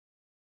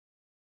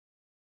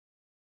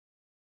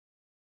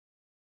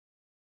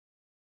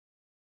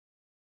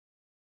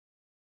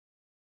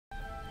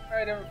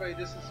Alright everybody,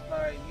 this is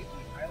my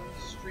Mutiny Island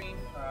stream.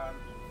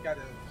 Got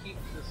a key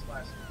for this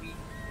last week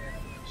and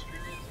I'm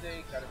streaming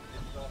today. Got it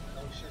developed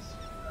malicious.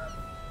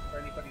 For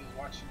anybody who's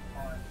watching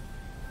on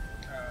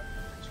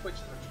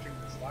Twitch that I'm streaming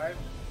this live,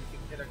 you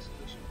can hit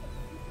exclamation point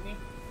Mutiny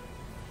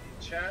in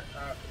chat.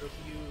 For those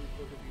of you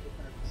who will be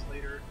looking at this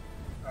later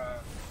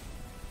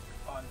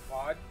on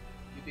VOD,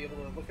 you'll be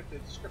able to look at the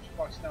description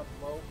box down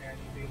below and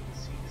you'll be able to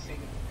see the same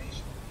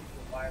information that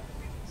people live will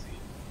be able to see.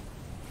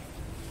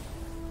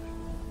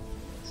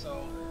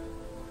 So,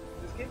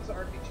 this game is an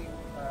RPG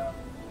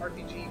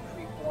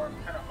freeform,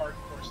 kind of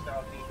hardcore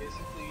style game.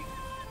 Basically,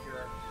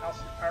 you're a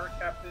house and pirate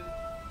captain.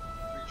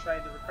 You're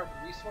trying to recover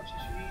the resources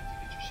you need to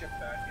get your ship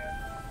back, and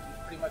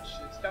pretty much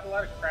it's got a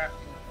lot of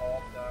crafting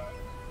involved.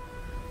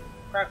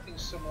 Crafting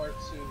similar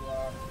to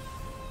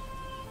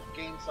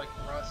games like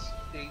Rust,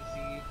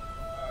 DayZ. A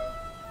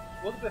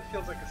little bit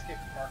feels like Escape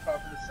from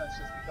Tarkov in a sense,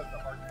 just because of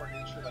the hardcore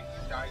nature. Like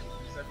you die, you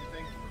lose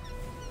everything.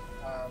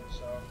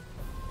 So.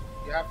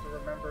 You have to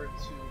remember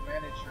to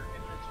manage your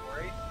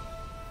inventory,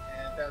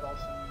 and that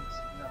also means,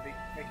 you know,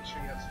 making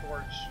sure you have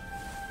storage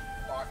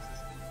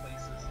boxes in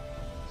places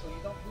so you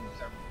don't lose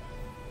everything.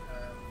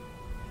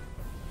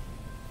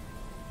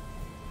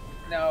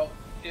 Now,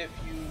 if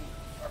you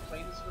are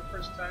playing this for the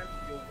first time,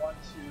 you'll want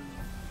to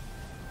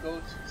go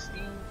to the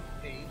Steam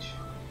page,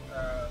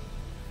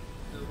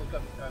 to look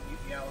up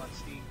Mutiny Island on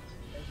Steam,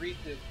 and read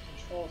the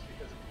controls,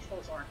 because the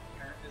controls aren't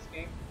apparent in this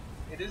game.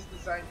 It is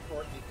designed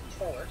for a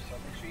controller, so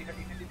make sure you have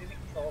your independent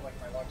controller like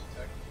my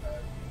Logitech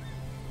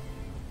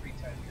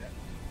 310 unit.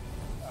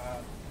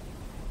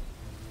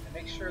 And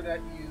make sure that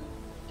you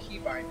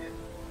keybind it.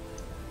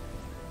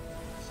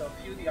 So a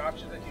few of the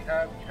options that you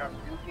have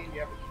new game, you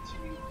have to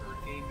continue for a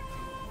game if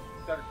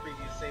you've done a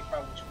previous save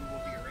file, which we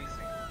will be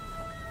erasing.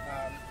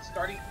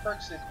 Starting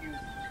perks, if you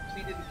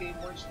completed the game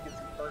once, you get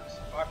some perks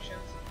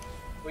options,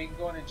 where you can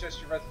go and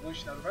adjust your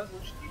resolution. Now the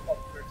resolution default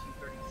is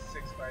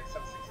 1336 by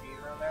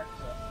 768 around there,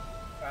 so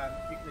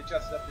you can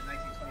adjust it up to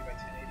 1920 by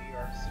 1080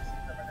 or 60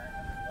 by 900,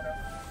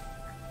 whatever.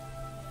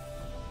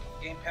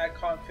 Gamepad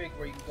config,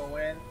 where you can go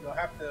in. You'll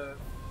have to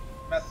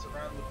mess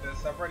around with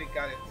this. I've already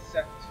got it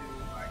set to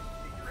my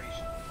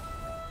configuration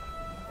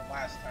from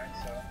last time,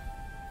 so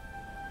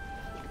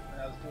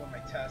when I was doing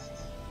my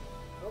tests.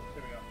 Oh,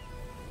 there we go.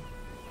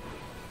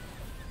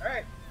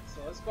 Alright, so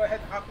let's go ahead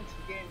and hop into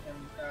the game,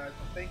 and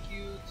thank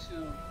you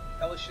to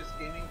Delicious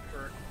Gaming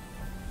for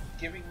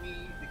giving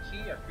me the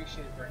key. I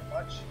appreciate it very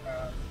much.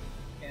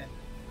 And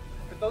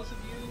for those of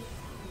you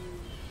who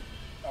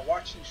are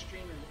watching the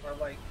stream and are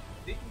like,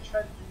 didn't you try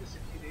to do this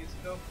a few days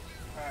ago?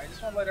 I just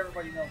want to let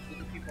everybody know,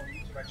 including people on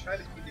YouTube, I tried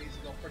it a few days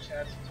ago. Unfortunately,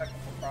 I had some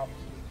technical problems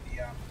with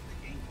the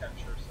game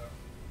capture, so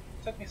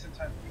it took me some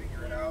time to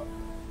figure it out.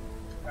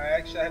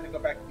 I had to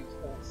go back and use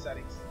old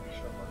settings to make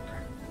sure it worked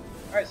right.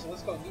 Alright, so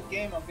let's go. New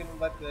game. I'm going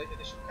to let the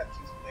initial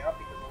cutscenes play out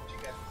because I want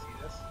you guys to see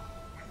this.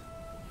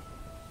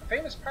 A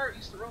famous pirate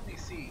used to roam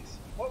these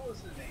seas. What was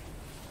his name?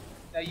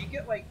 Now, you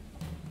get like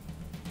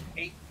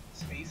 8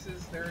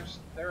 spaces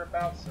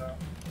thereabouts, so.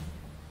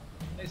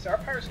 Hey, so our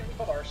pirate's gonna be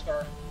called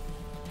R-Star.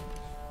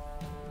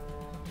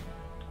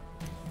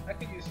 I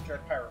could use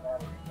Dread Pirate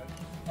Armory, but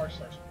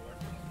R-Star's cooler.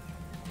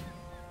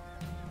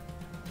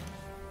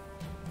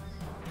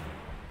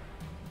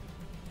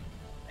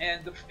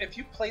 And if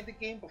you played the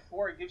game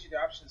before, it gives you the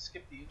option to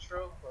skip the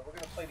intro, but we're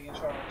gonna play the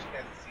intro and I want you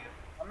guys to see it.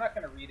 I'm not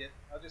gonna read it,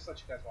 I'll just let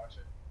you guys watch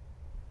it.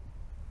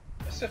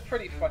 It's a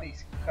pretty funny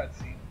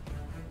cutscene.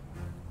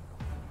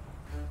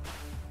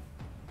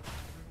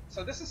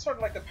 So this is sort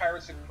of like the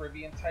Pirates of the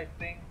Caribbean type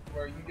thing,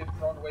 where you get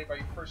thrown away by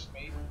your first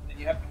mate, and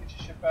you have to get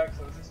your ship back,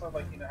 so this is sort of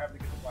like, you know, having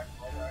to get the Black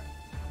Pearl back.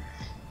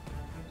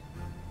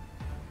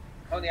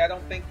 Only I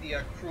don't think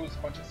the crew is a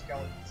bunch of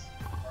skeletons,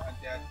 or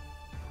undead.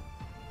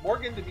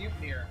 Morgan the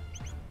Mutineer.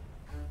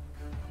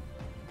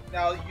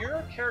 Now,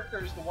 your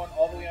character is the one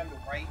all the way on the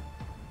right,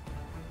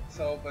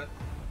 so, but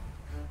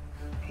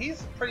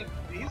he's a pretty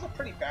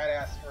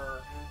badass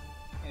for,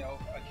 you know,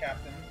 a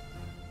captain.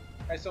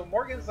 Alright, so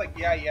Morgan's like,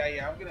 yeah,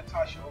 I'm gonna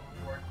toss you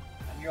overboard.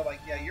 And you're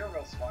like, yeah, you're a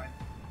real swine.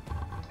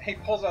 And he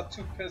pulls out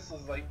 2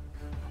 pistols, like,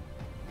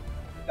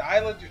 the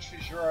island of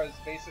Treasure is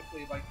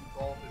basically like the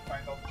goal to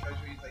find all the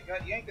treasure. He's like,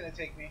 you ain't gonna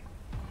take me.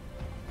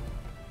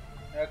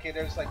 Okay,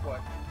 there's like,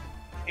 what,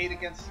 9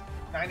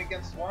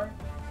 against 1?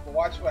 Well,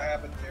 watch what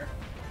happens here.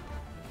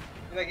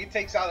 He's like, he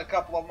takes out a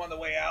couple of them on the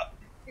way out.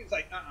 He's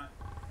like,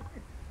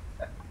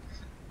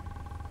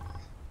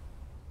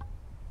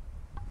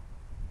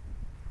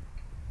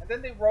 And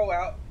then they row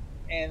out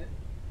and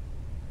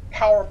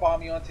power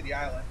bomb you onto the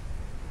island.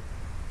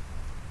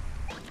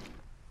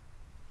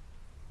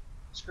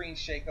 Screen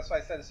shake, that's why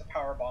I said it's a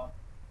power bomb.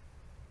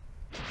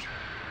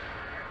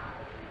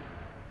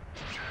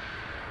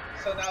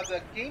 So now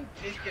the game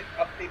did get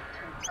updated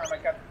between the time I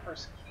got the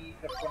first key,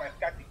 when I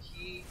got the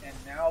key, and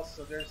now,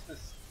 so there's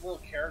this little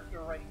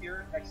character right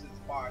here next to this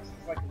box.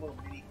 It's like a little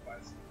mini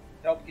quest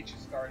to help get you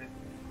started.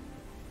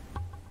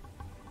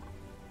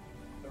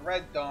 The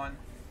Red Dawn.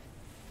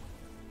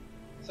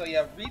 So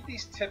yeah, read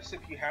these tips if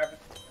you haven't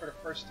for the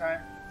first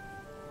time.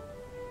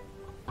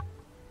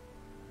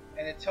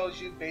 and it tells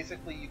you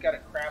basically you gotta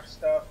craft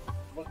stuff,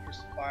 look for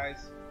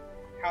supplies,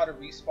 how to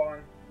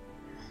respawn.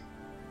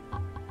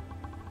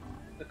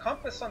 The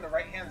compass on the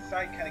right hand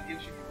side kind of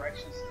gives you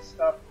directions to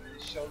stuff, and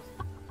it shows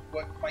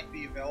what might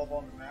be available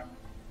on the map.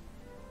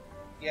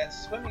 Yeah, and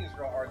swimming is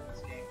real hard in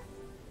this game.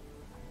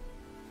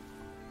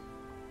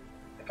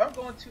 If I'm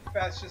going too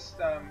fast, just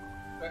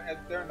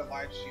during the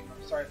live stream,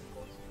 I'm sorry if I'm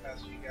going too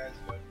fast for you guys,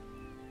 but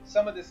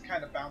some of this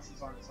kind of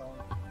bounces on its own.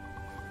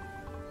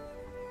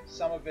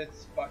 Some of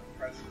it's button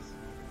presses.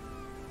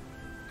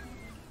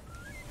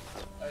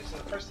 Alright, so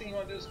the first thing you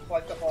want to do is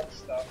collect up all the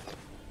stuff.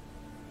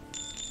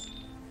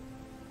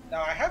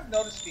 Now I have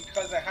noticed,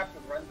 because I have to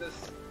run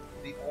this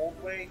the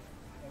old way,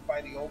 and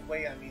by the old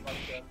way I mean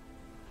like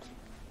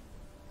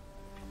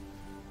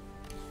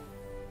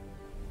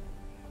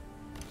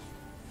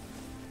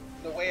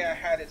the way I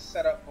had it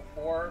set up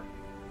before,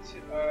 to,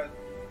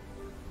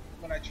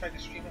 when I tried to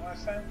stream it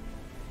last time,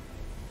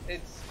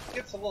 it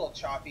gets a little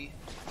choppy,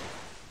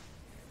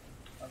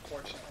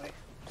 unfortunately.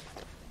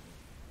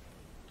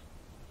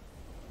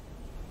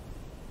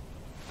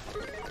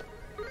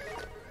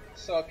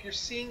 So if you're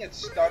seeing it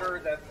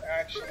stutter, that's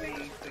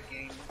actually the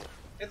game.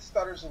 It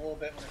stutters a little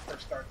bit when it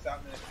first starts out,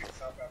 and then it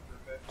picks up after a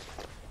bit.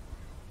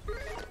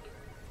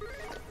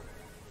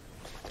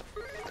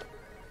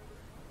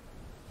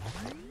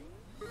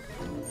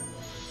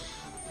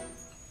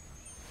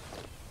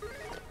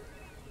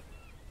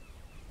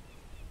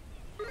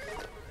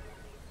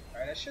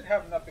 Alright, I should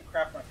have enough to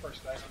craft my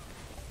first item.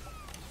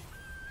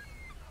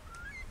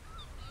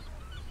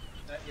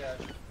 Not yet.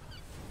 The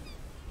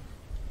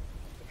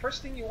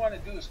first thing you want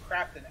to do is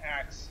craft an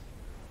axe.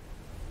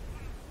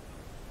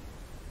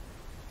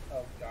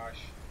 Oh gosh,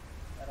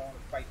 I don't want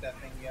to fight that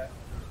thing yet.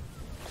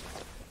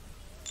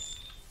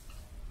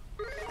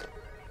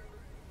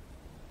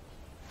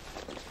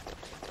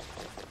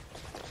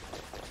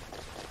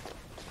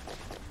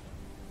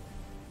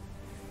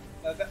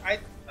 Now,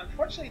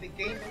 unfortunately,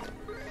 the game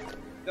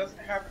doesn't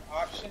have an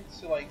option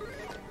to like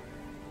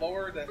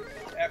lower the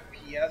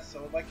FPS,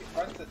 so like it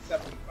runs at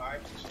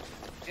 75,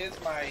 which is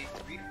my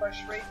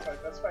refresh rate,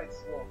 but that's why it's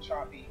a little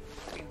choppy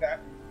between that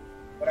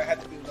and what I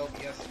had to do in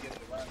OBS to get it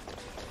to run.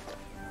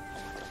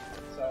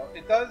 So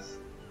it does,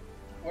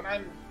 when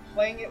I'm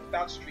playing it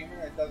without streaming,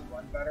 it does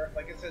run better.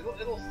 Like I said,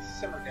 it'll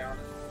simmer down,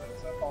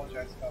 so I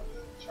apologize about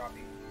the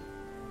choppy.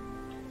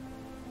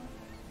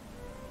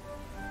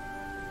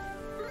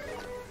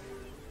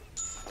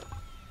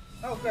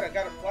 Oh good, I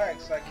got a flag,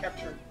 so I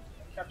captured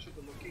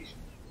the location.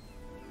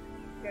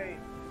 Okay.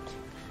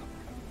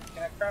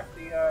 Can I craft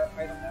the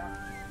item now?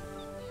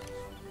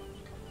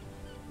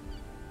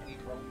 I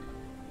need rope.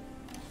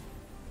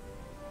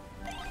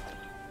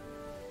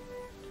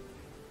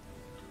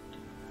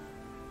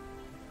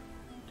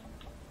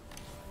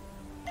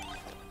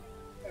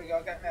 There we go,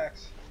 I got an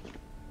axe.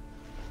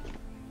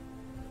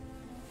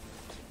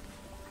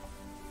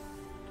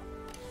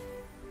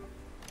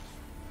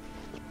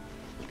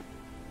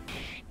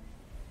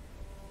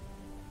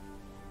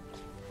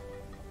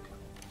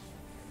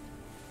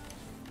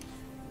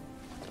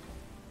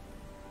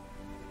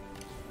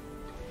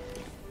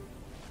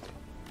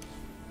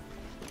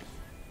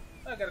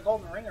 I got a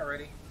golden ring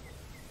already.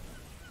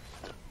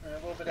 And a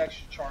little bit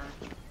extra charm.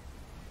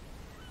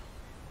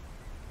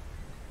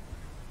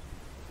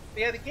 But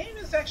yeah, the game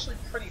is actually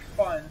pretty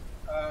fun.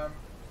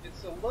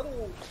 It's a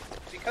little,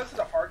 because of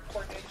the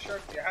hardcore nature,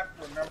 you have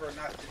to remember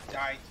not to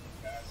die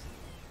too fast.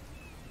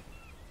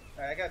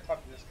 Alright, I gotta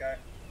talk to this guy.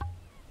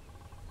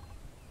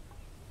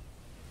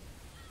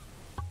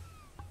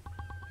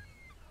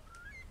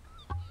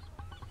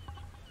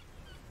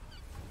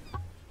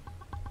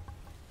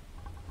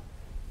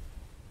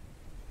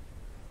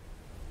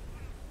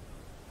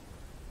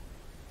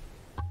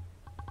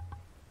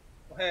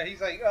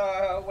 He's like,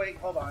 wait,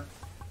 hold on.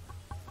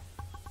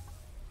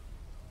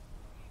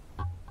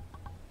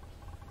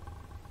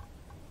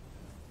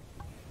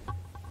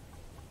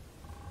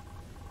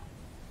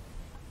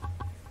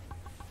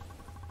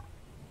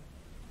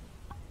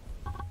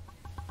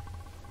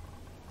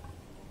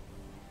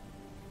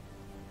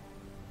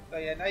 So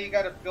yeah, now you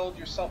gotta build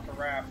yourself a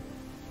raft.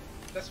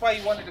 That's why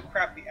you wanted to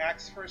craft the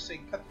axe first, so you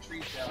can cut the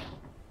trees down.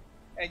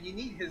 And you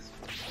need his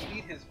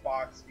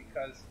box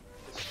because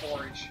the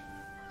storage.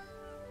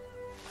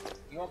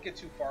 You won't get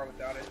too far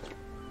without it.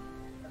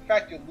 In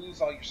fact, you'll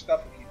lose all your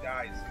stuff if you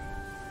die. So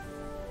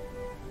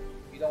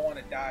you don't want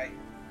to die.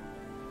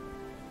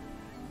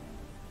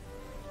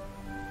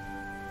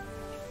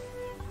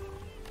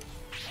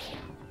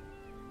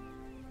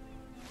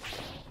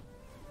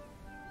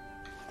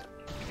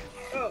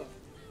 Oh!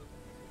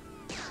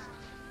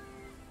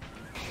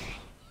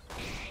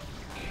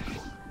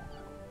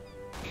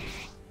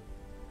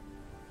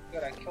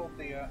 Good, I killed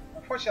the...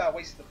 Unfortunately, I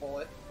wasted the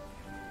bullet.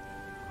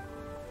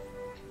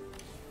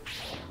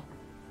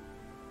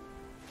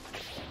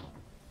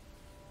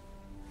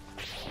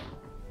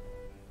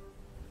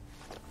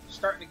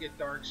 Starting to get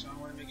dark, so I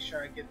want to make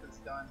sure I get this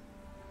done.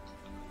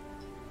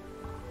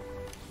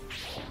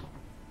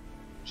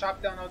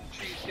 Chop down all the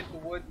trees, get the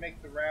wood,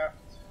 make the raft,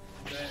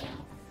 then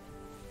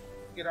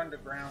get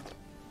underground.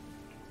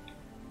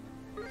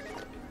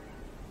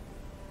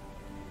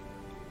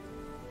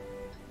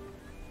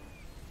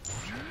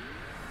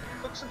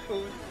 Cook some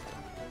food.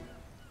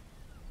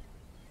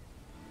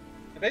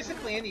 And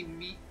basically any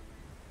meat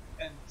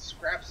and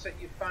scraps that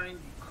you find, you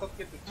cook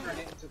it to turn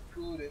it into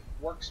food, it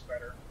works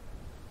better.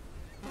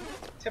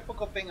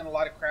 Typical thing in a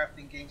lot of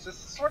crafting games. It's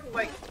sort of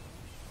like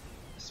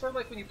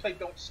when you play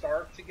Don't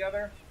Starve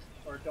together,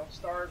 or Don't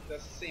Starve.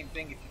 That's the same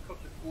thing. If you cook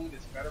the food,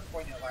 it's better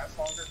for you and it lasts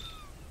longer.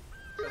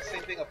 So the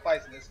same thing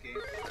applies in this game.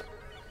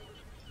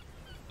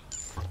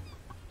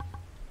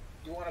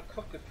 You want to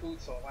cook the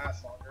food so it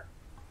lasts longer.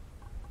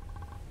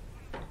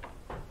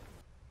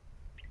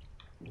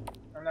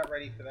 I'm not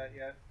ready for that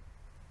yet.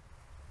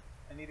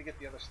 I need to get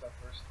the other stuff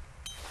first.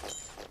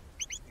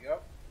 There you go.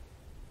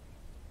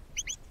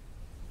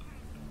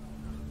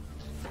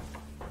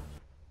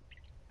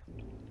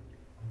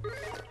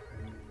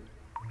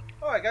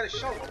 Oh, I got a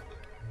shovel.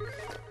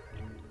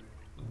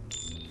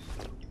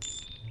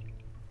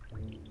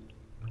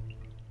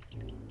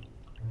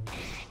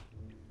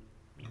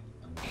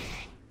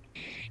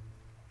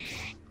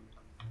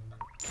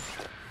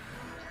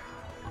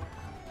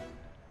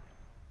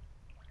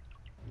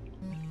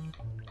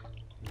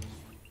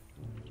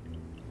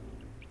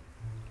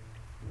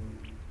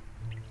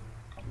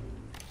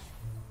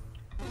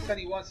 He said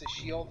he wants a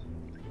shield.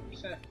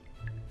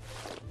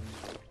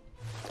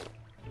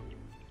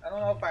 I don't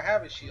know if I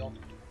have a shield.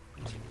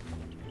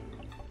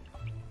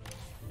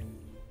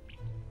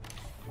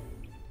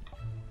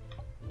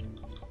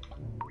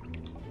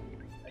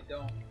 I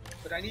don't.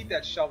 But I need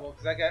that shovel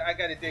because I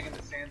got to dig in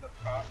the sand up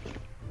top.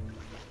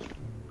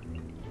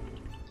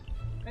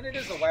 And it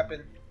is a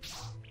weapon.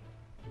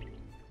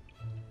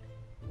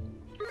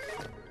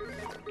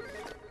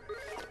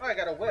 Oh, I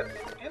got a whip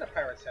and a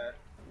pirate's hat.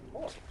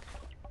 Cool.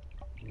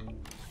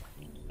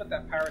 Put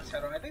that pirate's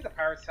hat on. I think the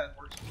pirate's hat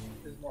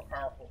is more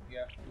powerful.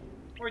 Yeah.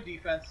 More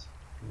defense.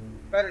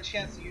 Better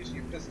chance to use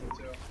your pistol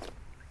too.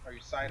 Or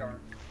your sidearm.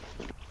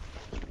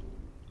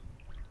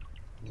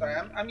 Sorry,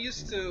 I'm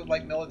used to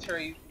like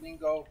military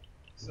lingo.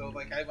 So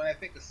like when I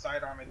think of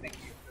sidearm, I think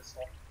of your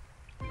pistol.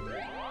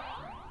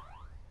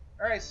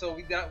 Alright, so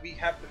we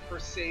have the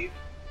first save.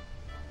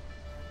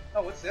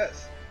 Oh, what's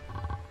this?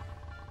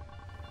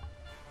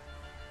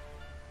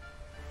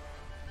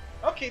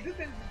 Okay,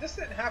 this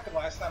didn't happen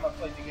last time I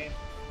played the game.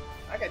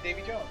 I got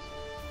Davy Jones.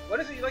 What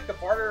is it you like to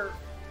barter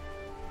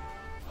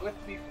with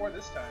me for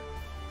this time?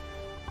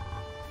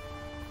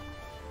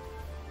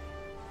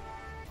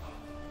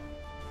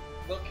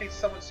 Locate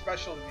someone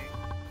special to me.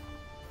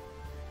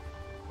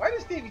 Why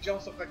does Davy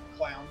Jones look like a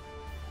clown?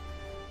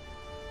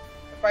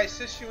 If I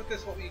assist you with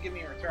this, what will you give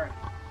me in return?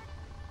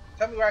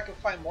 Tell me where I can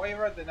find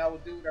Moira, then I will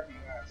do whatever you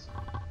ask.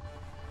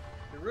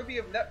 The Ruby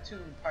of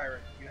Neptune,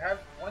 pirate. You have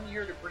 1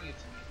 year to bring it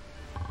to me.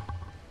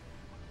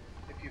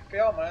 If you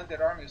fail, my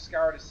undead army will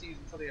scour the seas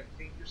until they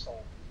obtain your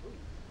soul. Ooh.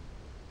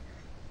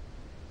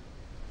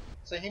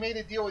 So he made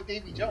a deal with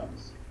Davy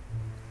Jones.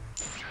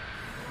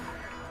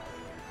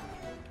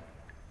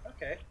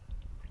 Okay.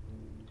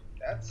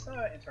 That's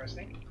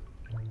interesting.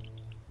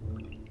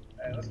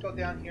 Alright, let's go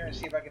down here and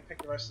see if I can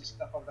pick the rest of this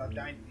stuff up without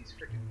dying to these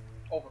freaking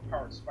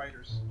overpowered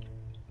spiders.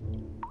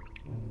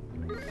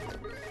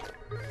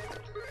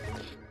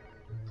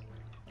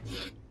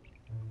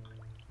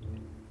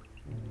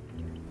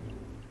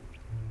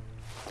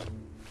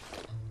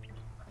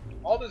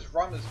 All this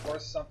rum is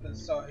worth something,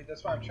 so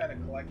that's why I'm trying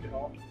to collect it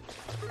all.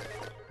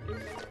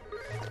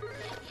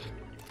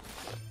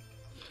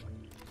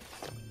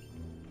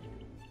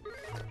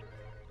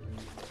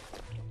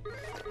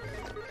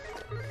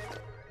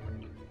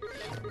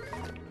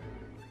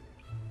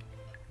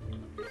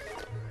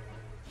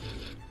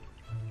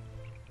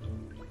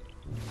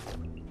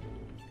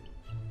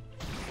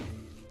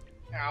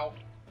 Ow.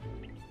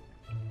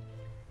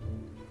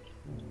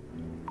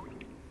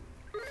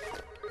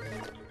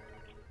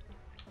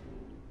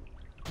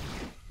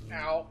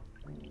 Ow.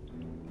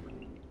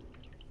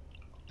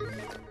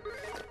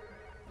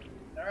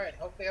 Alright,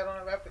 hopefully I don't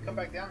ever have to come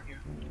back down here.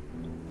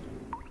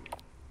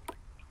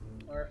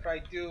 Or if I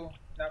do,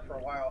 not for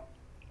a while.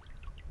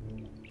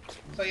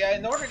 So yeah,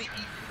 in order to eat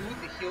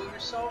food to heal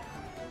yourself...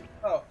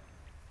 Oh.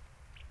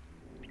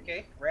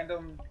 Okay,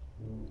 random...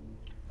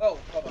 Oh,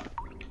 hold on.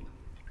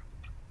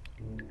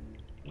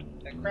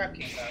 That crab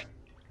came back.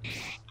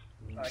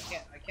 Oh, I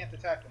can't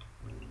attack him.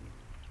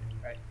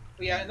 Right.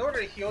 But yeah, in order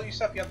to heal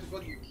yourself, you have to go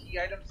to your key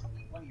items and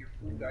eat one of your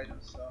food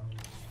items. So,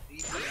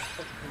 eat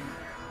food.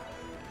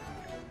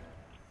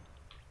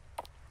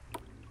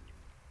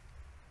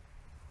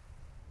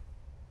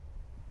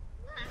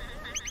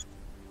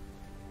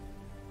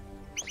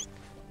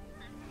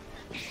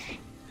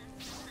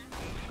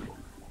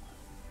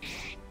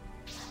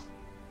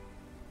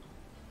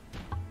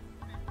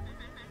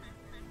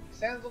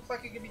 Sand looks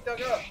like it can be dug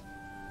up.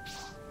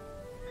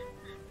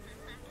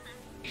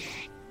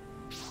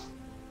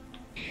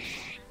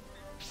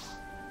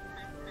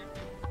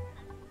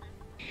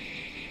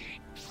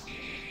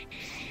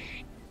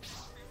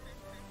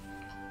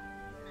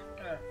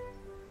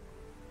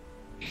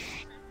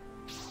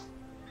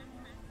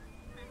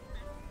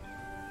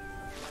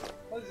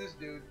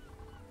 dude.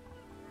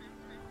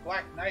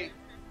 Black Knight.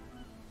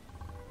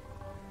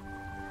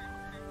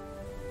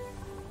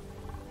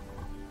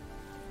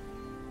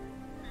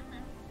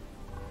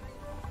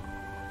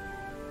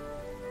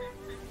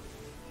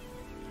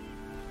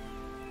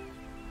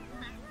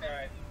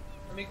 Alright.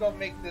 Let me go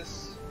make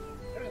this.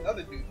 There's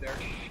another dude there.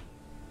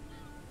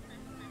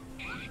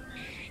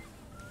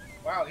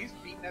 Wow, he's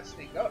beating that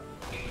snake up.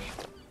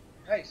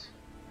 Nice.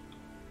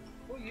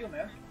 Who are you,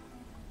 man?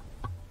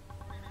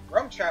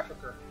 Rum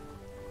trafficker.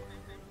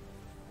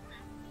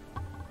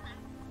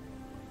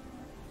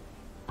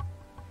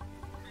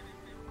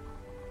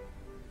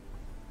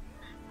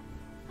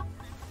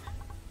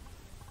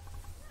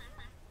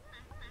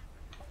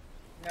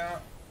 No,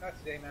 not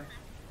today, man.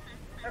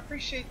 I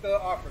appreciate the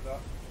offer, though.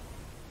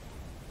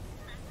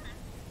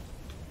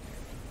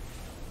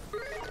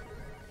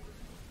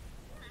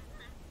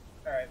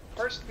 Alright,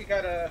 first we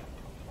gotta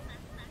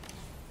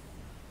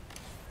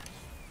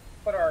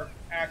put our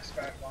axe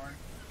back on.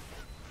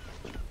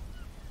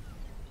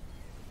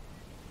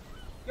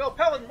 Yo,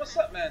 Pelin, what's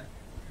up, man?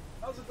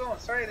 How's it going?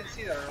 Sorry I didn't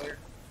see that earlier.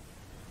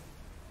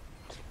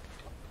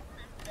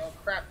 Oh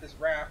crap, this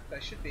raft. I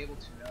should be able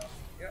to now.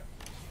 Yep.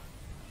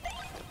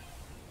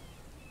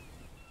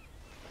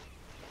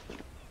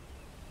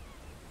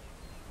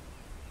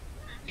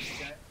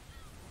 Okay.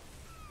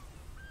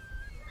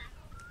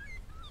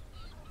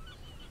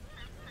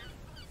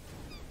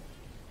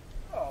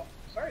 Oh,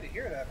 sorry to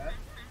hear that, man.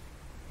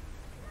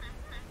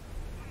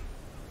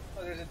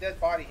 Oh, there's a dead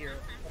body here.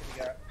 What do we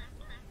got?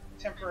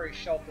 Temporary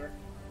shelter.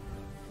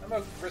 I'm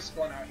gonna risk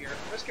going out here.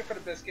 Risk it for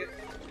the biscuit.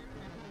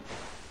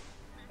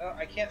 Oh,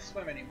 I can't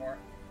swim anymore.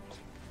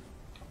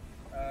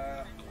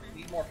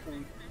 Need more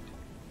food.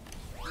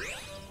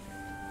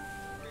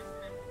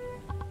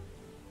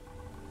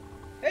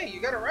 Hey,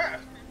 you got a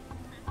raft.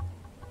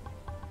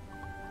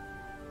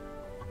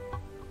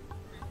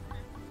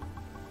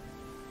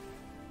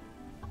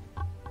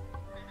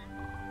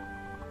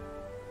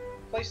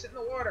 Place it in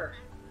the water.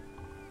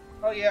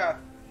 Oh yeah.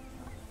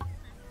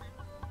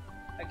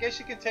 I guess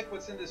you can take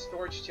what's in the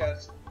storage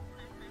chest.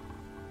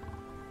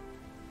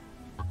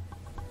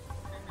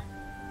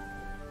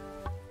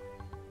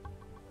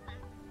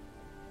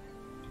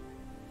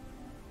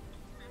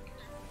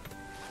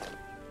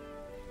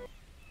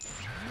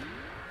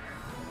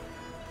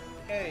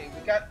 Okay,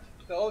 we got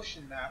the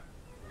ocean map.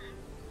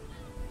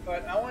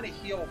 But I want to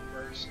heal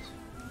first.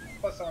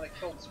 Plus I want to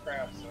kill this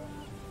crab, so...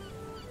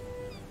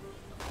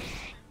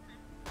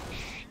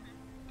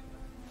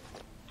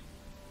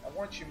 I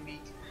want your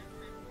meat.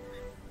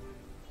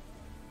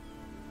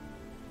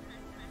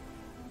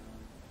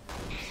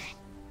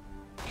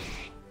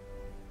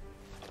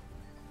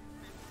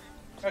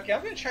 Okay,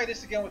 I'm gonna try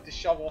this again with the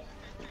shovel.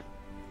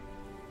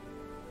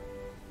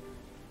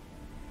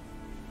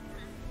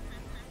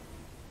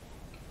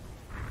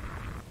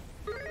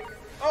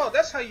 Oh,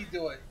 that's how you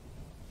do it.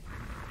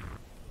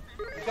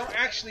 You don't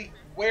actually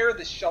wear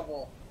the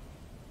shovel.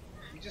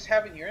 You just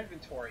have it in your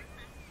inventory.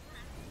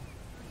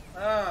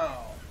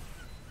 Oh.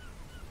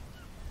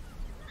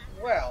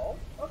 Well,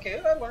 okay,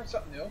 I learned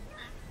something new.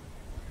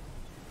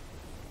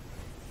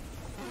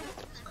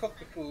 Let's cook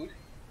the food.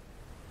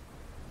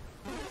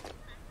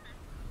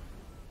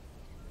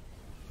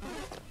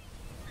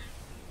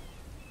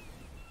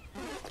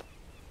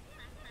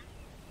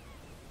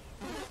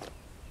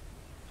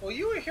 Well,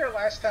 you were here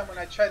last time when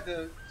I tried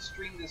to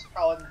stream this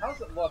paladin.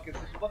 How's it look? Is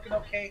it looking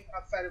okay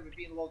outside of it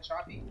being a little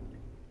choppy?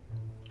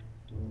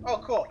 Oh,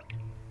 cool.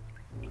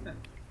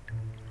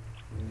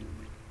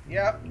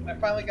 Yeah, I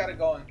finally got it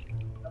going.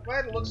 I'm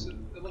glad it looks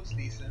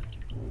decent.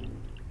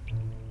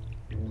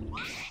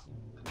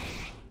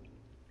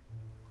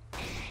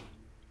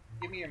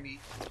 Give me your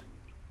meat.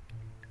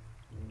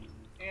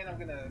 And I'm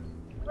gonna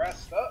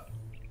rest up.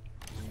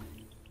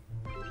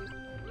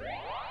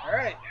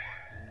 Alright.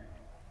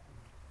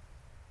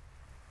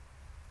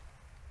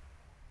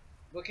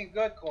 Looking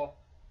good, Cole.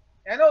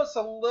 I know it's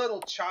a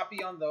little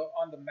choppy on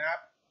the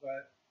map,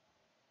 but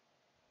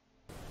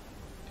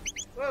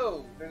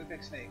whoa, there's a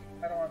big snake.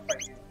 I don't want to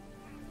fight you.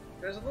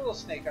 There's a little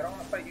snake. I don't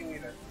want to fight you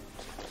either.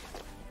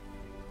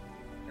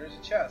 There's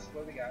a chest.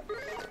 What do we got?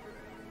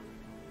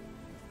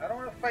 I don't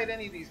want to fight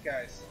any of these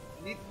guys.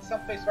 I need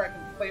someplace where I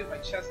can play with my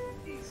chest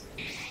in peace.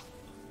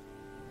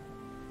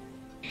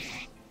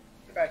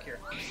 Get back here.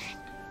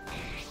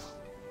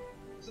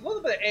 There's a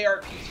little bit of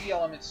ARPG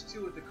elements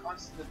too with the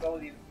constant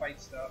ability to fight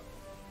stuff.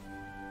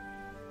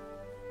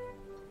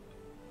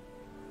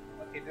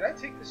 Okay, did I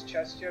take this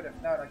chest yet? If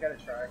not, I gotta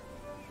try.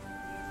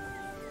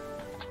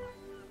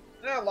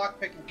 Yeah,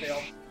 lockpicking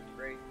failed.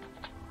 Great.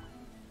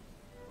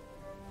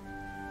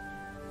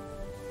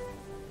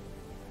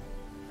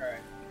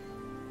 Alright.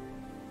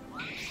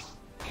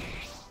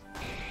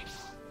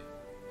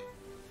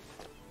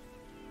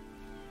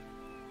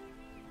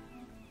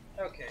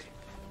 Okay.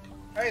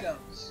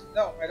 Items.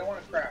 No, I don't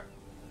want to craft.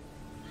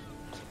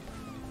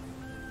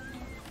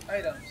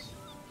 Items.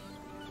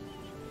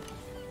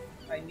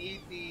 I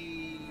need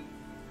the...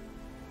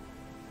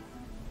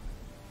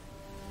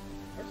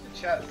 Where's the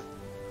chest?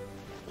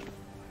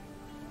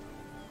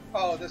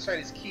 Oh, that's right,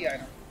 it's key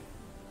item.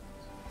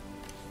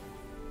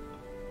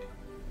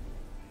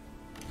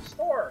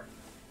 Store!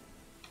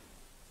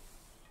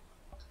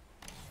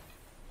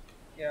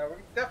 Yeah, we're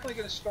definitely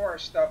going to store our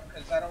stuff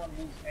because I don't want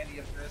to lose any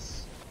of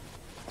this.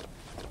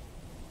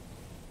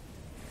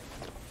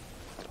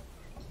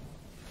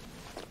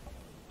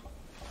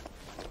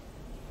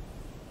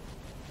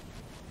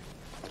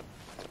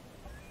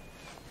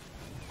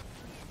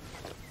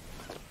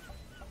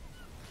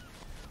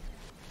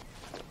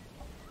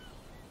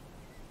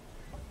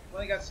 We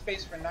only got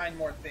space for 9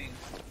 more things.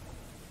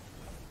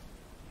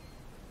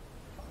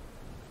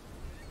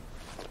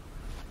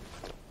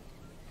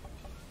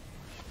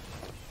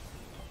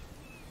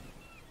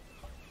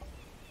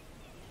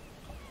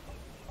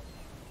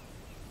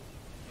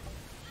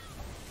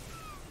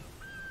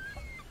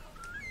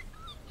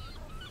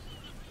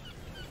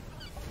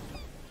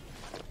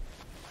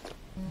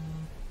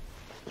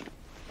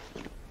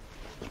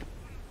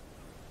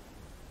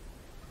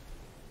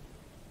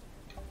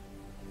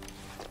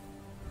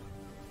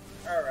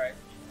 Alright.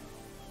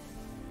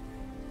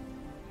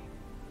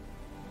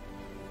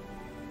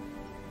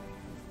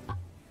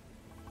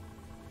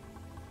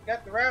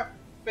 Got the raft,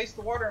 face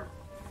the water,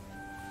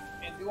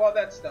 and do all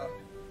that stuff.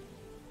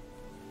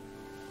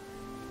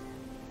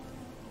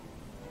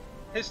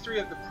 History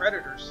of the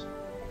Predators.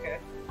 Okay.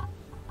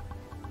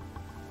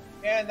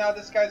 And now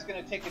this guy's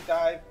gonna take a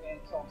dive and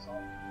kill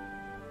himself.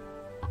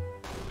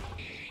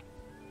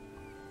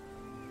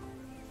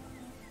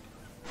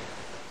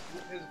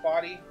 Loot his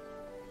body.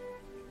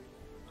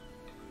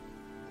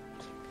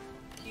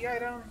 Key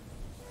item.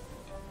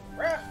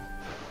 Raft.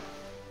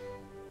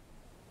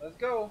 Let's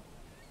go.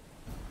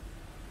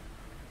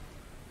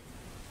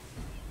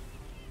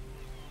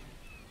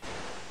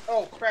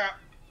 Oh crap.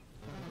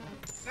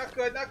 Not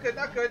good, not good,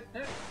 not good.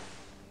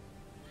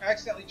 I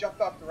accidentally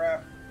jumped off the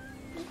raft.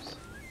 Oops.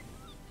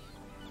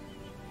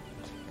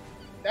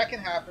 That can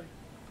happen.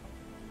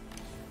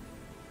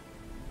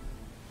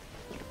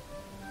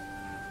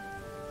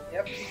 You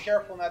have to be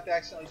careful not to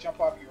accidentally jump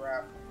off your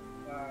raft.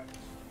 Oh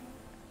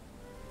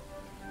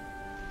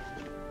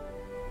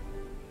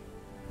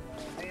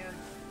man.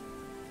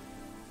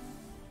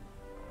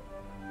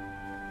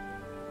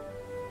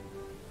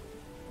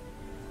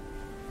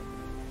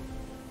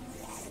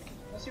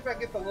 Let's see if I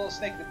can get the little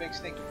snake and the big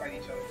snake to fight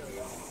each other. There we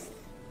go.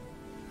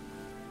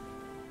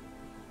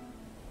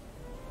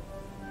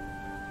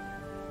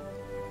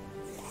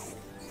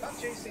 Stop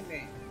chasing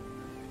me.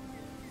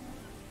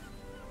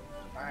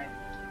 Fine.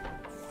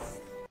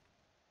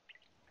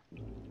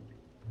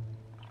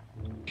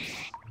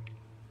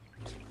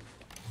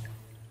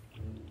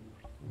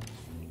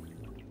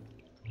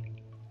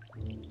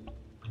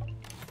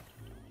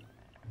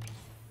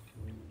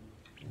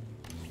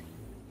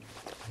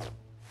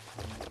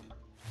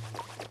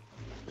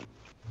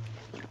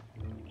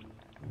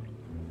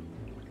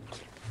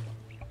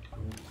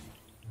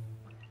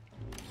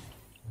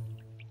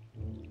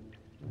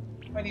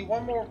 I need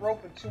 1 more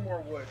rope and 2 more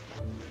wood.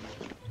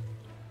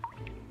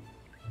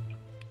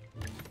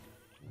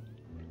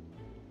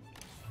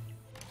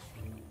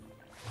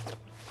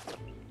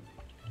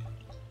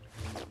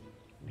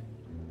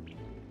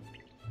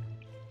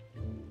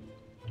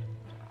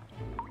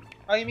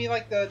 Oh, you mean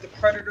like the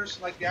predators,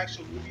 like the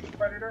actual movie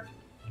Predator?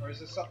 Or is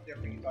this something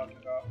different you're talking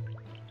about?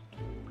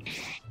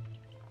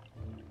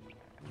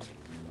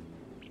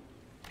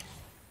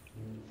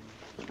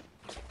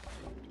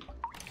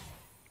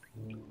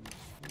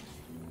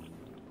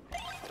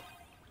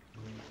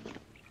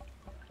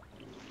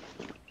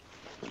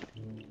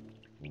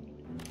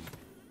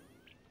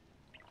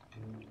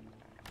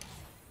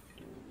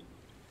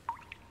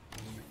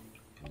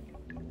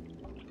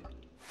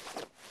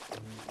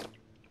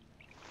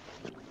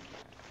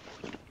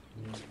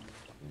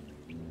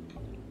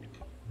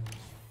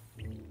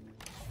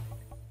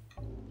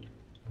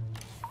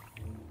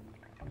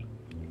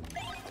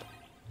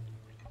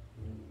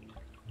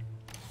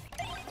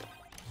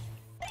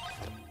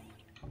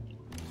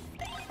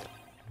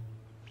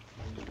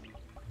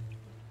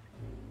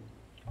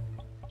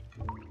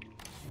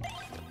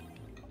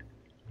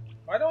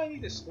 Why do I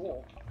need a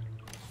stool?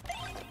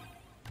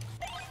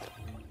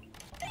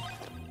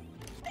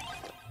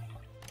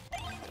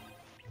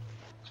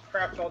 Let's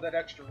craft all that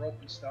extra rope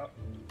and stuff.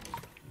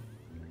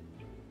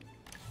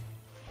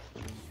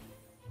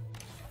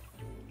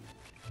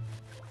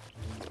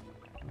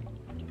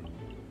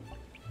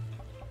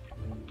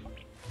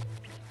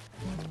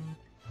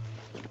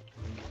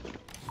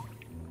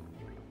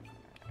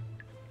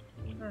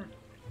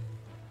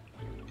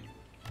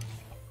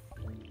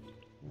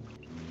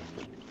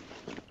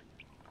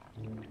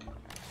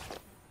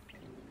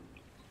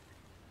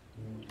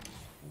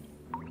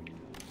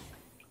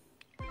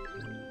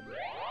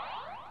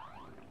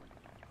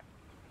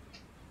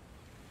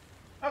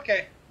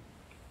 Okay.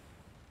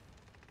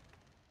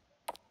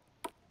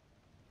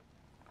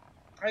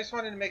 I just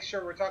wanted to make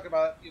sure you're talking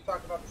about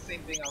the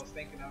same thing I was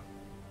thinking of.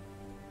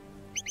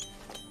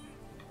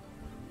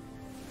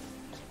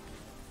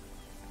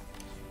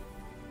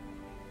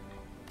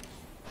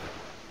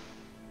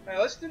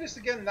 Alright, let's do this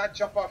again and not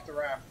jump off the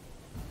raft.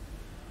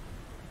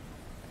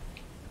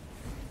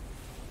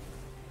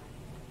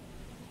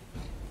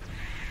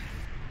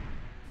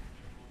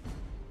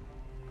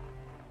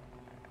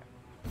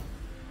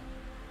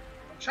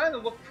 trying to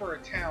look for a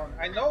town.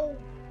 I know...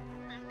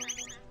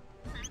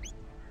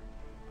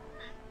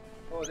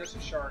 Oh, there's a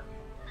shark.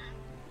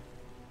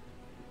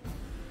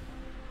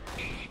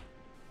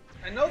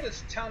 I know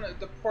this town,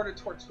 the Port of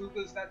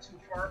Tortuga, is not too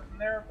far from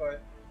there,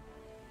 but...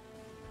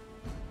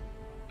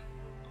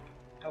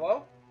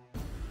 Hello?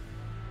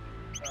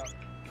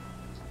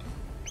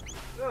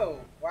 Oh,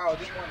 wow, it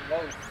didn't want to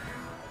load.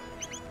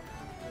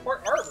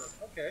 Port Arbor,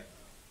 okay.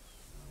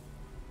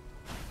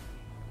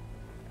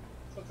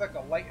 This looks like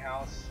a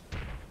lighthouse.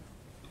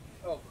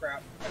 Oh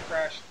crap, I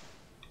crashed.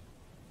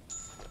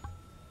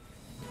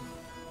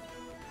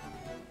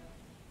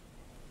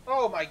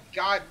 Oh my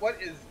god,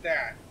 what is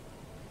that?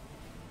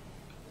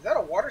 Is that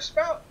a water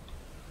spout?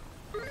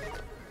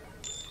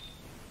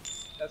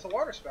 That's a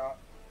water spout.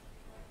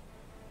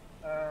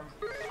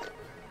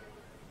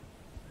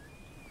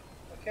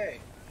 Okay,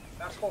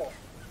 not cool.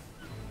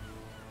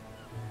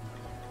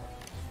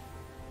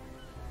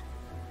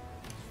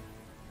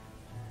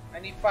 I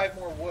need 5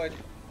 more wood.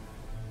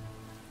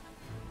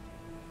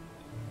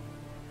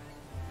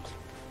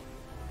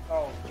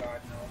 Oh god,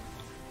 no.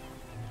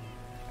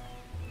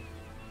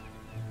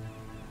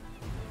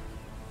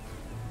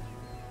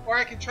 Or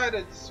I can try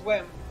to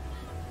swim.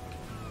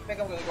 I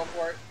think I'm gonna go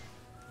for it.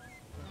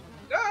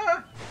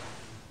 Ah!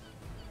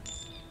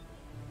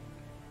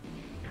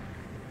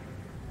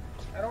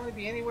 I don't want to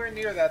be anywhere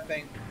near that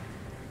thing.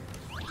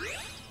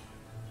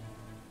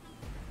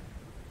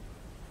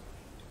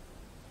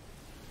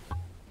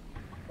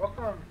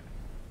 Welcome.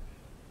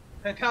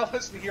 And now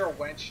listen here,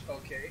 wench.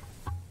 Okay.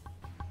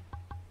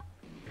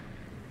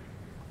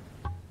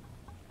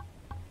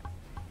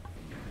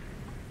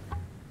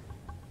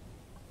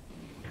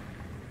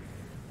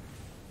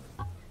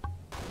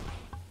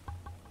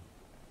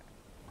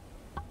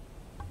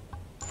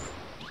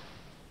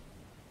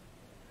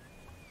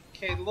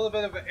 Okay, a little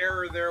bit of an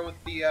error there with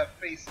the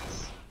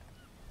faces.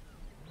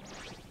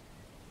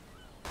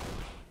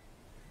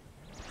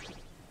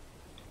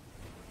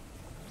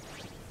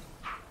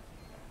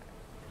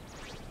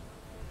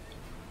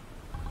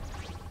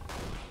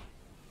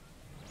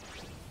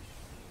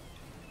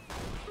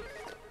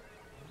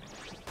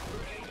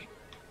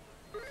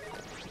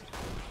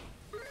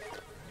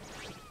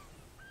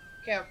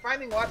 Okay, I'm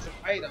finding lots of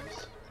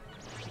items.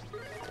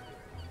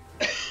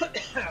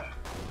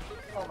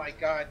 Oh my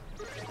god.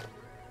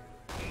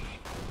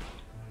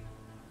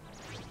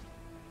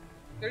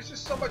 There's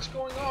just so much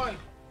going on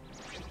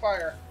in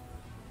fire.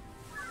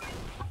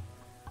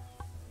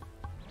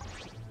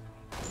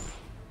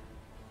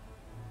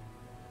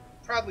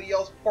 Proudly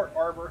yells Port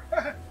Arbor.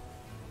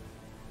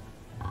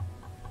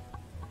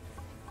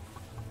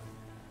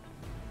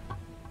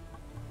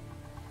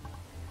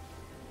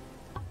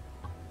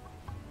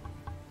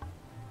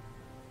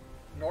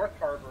 North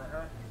Harbor,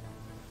 huh?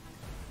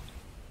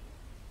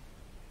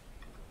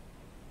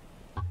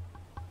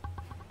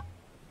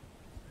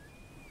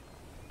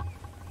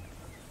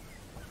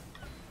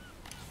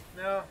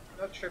 No,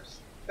 no trips.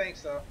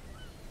 Thanks though.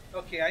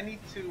 Okay, I need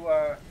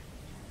to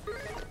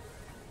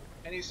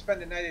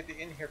spend the night at the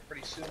inn here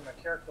pretty soon. My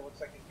character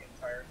looks like he's getting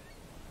tired.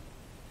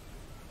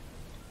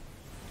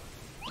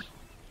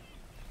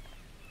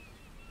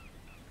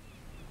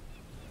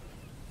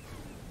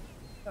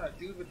 Oh,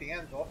 dude with the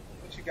anvil.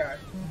 What you got?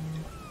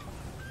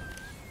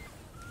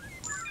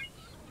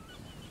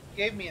 He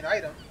gave me an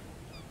item.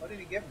 What did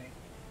he give me?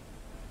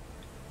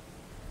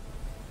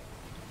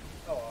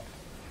 Oh well.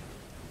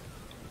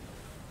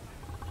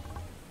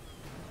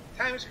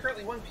 Time is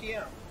currently 1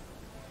 p.m.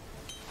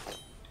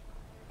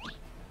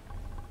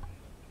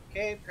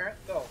 Okay, parent,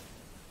 go.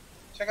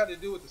 Check out the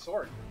dude with the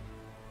sword.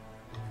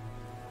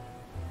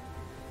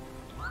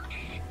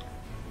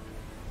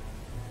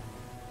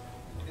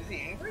 Is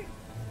he angry?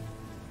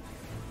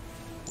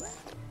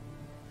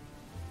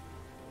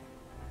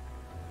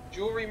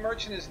 Jewelry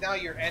merchant is now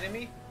your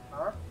enemy?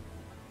 Huh?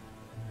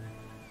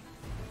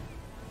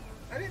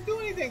 I didn't do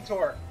anything to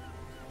her.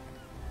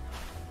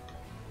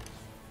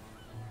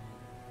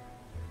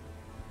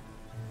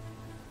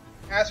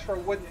 Ask for a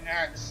wooden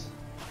axe.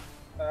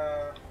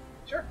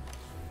 Sure.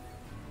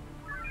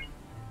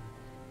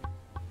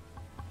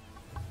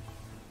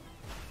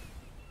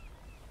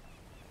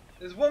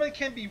 This woman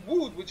can be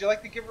wooed. Would you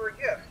like to give her a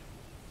gift?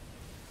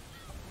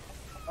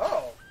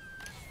 Oh,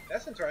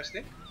 that's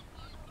interesting.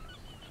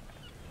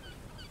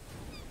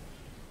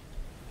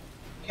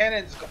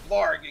 Cannons,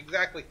 Gablarg,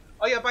 exactly.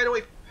 Oh yeah, by the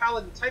way,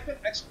 Paladin, type in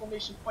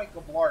exclamation point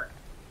Gablarg.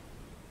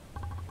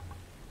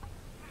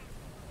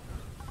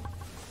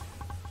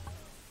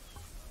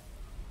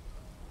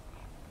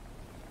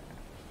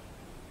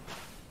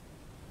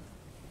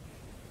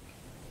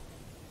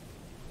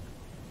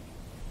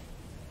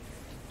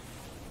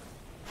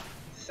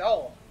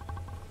 Sell.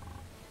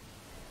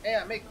 Hey,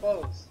 I make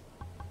clothes.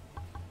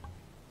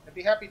 I'd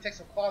be happy to take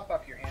some cloth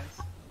off your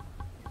hands.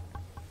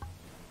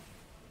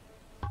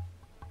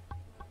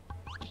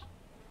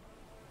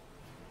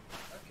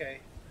 Okay.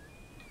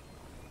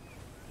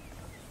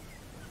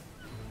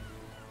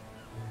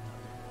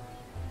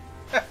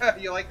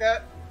 You like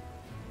that?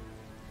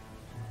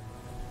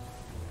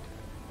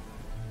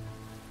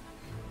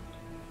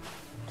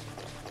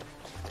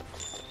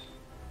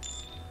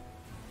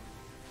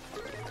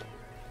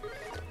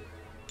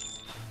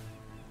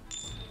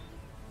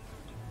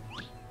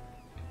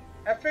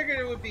 I figured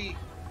it would be.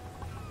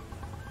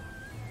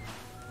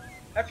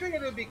 I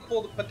figured it would be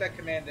cool to put that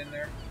command in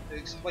there to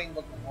explain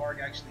what the marg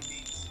actually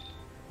means.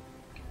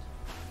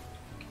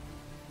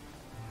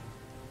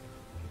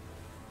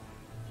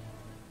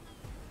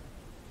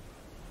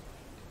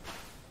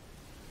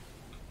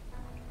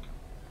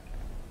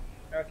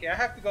 Okay, I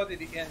have to go to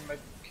the end. My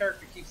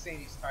character keeps saying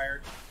he's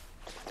tired.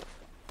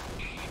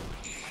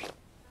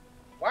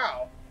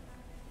 Wow.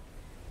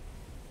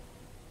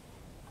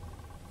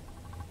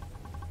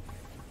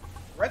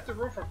 Rent the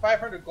room for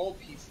 500 gold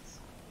pieces.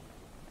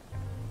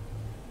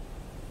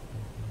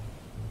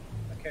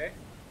 Okay.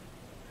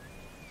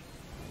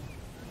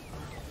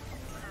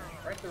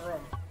 Rent the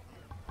room.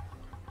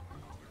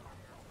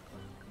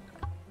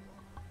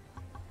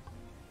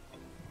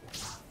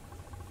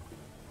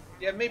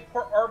 Yeah, make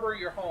Port Arbor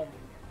your home.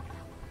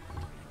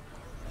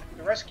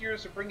 The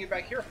rescuers will bring you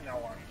back here from now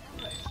on.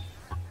 Nice.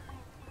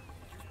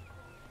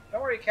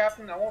 Don't worry,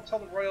 Captain. I won't tell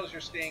the Royals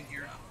you're staying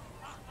here.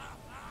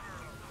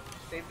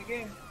 Save the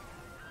game.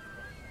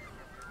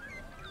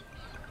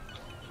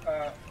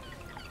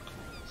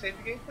 Save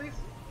the game, please.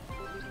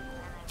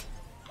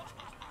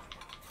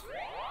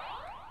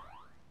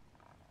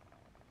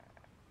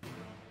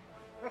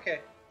 Okay.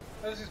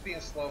 I was just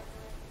being slow.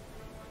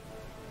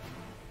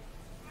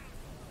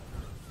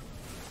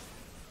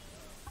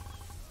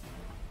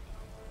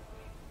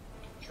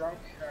 Drunk,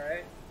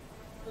 alright.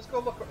 Let's go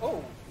look.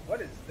 Oh,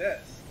 what is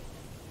this?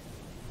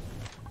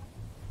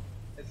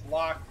 It's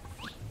locked.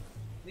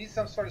 Needs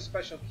some sort of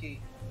special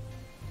key.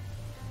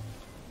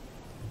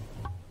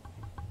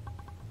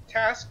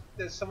 Task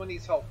that someone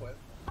needs help with.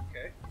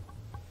 Okay.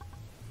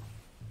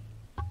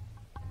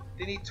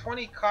 They need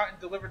 20 cotton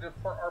delivered to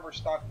Port Arbor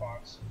stock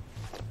box.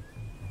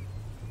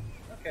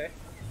 Okay.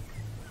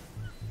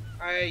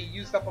 I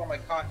used up all my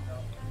cotton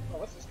though. Oh,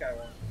 what's this guy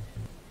want?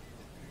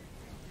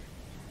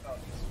 Oh,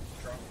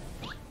 he's drunk.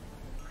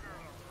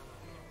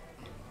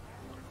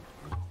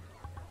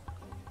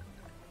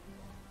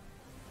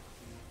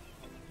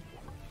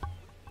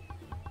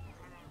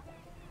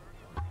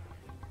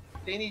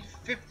 They need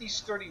 50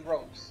 sturdy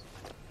ropes.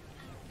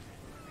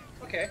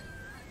 Okay.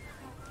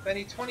 They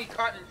need 20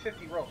 cotton and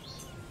 50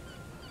 ropes.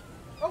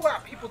 Oh wow,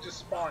 people just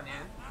spawn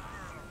in.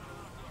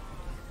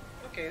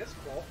 Okay, that's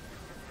cool.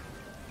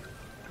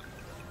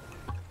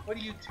 What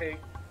do you take?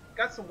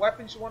 Got some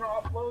weapons you want to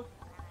offload?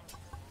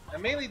 I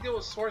mainly deal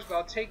with swords, but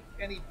I'll take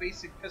any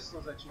basic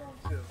pistols that you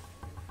own too.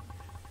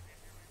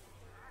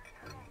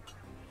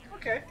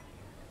 Okay.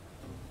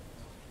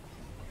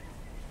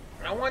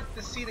 I want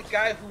to see the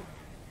guy who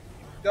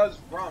does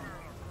rum.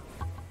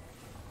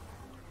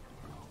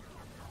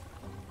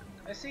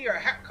 I see you're a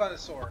hat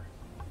connoisseur.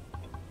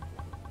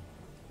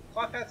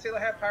 Cloth hat, sailor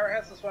hat, pirate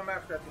hats, that's what I'm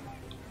after at the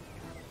moment.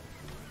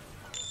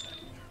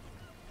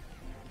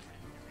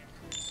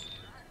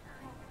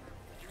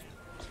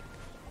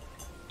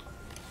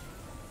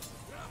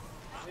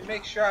 Let me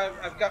make sure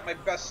I've got my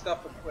best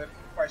stuff equipped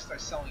before I start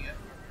selling it.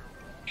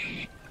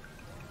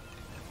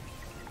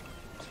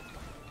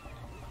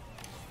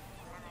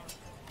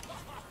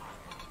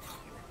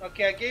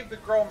 Okay, I gave the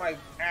girl my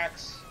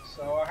axe,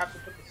 so I'll have to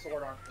put the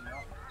sword on for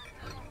now.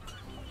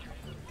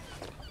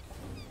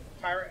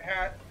 Pirate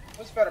hat.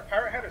 What's better,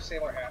 pirate hat or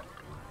sailor hat?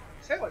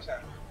 Sailor's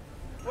hat.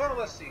 Well,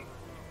 let's see.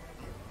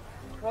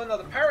 Well, no,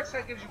 the pirate's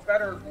hat gives you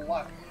better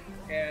luck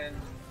and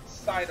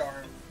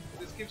sidearm.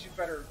 This gives you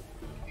better...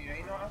 Yeah,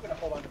 you know, I'm going to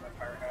hold on to my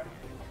pirate hat.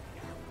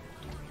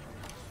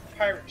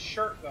 Pirate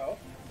shirt, though.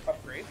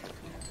 Upgrade.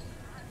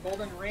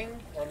 Golden ring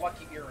or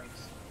lucky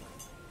earrings.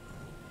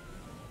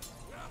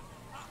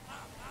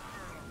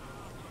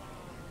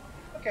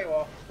 Okay,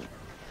 well,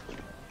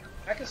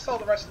 I can sell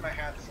the rest of my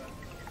hats then.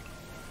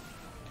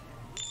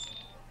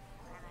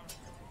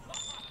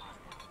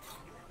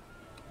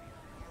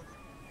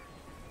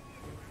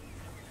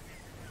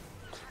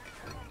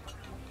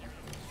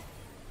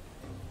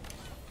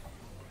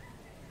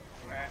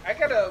 Alright, I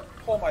gotta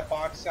pull my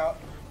box out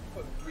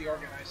and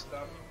reorganize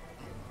stuff.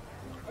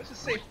 That's a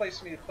safe place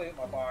for me to play with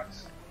my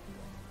box.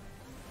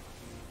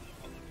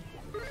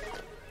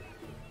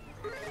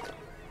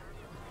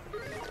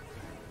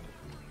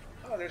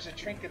 Oh, there's a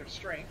trinket of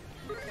strength.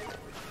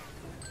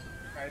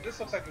 Alright, this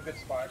looks like a good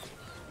spot.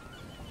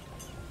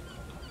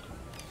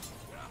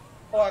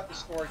 Pull out the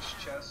storage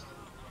chest.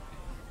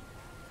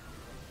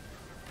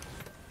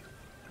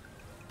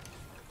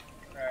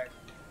 Alright.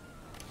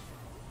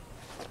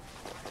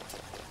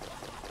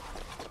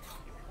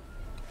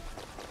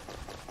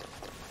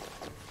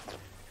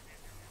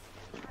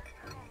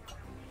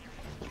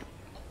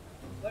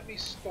 Let me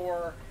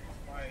store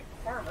my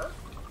armor.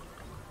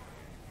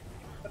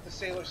 Put the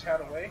sailor's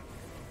hat away.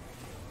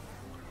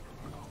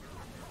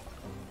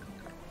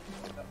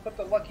 Now put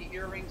the lucky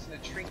earrings and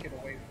the trinket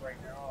away for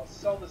right now. I'll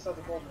sell this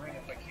other golden ring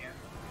if I can.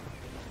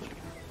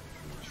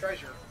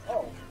 Treasure.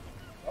 Oh.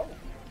 Oh.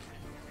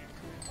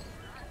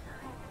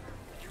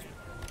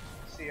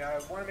 Let's see, I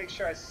want to make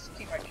sure I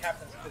keep my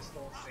captain's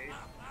pistol safe.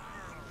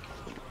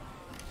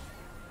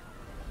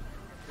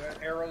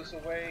 Got arrows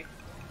away.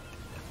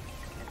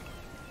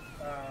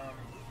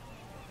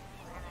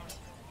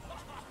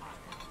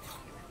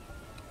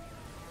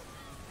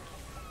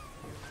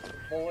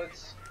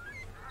 bullets.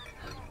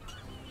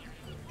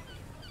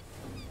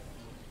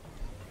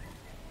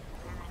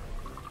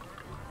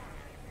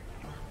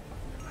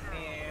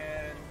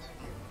 And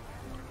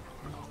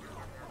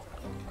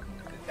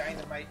the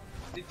dynamite.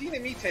 The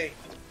dynamite!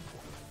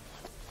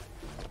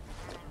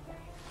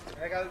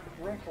 And I got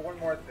room for one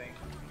more thing.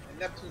 And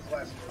Neptune's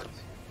last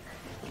words.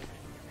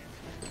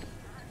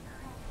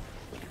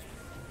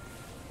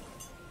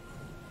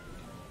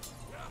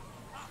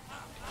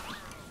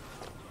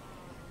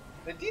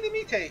 The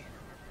dynamite!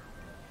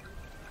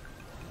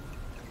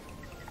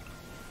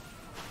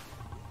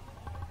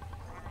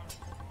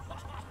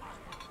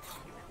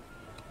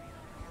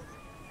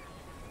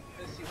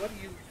 Let's see, what do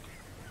you...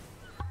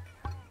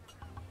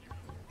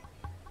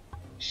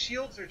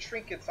 Shields or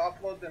trinkets,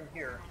 offload them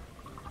here.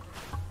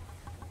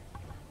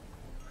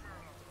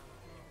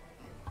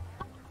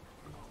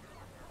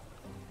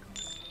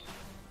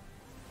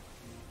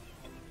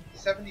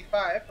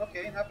 $75,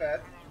 okay, not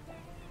bad.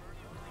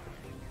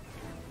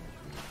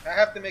 I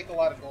have to make a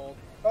lot of gold.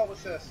 Oh,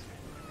 what's this?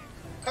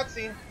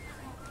 Cutscene!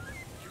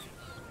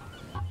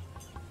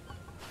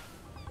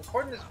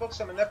 According to this book,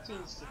 some of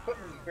Neptune's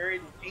equipment is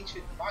buried in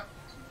ancient clock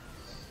tubes.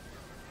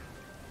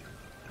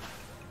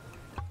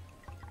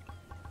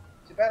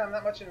 Too bad I'm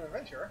not much of an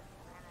adventurer.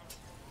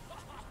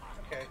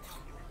 Okay.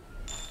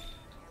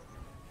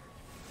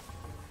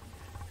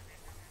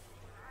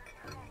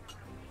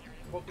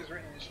 The book is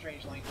written in a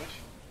strange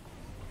language.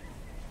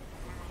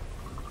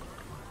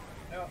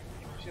 No,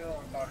 she don't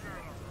want to talk to me.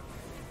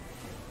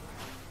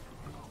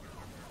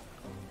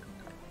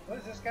 What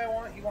does this guy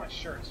want? He wants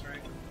shirts,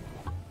 right?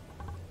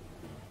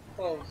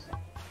 Clothes.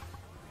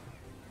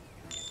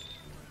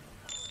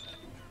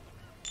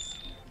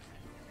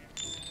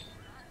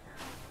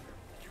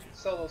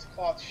 Sell those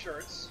cloth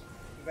shirts,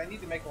 because I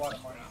need to make a lot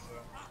of money, so.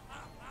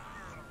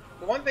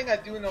 The one thing I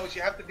do know is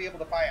you have to be able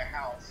to buy a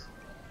house.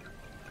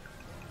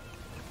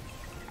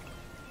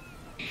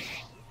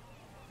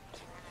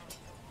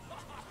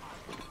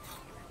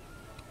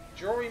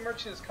 Jewelry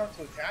merchant has come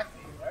to attack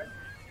me, right?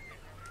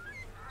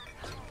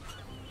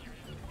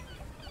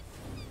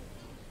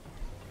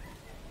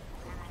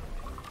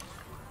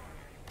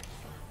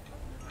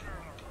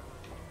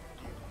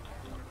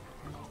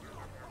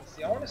 Let's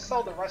see, I want to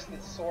sell the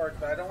rusted sword,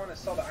 but I don't want to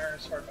sell the iron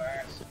sword by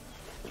accident.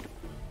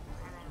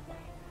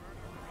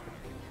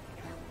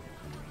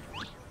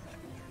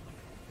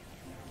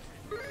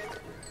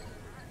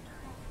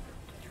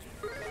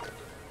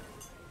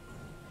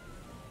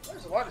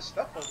 There's a lot of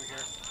stuff over here.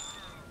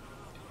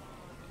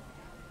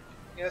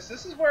 Yes,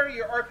 this is where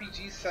your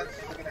RPG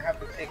senses are going to have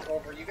to take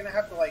over. You're going to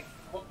have to, like,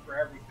 look for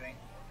everything.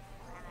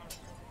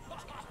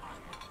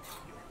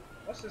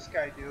 What's this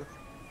guy do?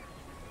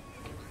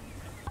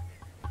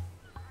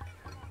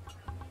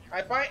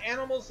 I buy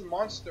animals and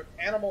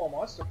animal and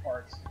monster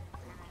parts.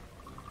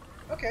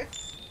 Okay.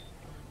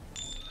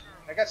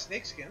 I got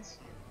snake skins.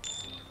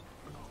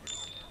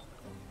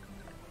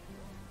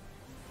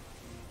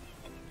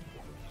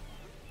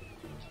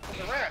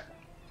 There's a rat.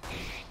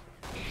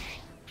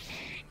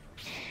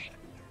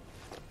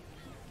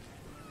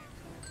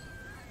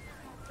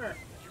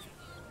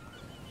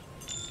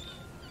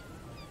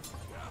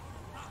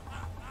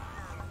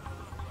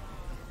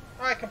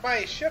 Oh, I can buy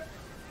a ship.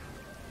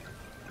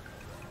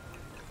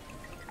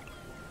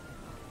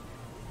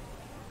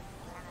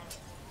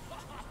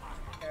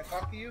 Can I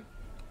talk to you?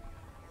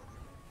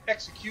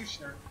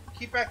 Executioner.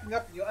 Keep acting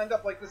up and you'll end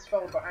up like this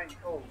fellow behind you.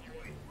 Oh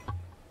boy.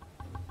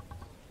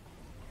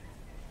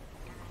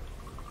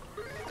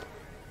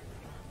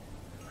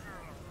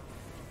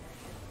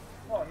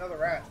 Oh, another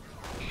rat.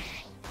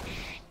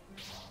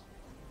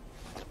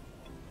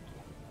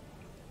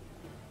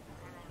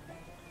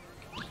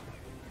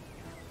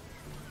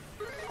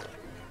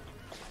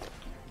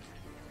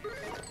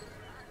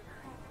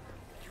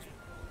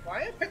 Well,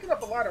 I am picking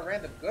up a lot of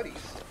random goodies.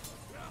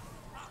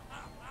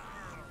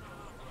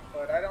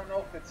 But I don't know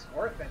if it's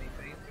worth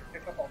anything to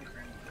pick up all these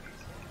random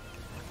goodies.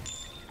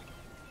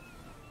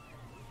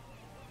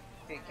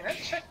 Okay, can I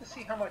check to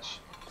see how much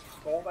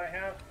gold I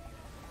have?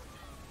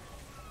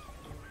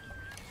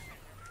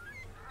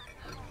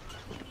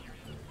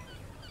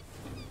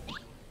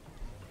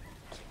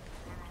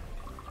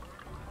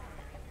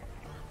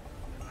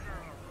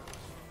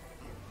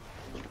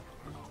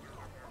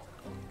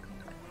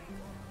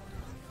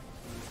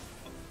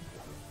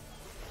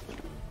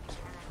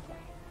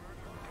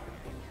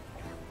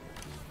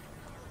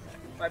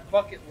 My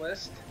bucket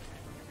list.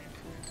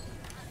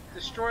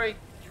 Destroy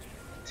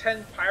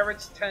 10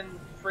 pirates, 10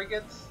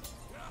 frigates,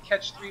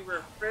 catch 3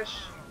 rare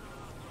fish,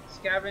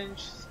 scavenge,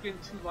 skin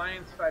 2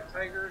 lions, 5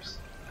 tigers,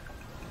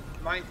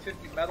 mine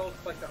 50 metal,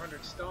 collect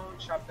 100 stone,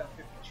 chop down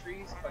 50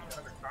 trees, collect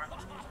 100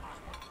 cotton.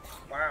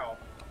 Wow.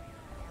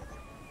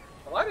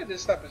 A lot of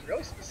this stuff is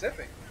really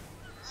specific.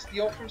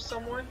 Steal from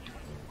someone.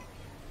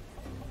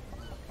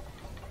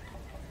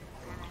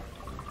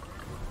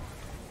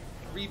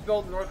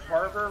 Rebuild North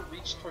Harbor,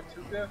 reach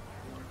Tortuga,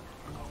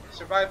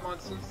 survive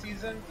monsoon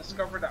season,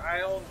 discover the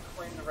Isle, and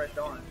claim the Red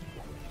Dawn.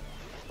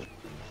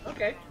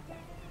 Okay.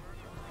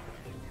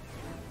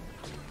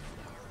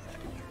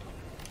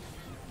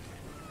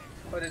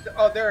 But it,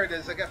 oh, there it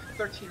is. I got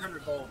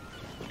 1,300 gold.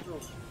 Ooh.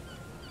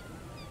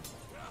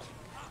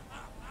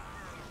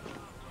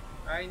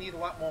 I need a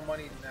lot more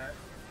money than that.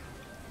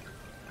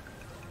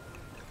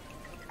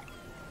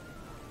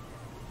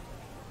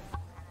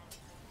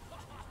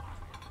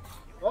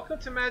 Welcome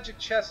to Magic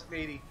Chest,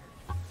 matey.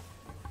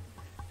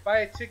 Buy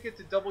a ticket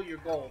to double your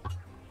gold.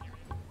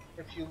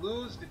 If you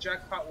lose, the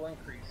jackpot will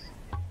increase.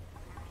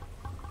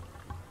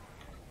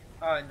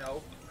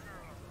 No.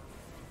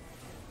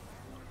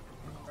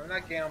 I'm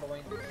not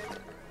gambling.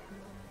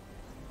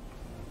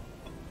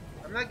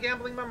 I'm not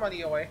gambling my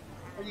money away.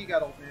 What do you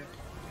got, old man?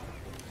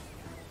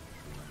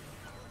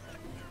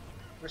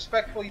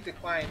 Respectfully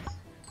declines.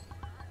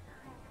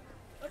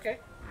 Okay.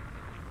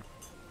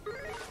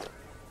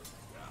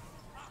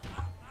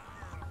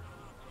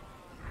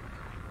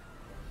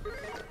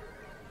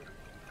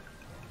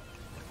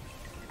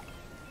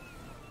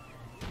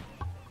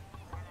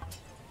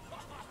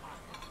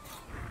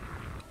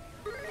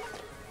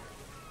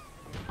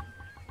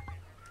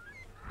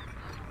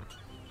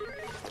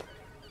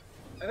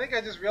 I think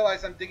I just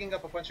realized I'm digging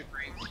up a bunch of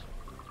graves.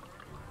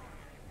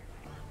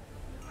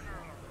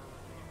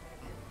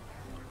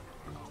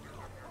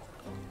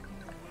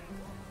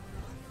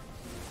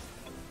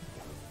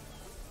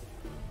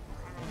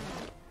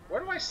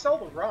 Where do I sell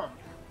the rum?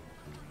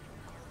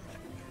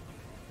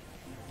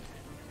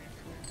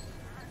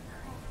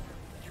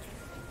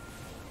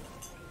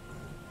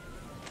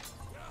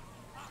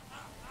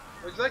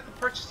 Would you like to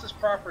purchase this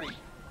property?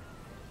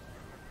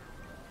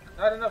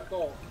 Not enough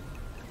gold.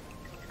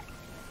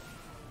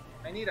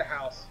 I need a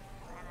house.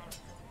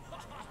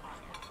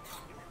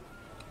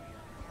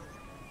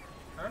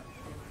 Huh?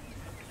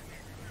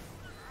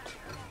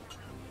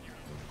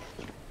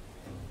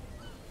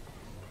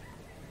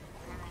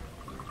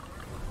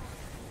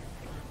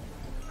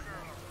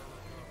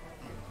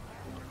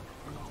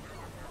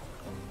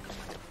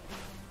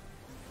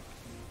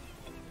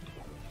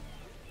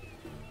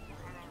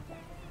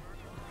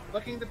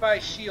 Looking to buy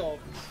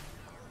shields.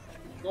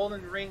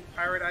 Golden ring,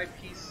 pirate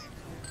eyepiece.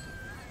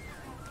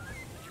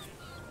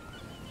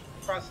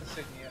 Cross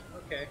insignia.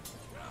 Okay.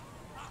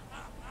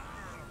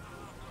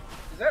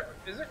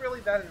 Is it really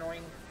that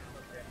annoying?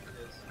 Okay,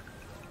 it is.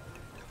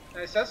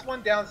 Nice. That's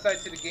one downside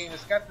to the game.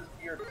 It's got this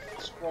weird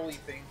scrolly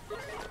thing.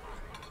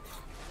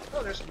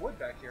 Oh, there's some wood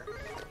back here.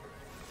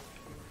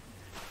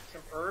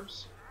 Some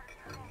herbs.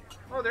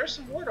 Oh, there's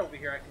some wood over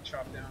here I can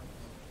chop down.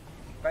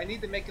 But I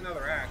need to make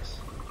another axe.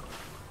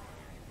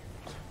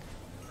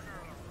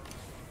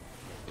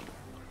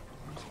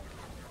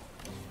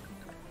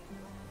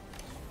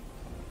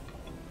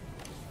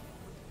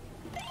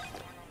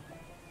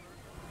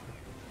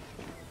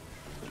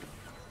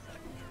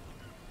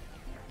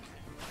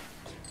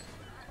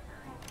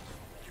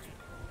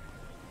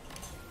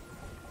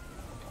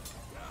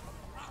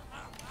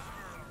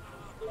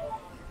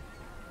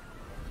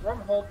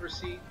 Hold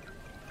receipt.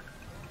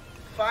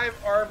 5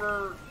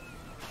 arbor,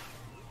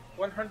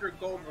 100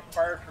 gold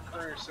required for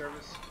courier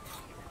service.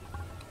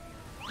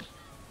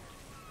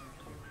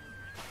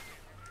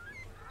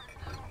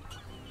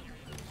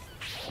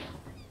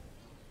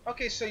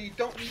 Okay, so you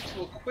don't need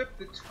to equip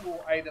the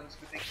tool items,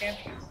 but they can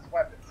be used as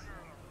weapons.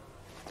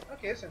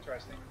 Okay, that's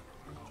interesting.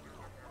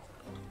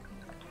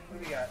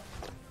 What do we got?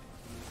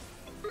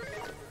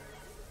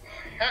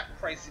 Hat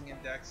pricing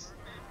index.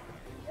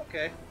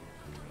 Okay.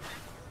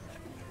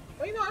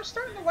 Well, you know, I'm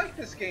starting to like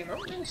this game.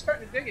 I'm really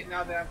starting to dig it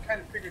now that I've kind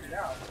of figured it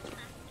out.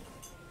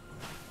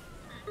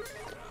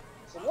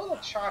 It's a little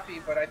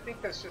choppy, but I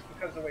think that's just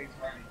because of the way it's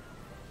running.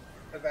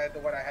 Because I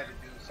did what I had to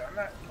do, so I'm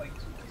not like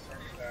too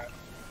concerned with that.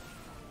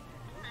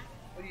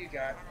 What do you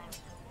got?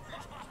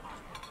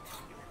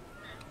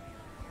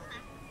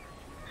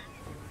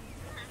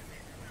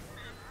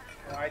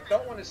 Well, I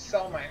don't want to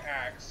sell my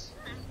axe,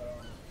 so...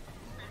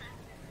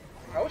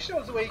 I wish there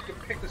was a way you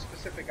could pick a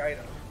specific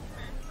item.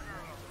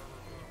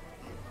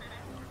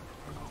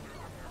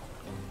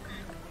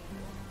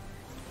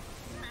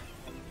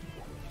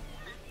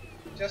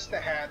 Just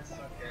the hats,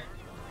 okay.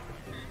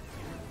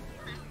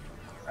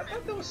 I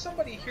thought there was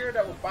somebody here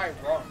that would buy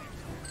rum.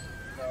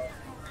 So.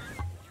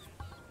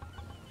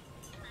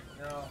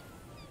 No.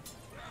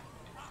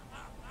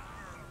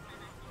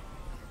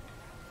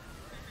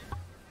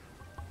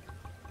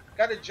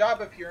 Got a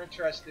job if you're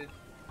interested.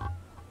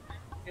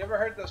 You ever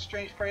heard those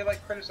strange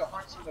fairy-like critters that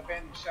haunt some of the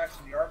abandoned shacks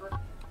in the Arbor?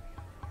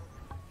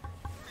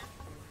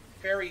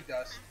 Fairy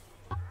dust.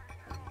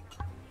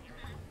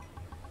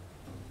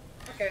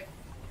 Okay.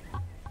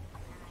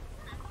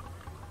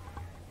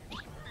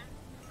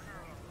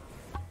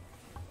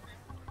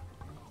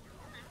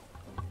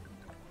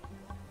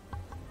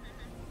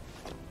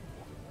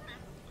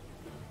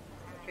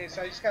 Okay,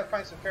 so I just gotta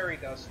find some fairy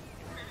dust.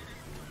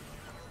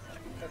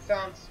 That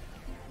sounds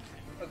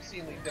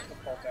obscenely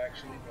difficult,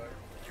 actually, but...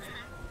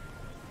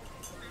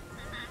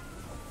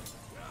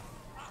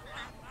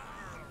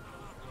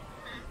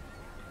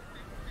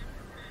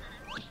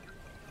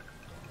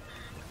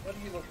 What are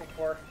you looking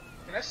for?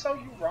 Can I sell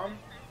you rum?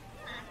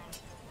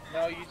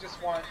 No, you just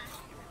want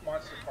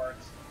monster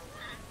parts.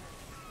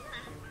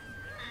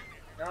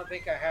 I don't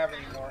think I have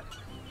any more.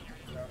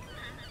 No.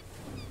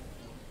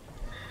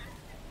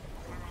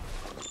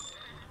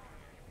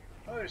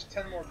 Oh, there's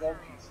 10 more gold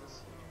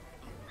pieces.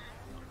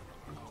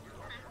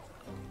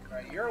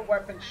 Alright, you're a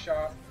weapon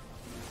shop.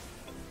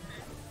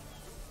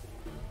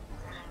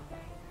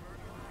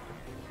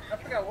 I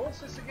forgot, what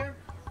was this again?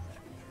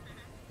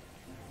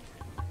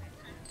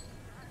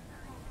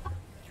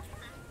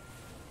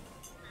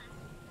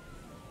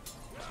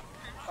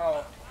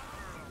 Oh.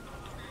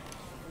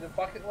 The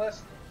bucket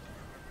list?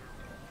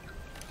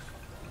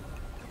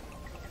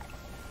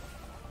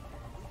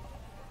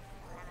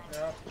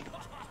 No.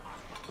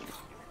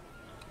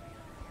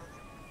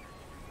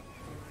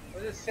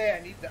 What does it say?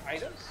 I need the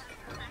items?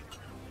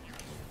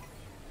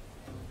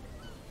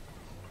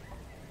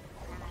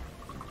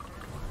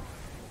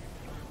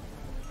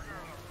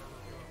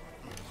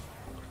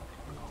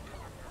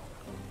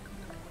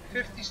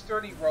 "50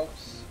 sturdy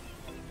ropes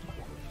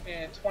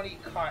and 20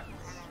 cottons."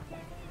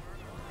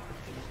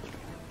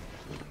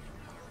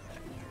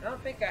 I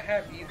don't think I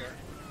have either.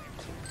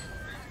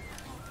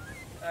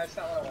 That's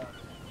not what I want.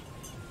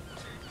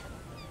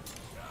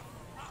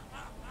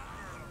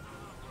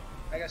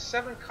 I got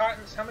 7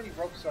 cottons. How many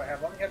ropes do I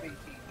have? I only have 18.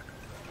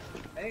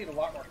 I need a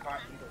lot more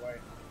cotton either way.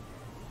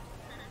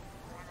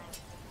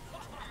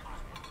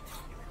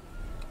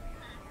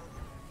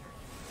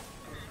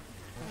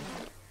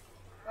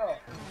 Oh.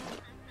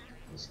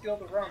 You steal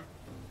the rum.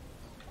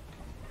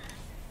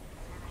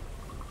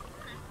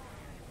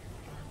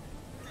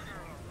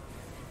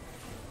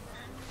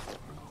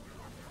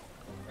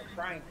 A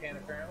frying pan,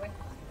 apparently.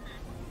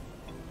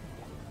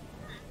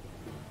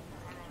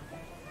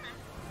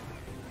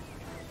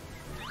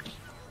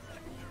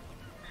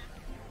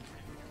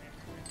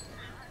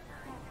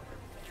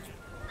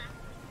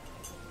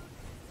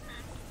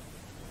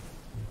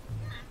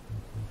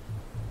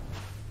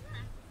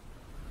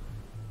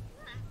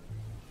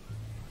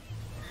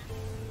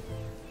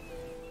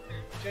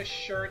 Just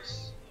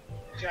shirts,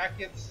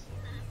 jackets,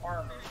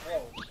 armor.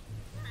 Whoa.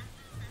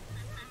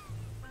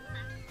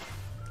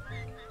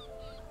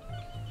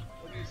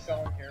 What are you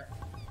selling here?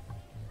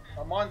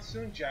 A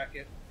monsoon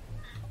jacket?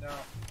 No.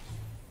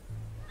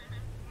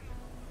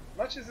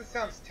 Much as it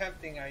sounds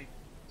tempting, I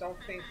don't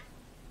think...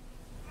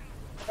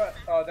 But,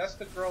 oh, that's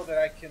the girl that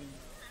I can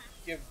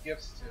give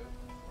gifts to.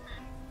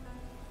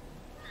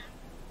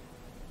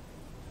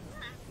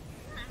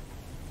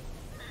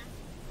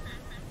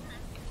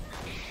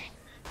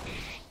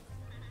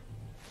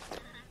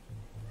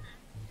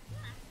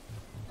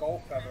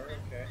 Gold feather,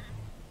 okay.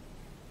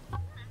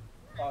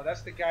 Oh,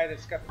 that's the guy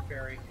that's got the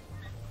ferry.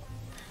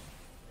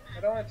 I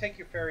don't want to take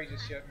your ferry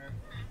just yet, man.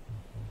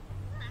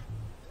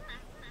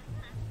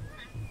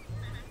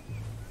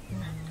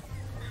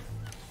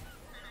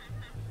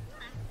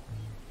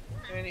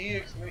 And he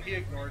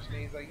ignores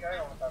me. He's like, I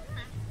don't want that.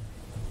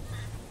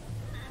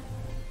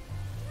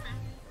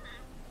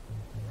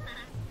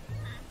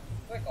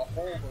 It's like a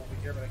hold over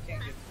here, but I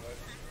can't get to it.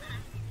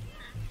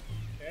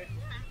 Okay.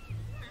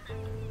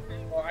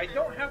 Well, I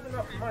don't have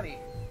enough money.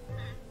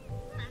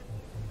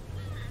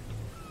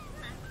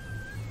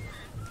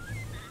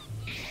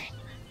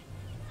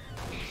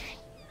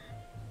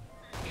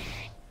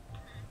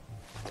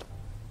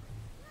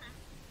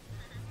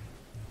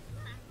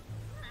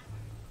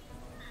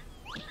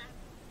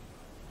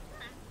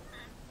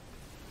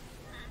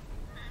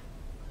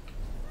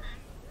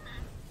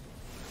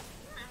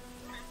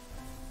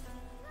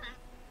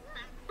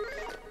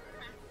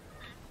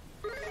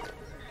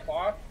 Some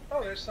cloth.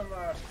 Oh, there's some,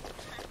 a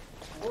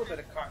little bit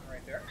of cotton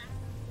right there.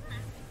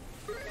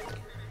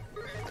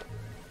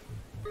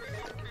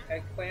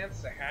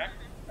 Eggplants, a hat.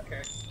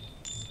 Okay.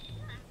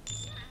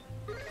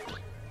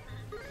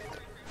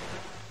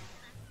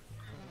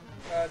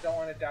 Don't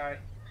want to die.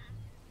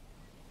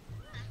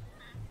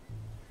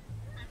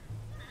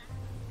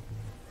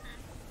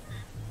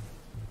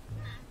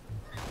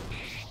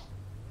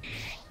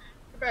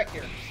 Get back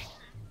here.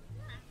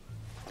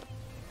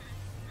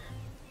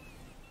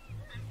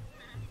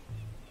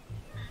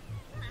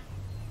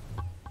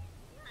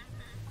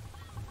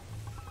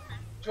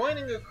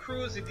 Joining a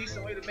crew is a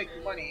decent way to make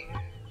money.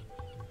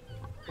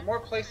 The more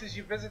places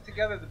you visit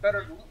together, the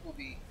better the loot will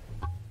be.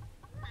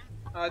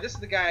 This is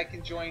the guy I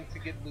can join to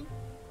get loot.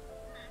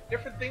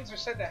 Different things are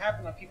said to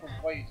happen on people's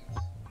voyages.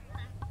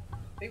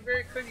 Think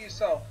very clear to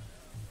yourself.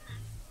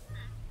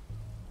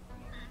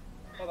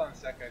 Hold on a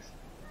sec, guys.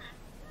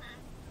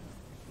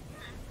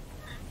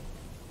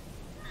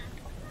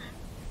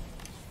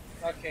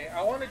 Okay,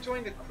 I want to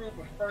join the crew,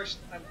 but first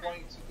I'm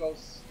going to go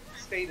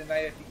stay the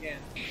night at the inn.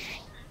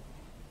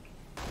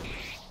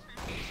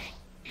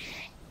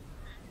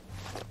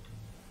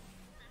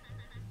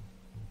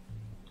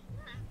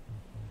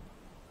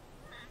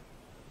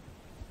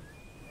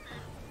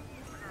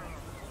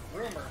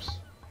 Rumors.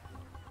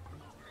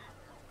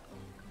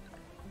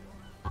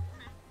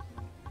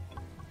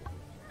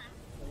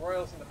 The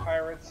Royals and the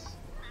Pirates.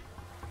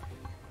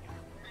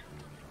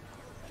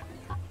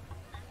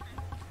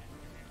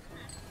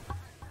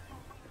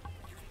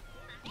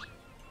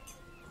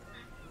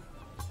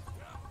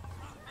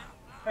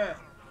 Huh.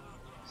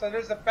 So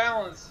there's a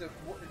balance. If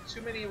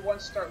too many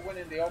ones start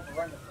winning, they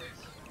overrun the place.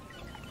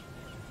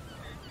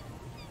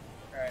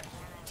 Alright.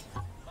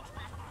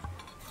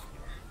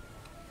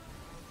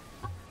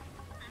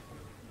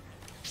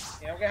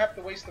 Yeah, I'm gonna have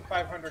to waste the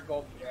 500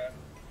 gold for that.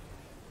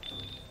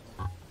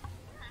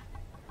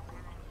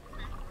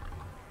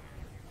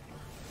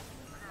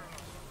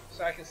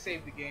 So I can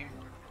save the game.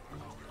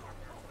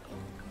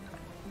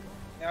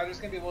 Now there's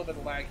gonna be a little bit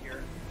of lag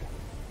here.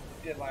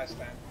 It did last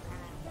time.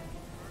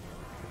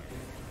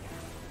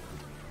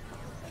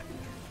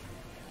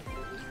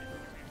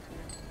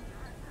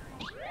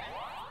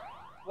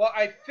 Well,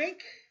 I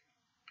think...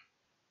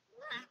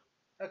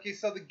 Okay,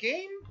 so the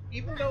game,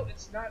 even though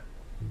it's not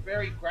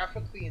very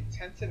graphically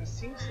intensive, it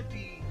seems to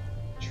be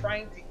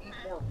trying to eat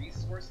more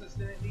resources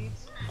than it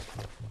needs.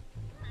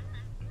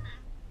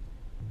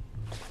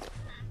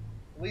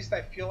 At least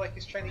I feel like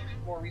it's trying to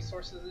eat more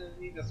resources than it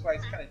needs. That's why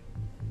it's kind of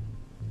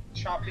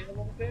chopping a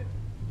little bit.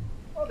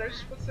 Oh,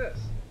 there's... what's this?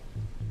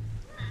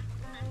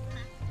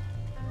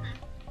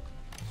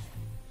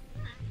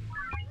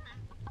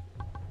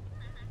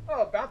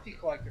 Oh, a bounty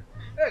collector.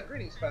 Yeah,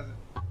 greetings, peasant.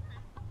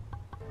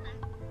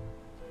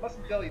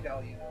 Mustn't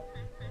dilly-dally, you know.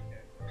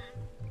 Okay.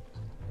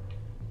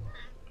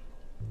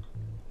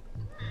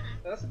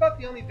 So that's about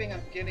the only thing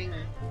I'm getting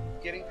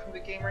from the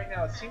game right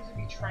now. It seems to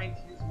be trying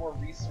to use more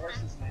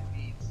resources than it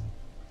needs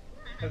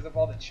because of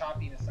all the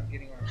choppiness I'm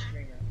getting when I'm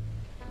streaming.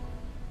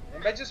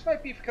 And that just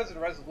might be because of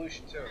the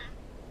resolution too.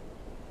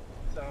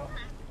 So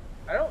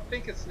I don't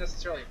think it's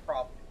necessarily a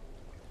problem,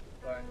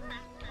 but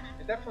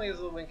it definitely is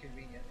a little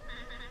inconvenient.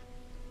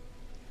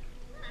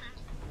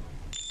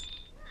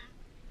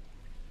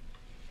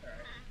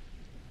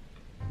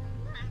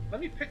 Let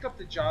me pick up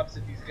the jobs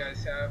that these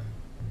guys have.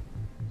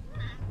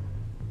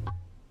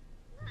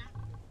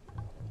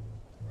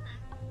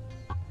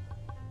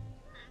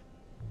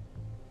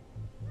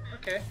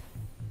 Okay.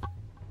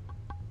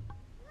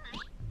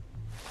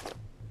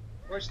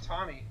 Where's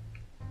Tommy?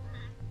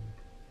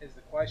 Is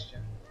the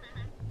question.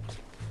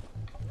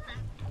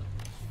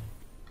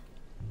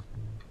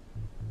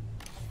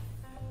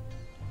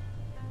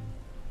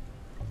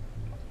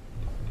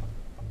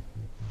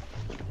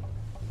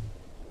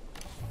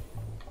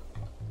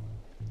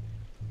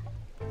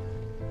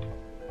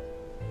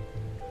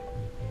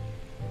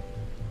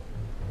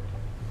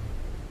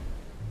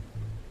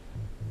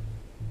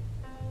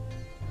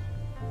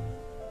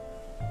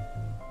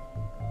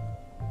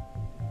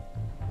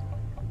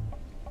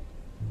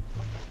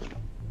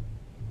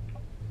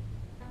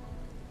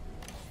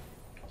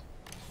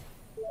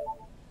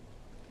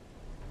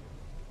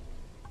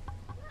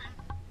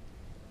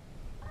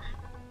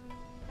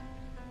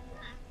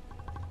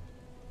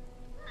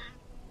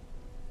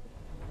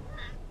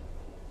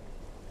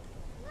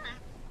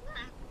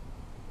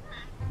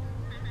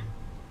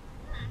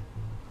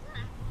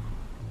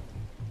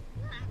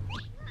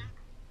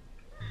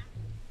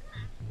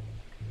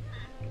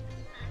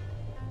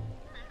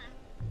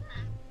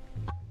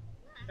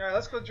 Alright,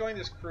 let's go join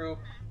this crew.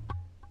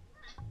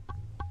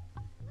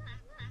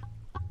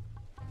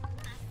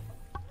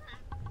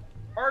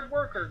 Hard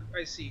worker,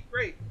 I see.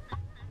 Great.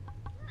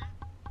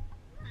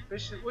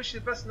 Wish you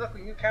the best of luck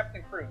with you,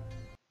 Captain Crew.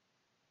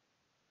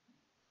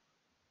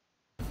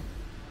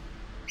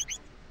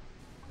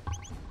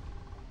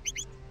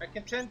 I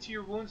can tend to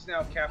your wounds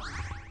now, Captain.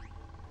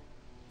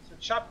 Some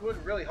chopped wood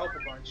would really help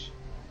a bunch.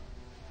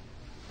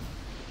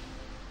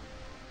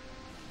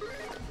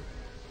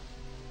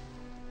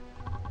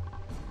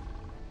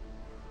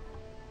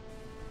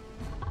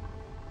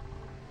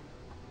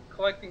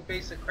 Collecting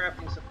basic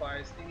crafting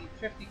supplies. They need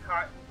 50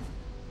 cotton.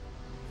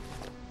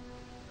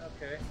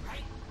 Okay.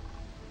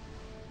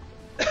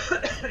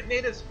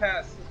 Natives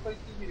pass. This place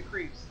gives me the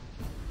creeps.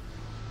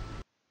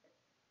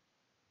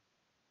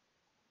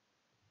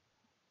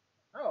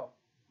 Oh,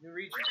 new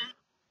region.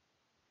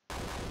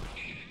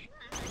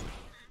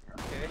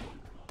 Okay.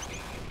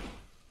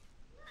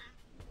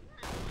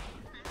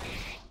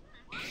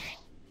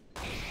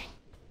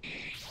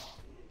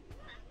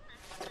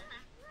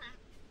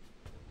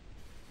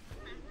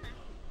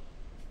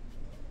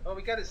 Oh,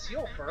 we got a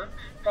seal fur.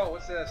 Oh,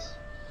 what's this?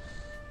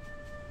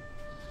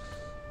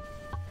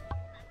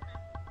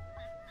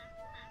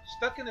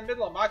 Stuck in the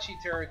middle of Machi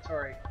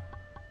territory.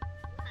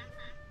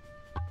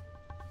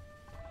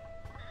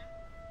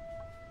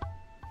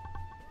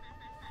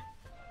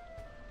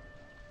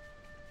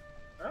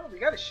 Oh, we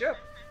got a ship.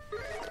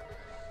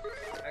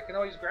 I can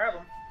always grab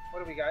them.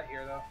 What do we got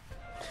here, though?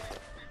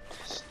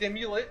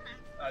 Stimulant.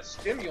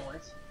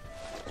 Stimulant.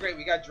 Great,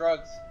 we got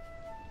drugs.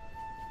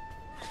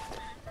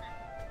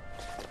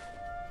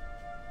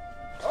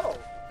 Oh,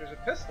 there's a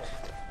pistol.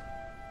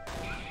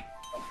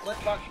 A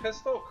flintlock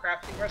pistol,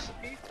 crafting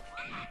recipe.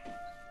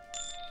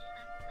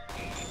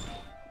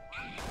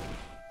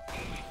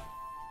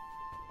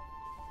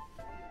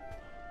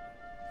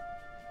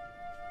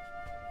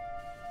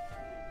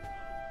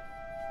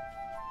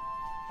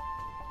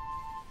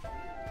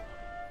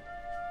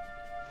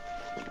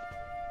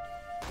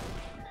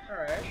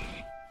 Alright.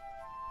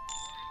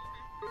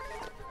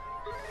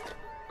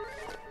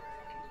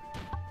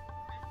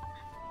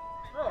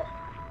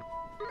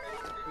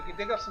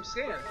 dig up some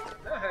sand.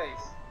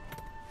 Nice.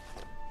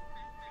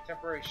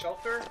 Temporary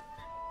shelter.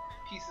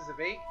 Pieces of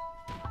 8.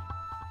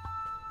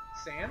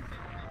 Sand.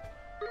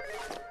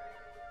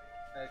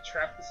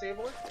 Trap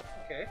disabler.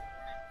 Okay.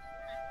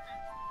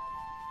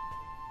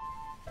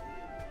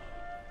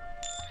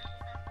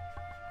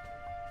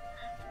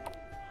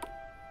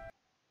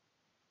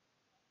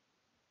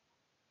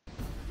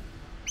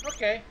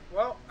 Okay,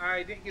 well,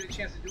 I didn't get a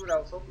chance to do what I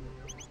was hoping to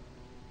do.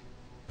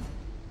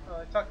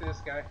 I talked to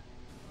this guy.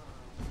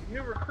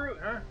 New recruit,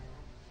 huh?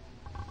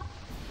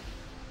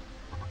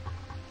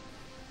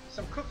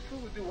 Some cooked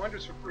food would do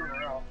wonders for crew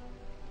morale.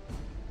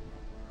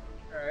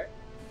 Alright.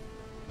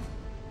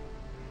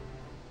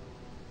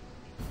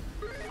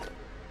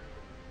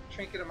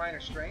 Trinket of minor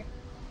strength.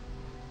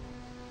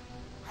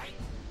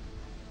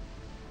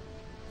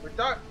 We're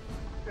Doc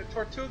the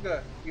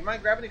Tortuga. Do you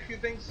mind grabbing a few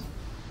things?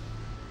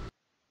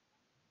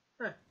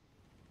 Huh.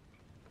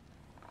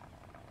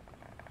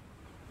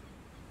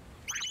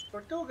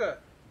 Tortuga!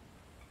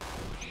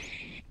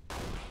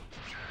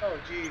 Oh,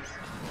 jeez.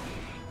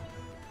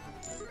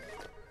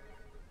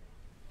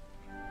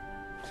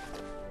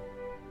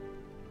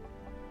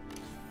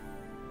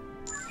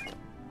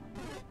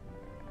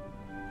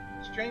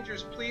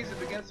 Strangers please and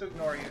begins to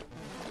ignore you.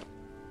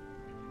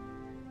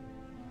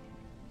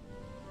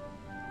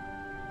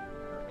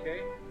 Okay.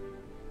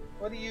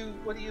 What do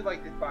you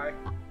like to buy?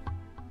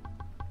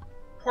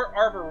 Port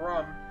Arbor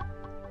rum.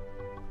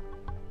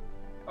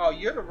 Oh,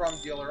 you're the rum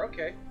dealer,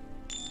 okay.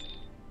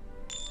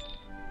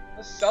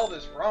 Let's sell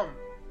this rum.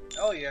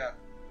 Hell yeah.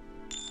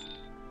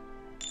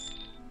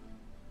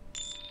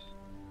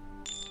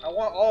 I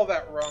want all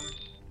that rum.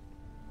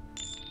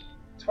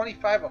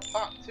 25 a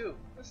pop too.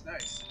 That's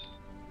nice.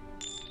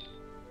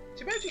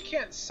 Too bad you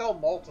can't sell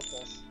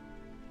multiples.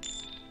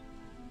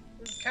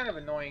 This is kind of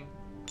annoying.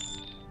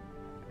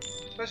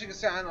 Especially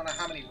considering I don't know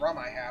how many rum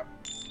I have.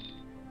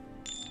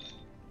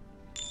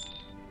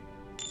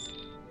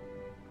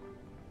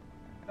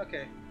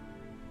 Okay.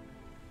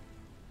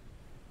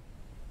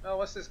 Oh,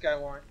 what's this guy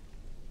want?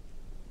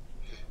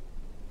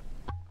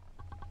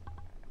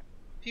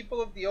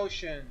 People of the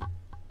ocean.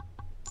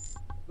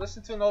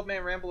 Listen to an old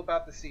man ramble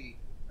about the sea.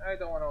 I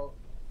don't want to...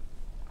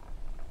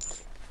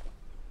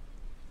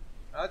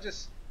 I'll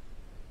just...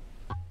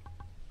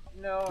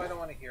 No, I don't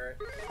want to hear it.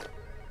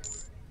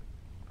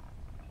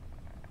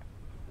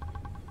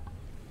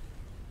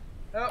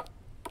 No.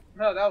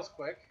 No, that was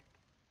quick.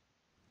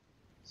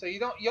 So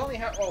you only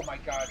have... Oh my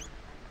god.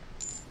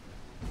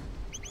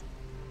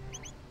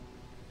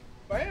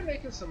 But I am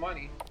making some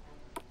money.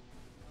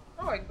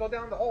 Oh, I can go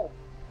down the hole.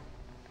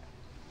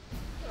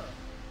 Oh,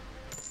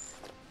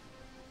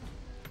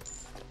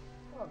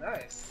 oh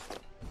nice.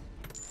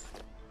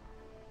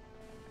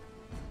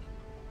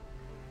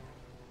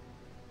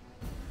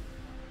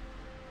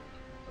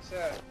 What's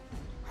that?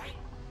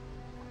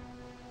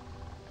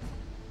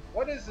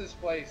 What is this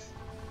place?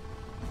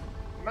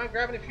 You mind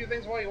grabbing a few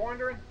things while you're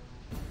wandering?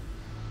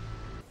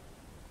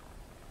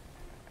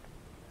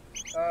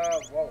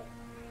 Whoa.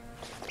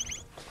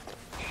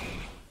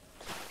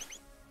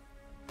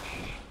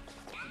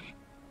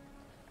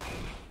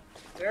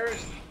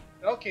 There's...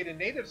 Okay, the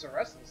natives are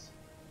restless.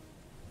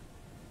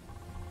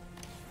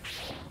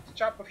 Let's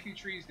chop a few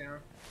trees down.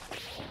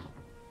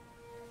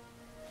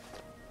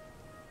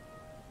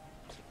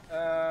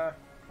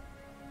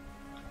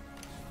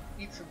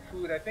 Eat some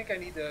food. I think I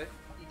need to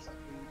eat some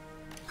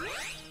food.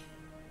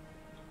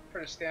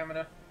 For the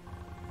stamina.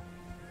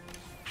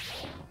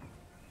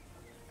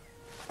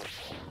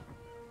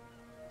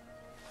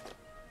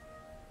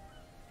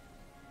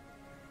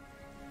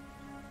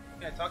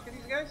 Can I talk to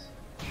these guys?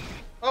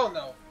 Oh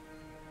no.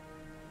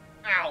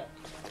 Ow.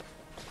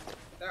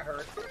 That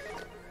hurt.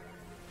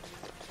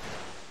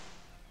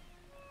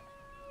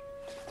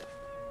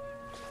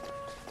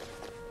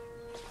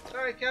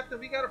 Sorry, Captain,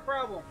 we got a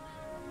problem.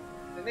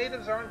 The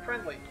natives are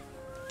unfriendly.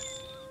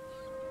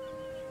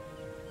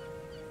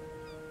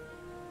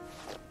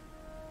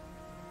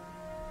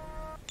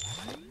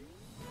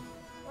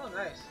 Oh,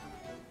 nice.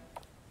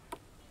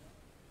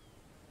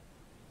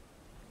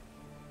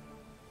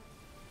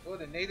 Oh,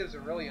 the natives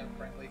are really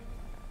unfriendly.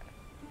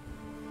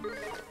 Well,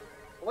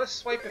 let's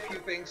swipe a few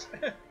things.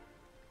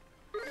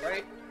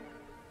 Right?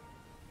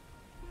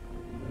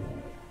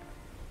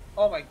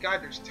 Oh my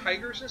god, there's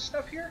tigers and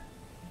stuff here?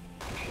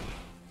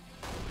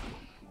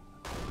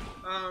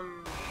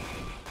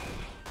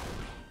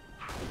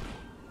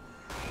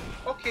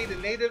 Okay, the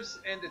natives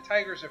and the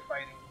tigers are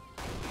fighting.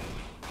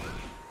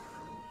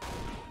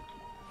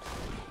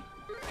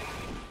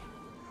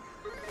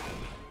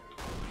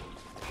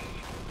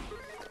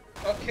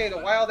 Okay, the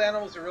wild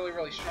animals are really,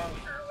 really strong,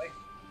 apparently.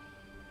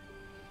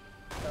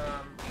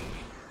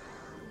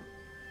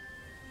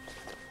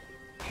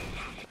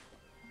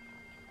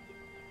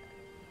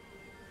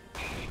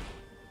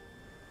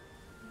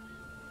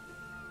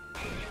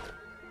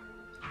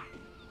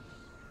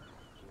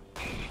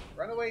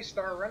 Run away,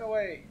 Star, run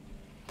away!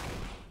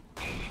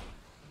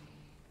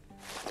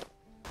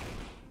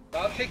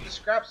 I'll take the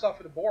scraps off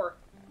of the boar.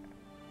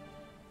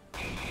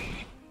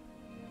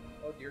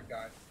 Oh dear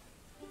God.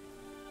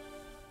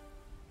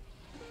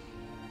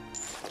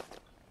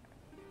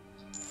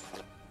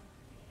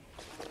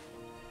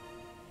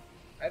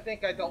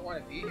 think I don't want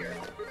to be here.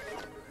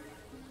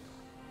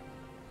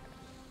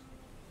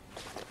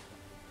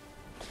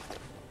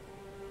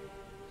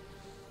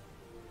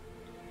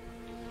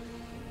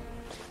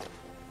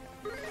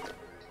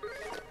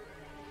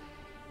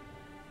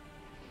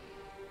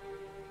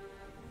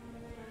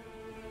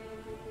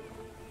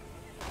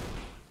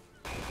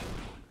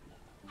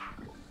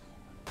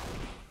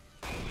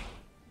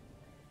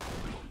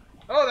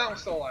 Oh, that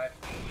one's still alive.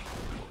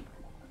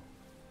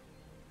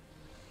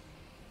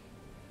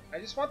 I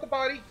just want the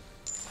body.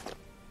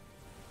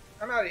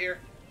 I'm out of here.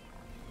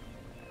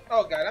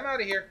 Oh god, I'm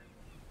out of here.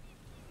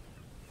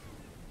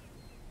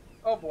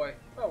 Oh boy.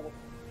 Oh,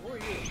 who are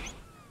you?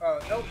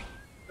 Nope.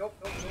 Nope,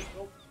 nope,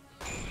 nope,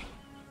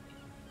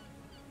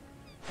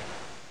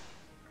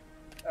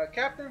 nope.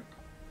 Captain?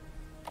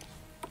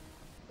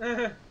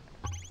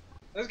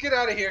 Let's get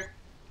out of here.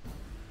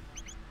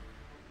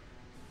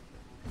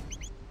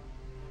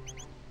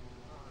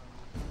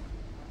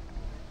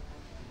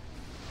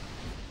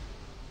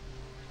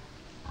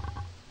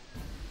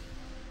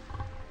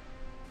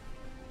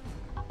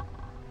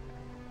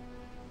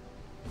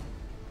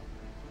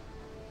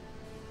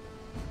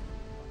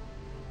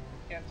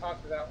 Can't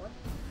talk to that one.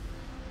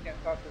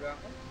 Can't talk to that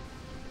one.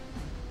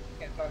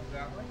 Can't talk to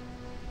that one.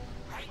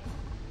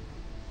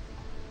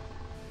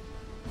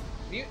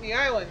 Mutiny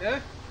Island, huh?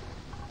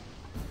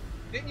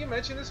 Didn't you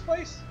mention this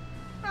place?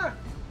 Huh.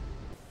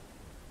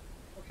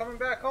 We're coming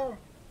back home.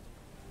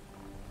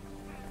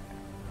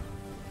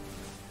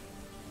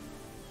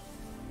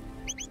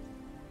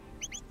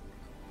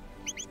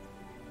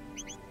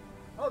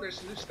 Oh, there's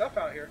some new stuff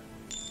out here.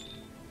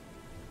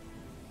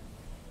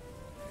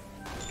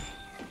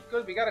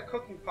 Good, we got a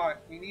cooking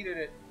pot. We needed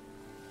it.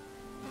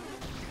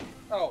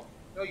 Oh,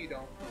 no you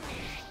don't.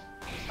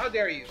 How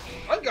dare you?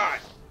 On God!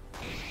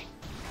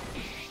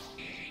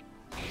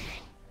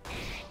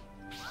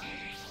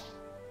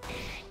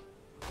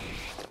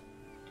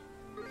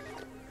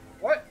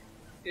 What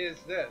is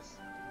this?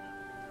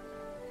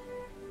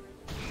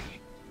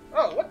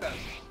 Oh, what the?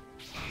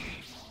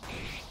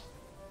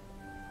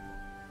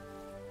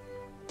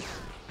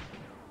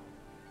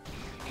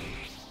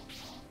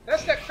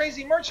 That's that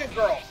crazy merchant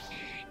girl!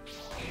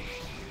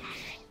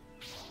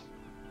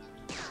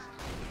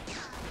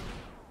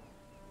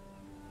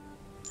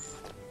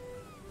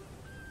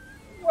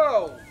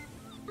 Whoa!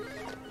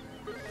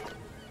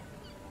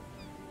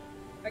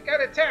 I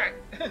got attacked!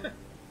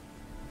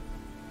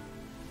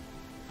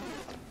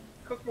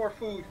 Cook more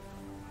food.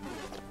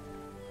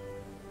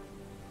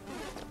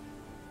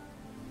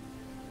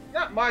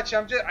 Not much.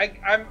 I'm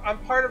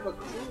part of a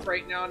crew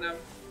right now, and I'm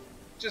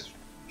just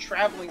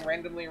traveling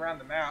randomly around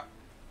the map,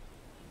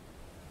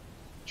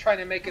 trying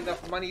to make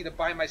enough money to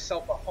buy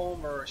myself a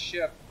home or a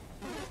ship.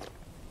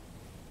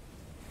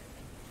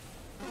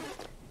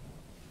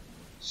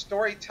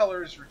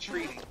 Storytellers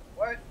retreating.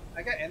 What?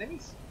 I got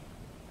enemies?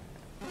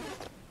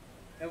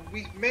 And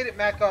we made it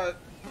back.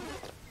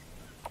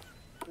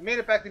 We made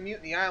it back to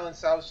Mutiny Island,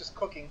 so I was just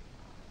cooking.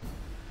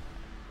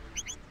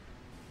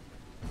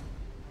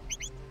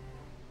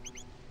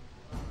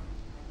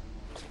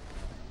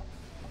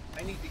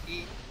 I need to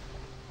eat.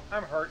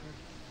 I'm hurting.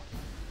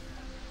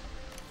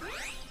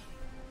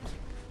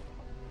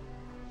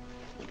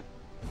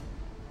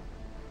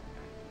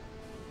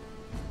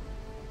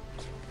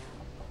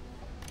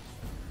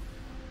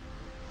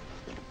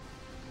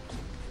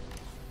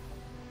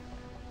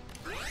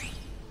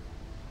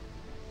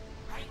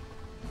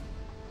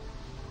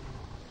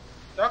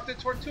 Dr.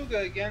 Tortuga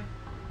again.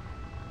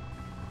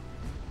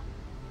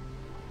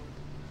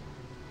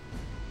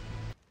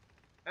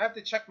 I have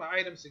to check my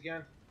items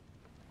again.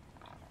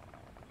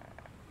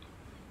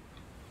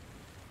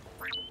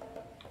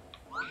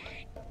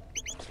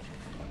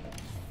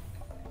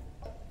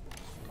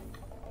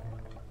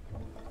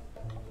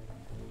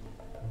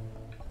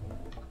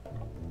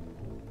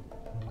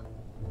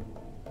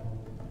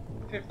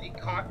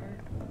 $50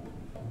 cotton.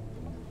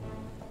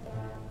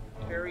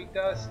 Fairy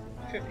dust.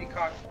 50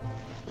 cotton.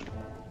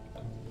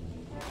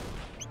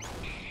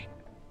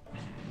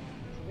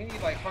 We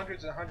need like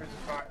hundreds and hundreds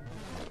of cotton.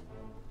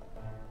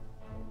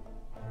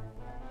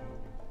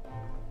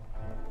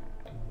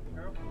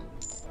 No?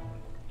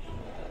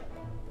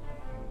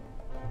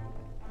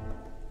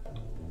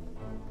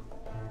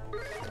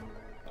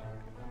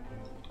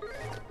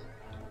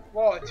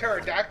 Whoa, a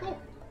pterodactyl?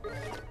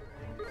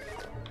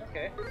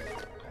 Okay.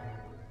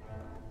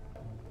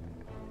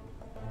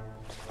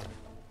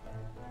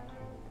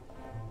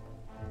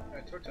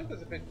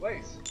 Tortuga's a big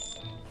place.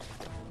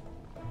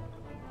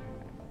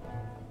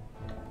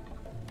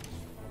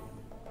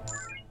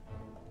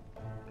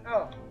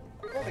 Oh,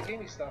 they gave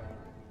me stuff.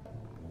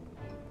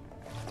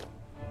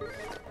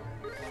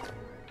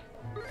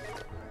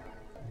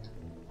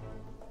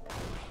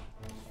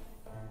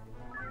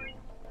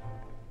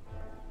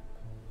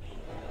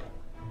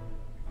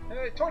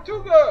 Hey,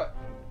 Tortuga!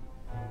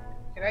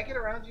 Can I get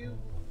around you?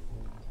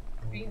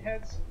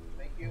 Beanheads?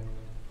 Thank you.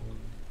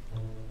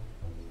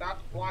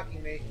 Stop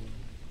blocking me.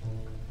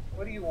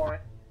 What do you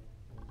want?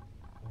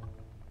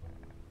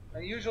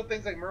 Unusual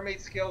things like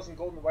mermaid scales and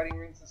golden wedding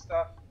rings and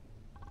stuff.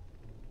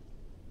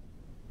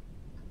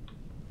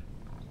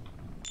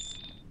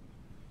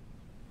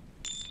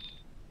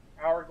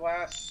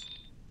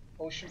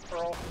 Ocean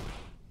Pearl.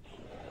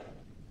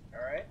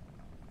 Alright.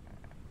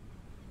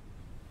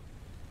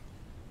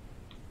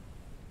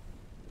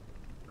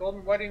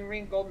 Golden Wedding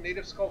Ring, Golden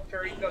Native Skull,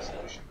 Fairy Dust,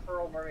 Ocean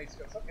Pearl, Mermaid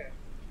Scales. Okay.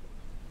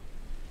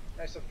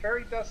 Nice, so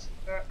Fairy Dust,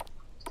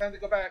 it's time to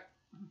go back.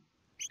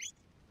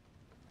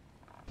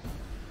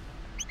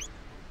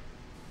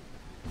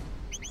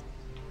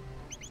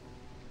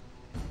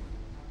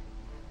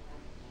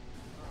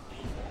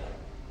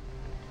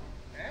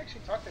 I actually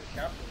talked to the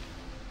captain.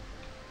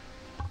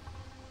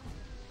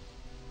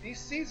 These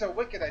seas are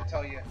wicked, I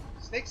tell you.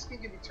 Snakeskin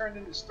can be turned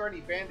into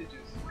sturdy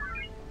bandages.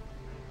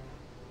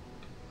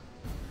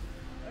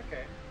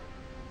 Okay.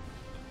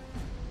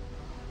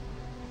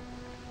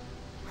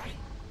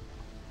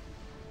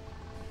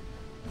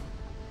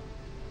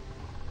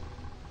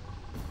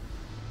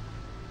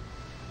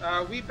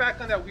 We back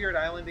on that weird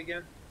island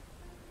again?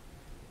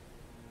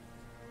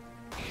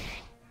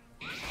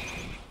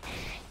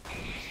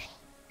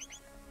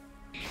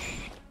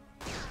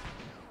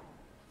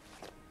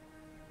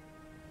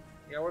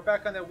 Yeah, we're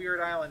back on that weird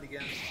island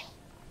again.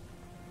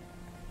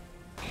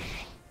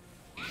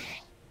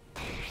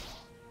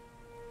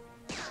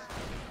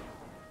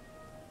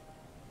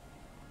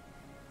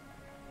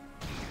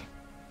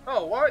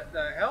 Oh, what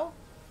the hell?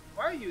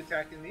 Why are you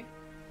attacking me?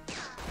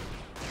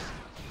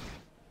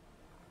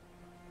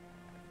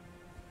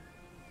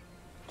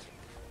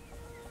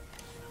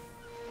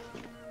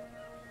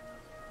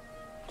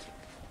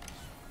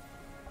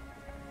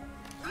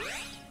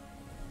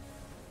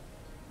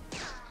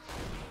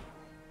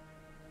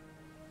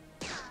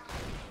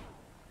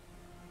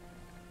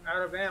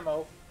 Out of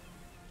ammo.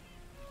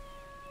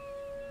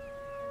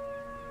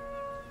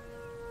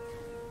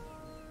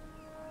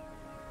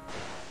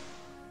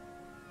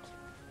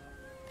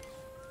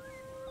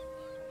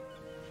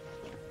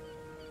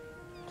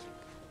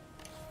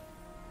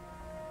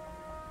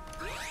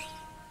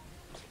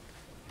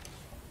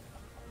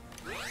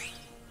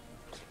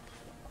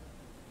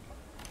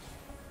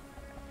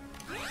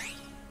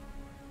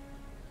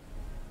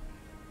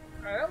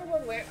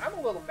 Alright, I'm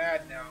a little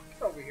mad now.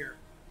 Get over here.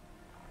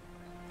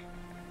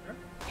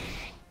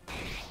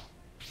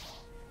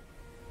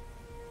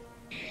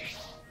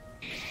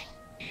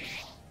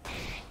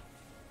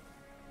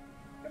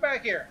 Get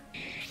back here.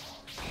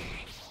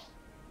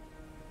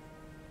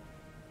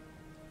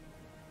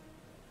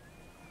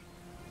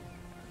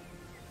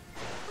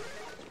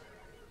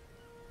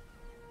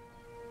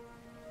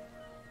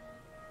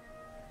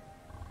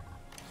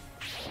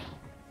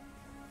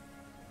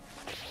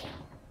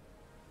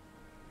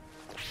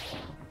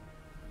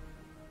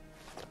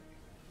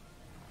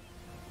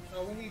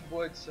 Oh, we need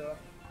wood, so...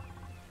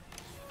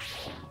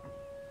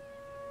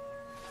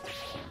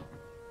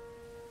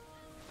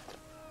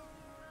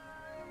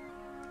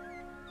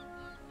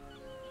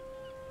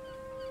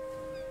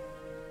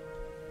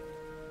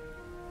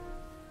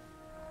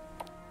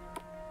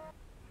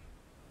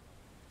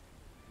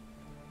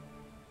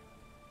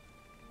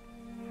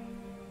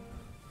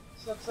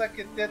 This looks like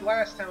it did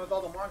last time with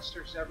all the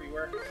monsters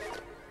everywhere.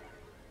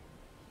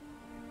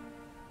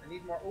 I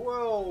need more...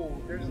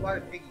 Whoa! There's a lot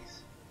of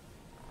piggies.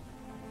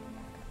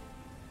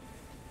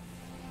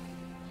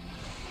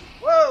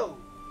 Whoa!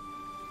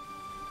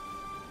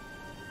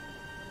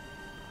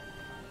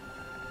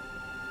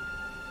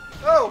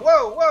 Oh,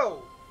 whoa,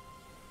 whoa!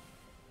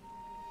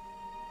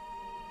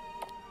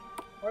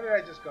 Where did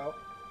I just go?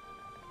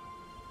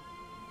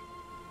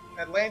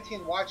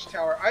 Atlantean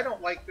Watchtower. I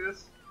don't like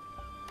this.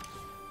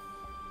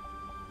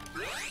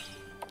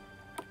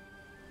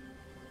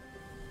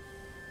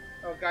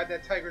 Oh god,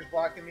 that tiger's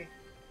blocking me.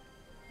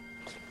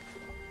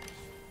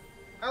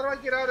 How do I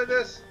get out of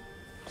this?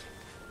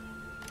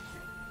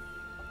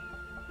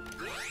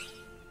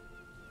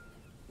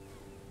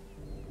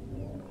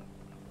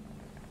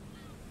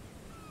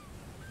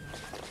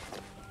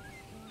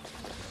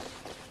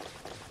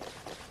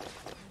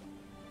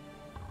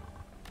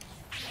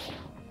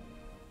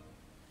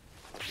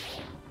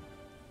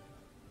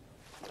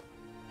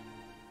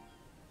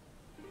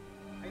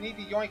 I need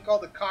to yoink all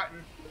the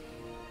cotton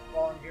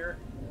while I'm here.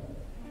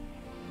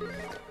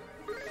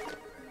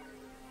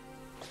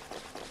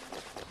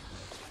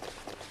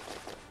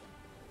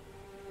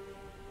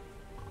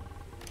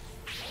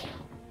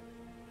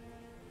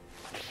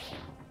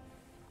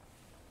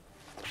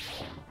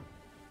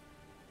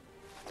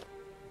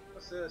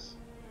 What's this?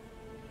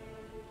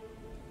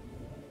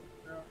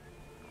 No.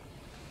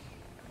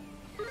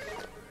 Can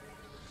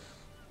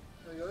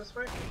we go this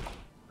way?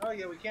 Oh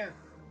yeah, we can.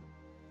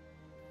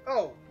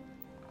 Oh!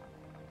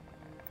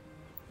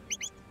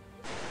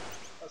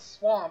 A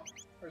swamp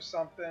or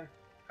something.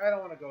 I don't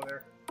want to go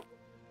there.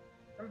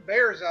 There are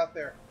bears out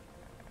there.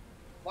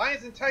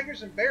 Lions and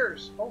tigers and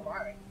bears. Oh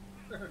my.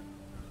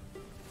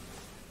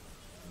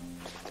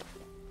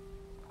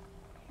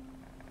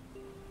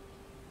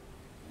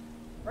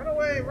 Run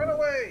away! Run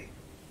away!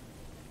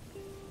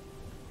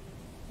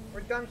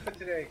 We're done for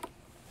today.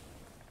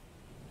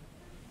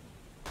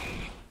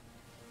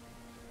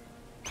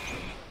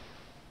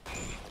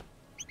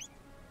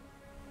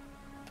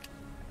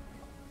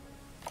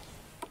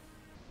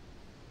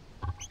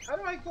 How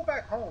do I go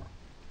back home?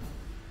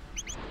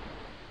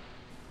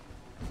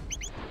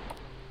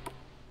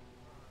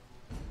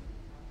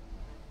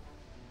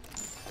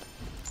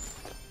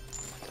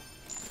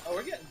 Oh,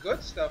 we're getting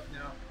good stuff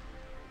now.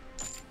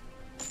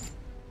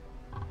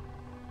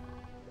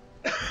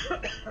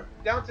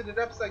 Down to the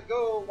depths I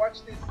go.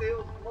 Watch these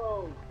sails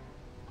blow.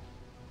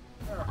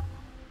 Huh.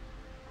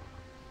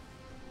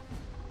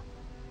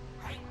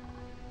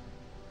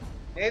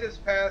 Natives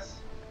pass.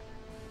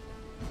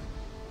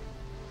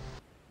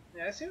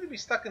 Yeah, I seem to be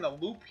stuck in a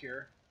loop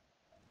here.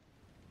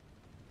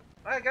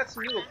 I got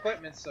some new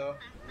equipment, so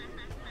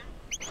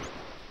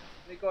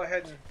let me go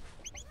ahead and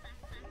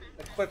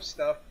equip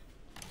stuff.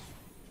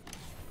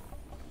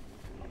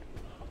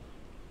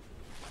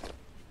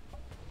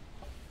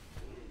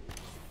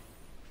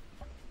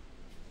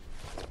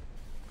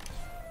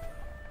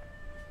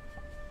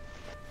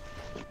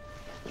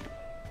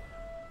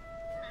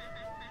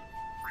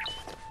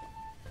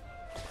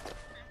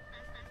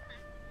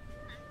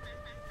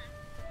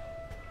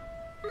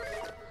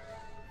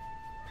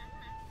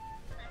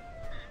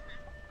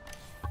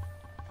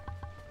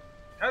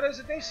 How does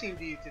the day seem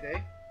to you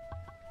today?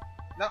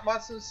 Not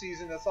monsoon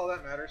season, that's all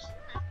that matters.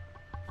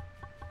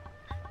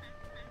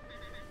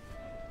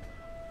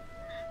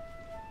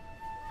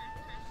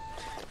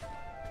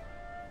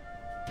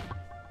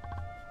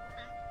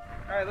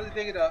 Alright, let's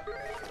dig it up.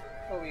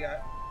 What we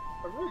got?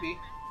 A ruby.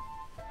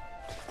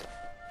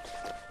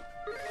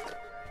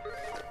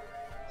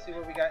 Let's see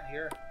what we got in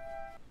here.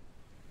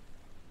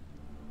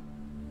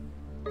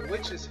 A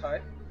witch's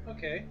hut.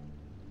 Okay.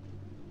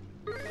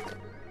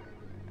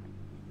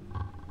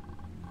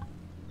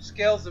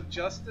 Scales of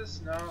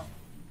Justice? No.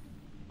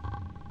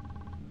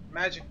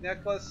 Magic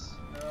Necklace?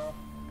 No.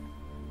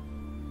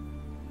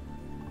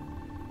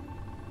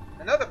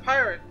 Another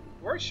pirate.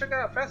 Word sure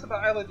got out fast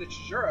about Island of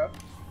Treasure.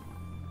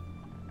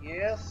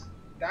 Yes.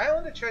 The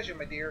Island of Treasure,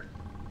 my dear.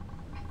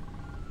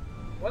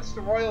 Once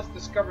the royals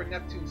discovered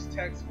Neptune's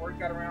text, word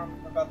got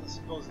around about the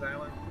supposed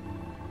island.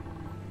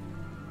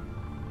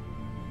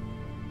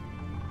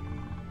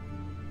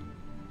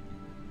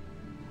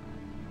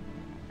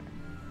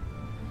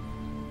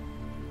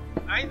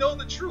 I know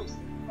the truth.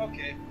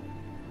 Okay.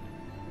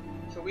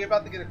 So we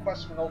about to get a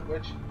quest from an old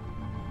witch.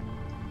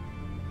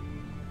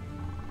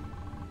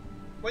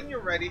 When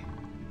you're ready,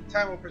 the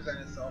time will present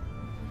itself.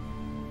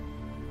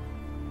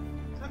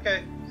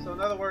 Okay, so in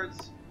other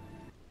words,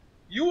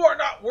 you are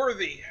not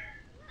worthy.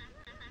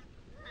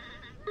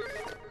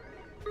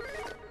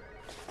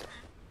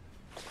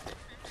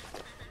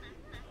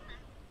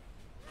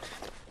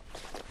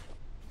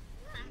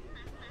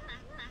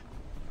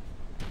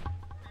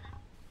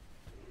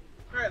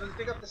 Alright, let's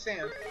dig up the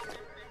sand.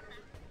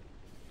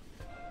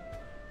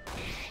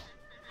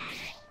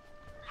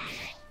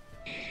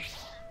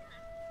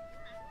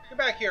 Get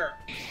back here.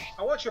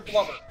 I want your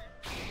blubber.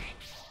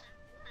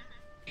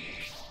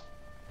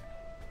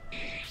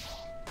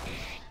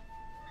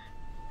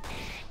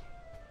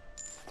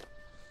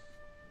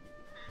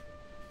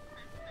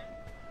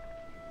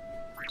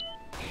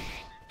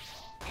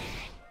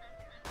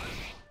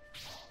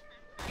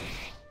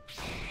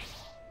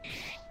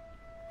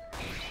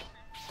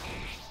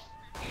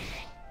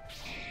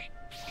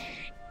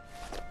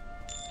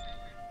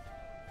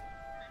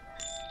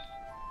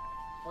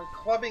 When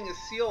clubbing a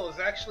seal is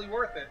actually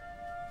worth it.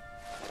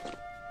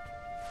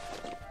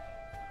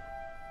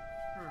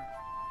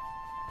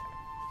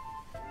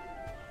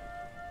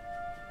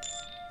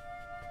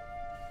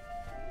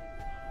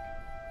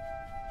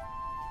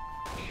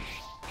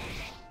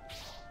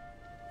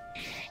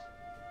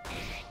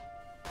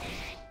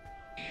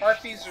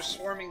 Harpies are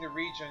swarming the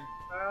region.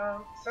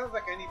 Sounds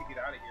like I need to get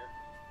out of here.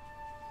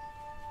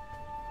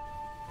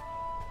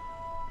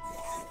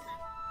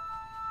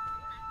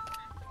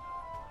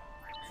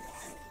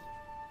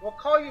 We'll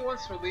call you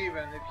once we're leaving.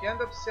 If you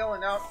end up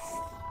sailing out,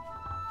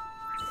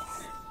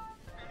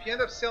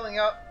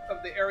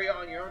 of the area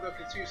on your own, they'll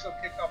consider yourself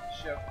kicked off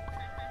the ship.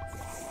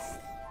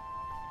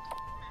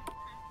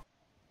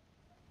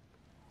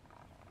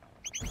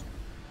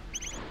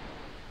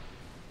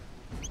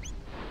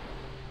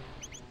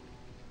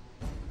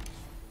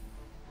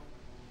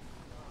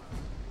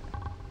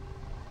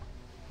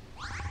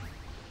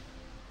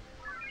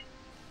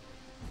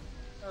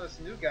 Oh, this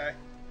new guy.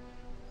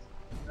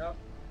 Nope.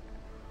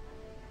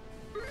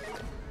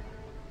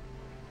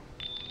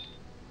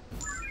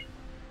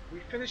 We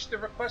finished the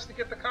request to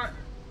get the cotton.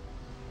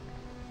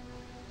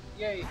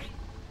 Yay.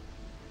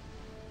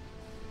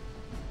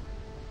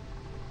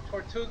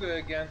 Tortuga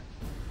again.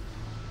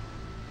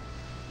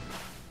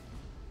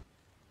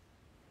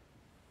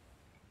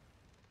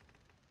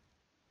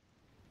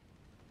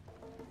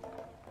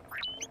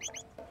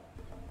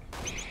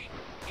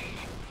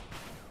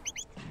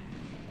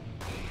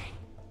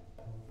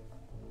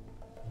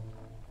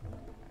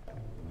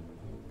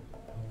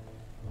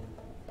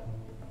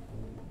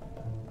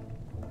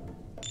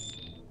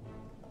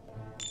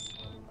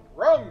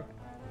 Rum!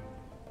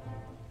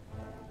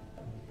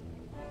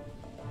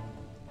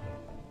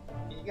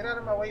 Can you get out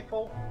of my way,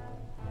 fool?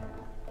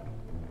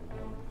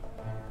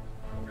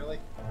 Really?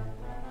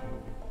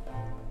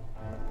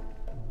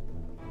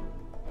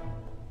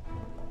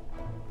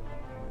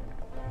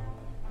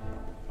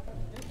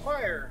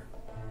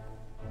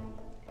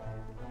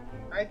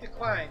 I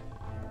decline.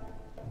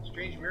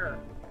 Strange mirror.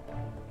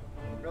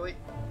 Really?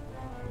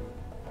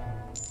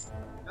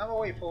 I'm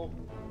away, fool.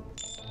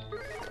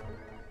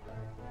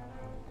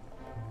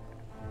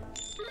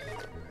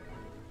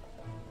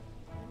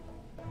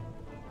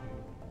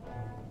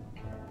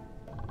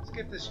 Let's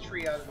get this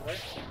tree out of the way.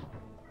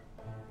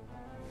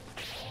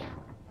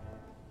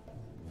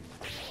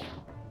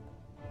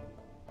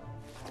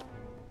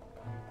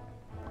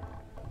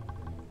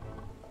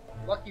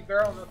 Lucky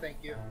barrel? No thank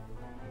you.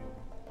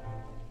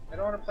 I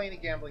don't want to play any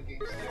gambling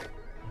games today.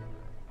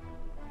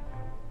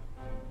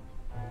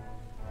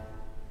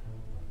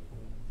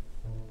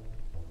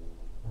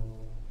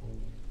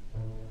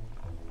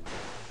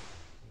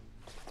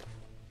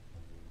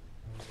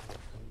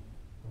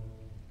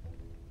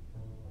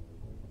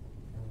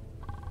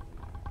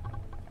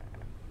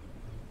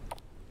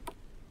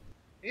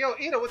 Yo,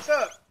 Ida, what's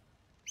up?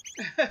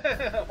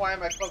 Why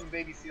am I clubbing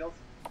baby seals?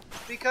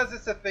 Because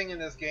it's a thing in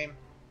this game.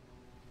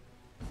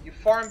 You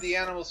farm the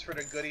animals for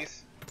the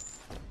goodies.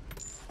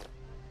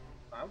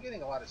 I'm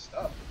getting a lot of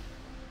stuff.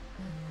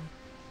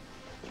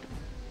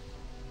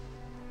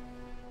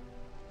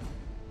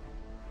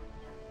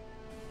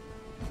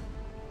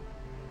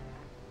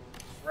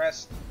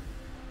 Rest.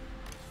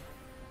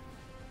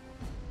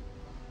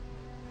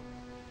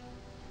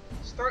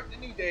 Start the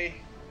new day.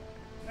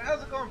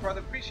 How's it going,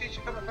 brother? Appreciate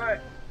you coming by.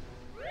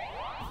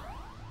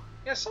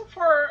 Yeah, so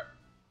far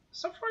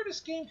this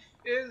game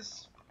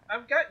is...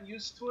 I've gotten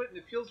used to it, and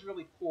it feels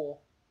really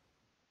cool.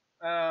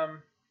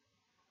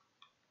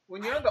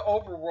 When you're in the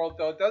overworld,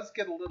 though, it does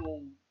get a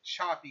little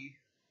choppy.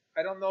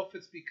 I don't know if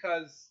it's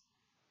because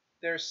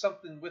there's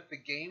something with the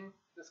game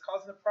that's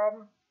causing a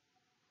problem.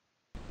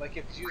 Like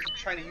if it's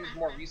trying to use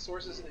more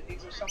resources than it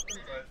needs or something,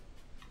 but...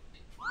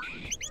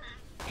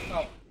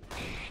 Oh.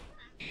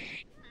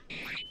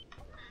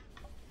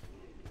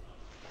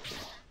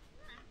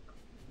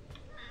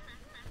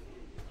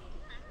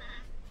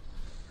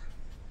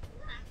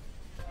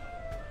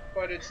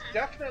 But it's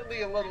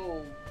definitely a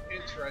little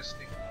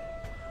interesting.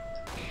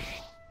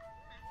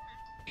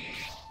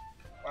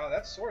 Wow,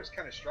 that sword's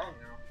kind of strong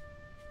now.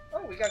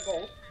 Oh, we got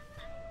gold.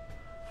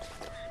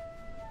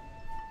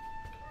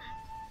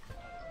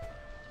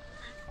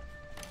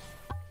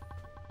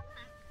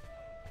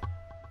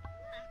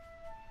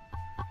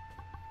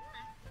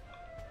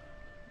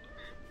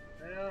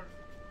 Yeah.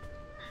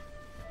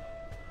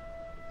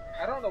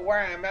 I don't know where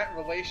I'm at in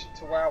relation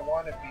to where I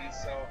want to be,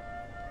 so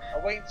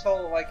I'll wait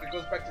until like it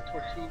goes back to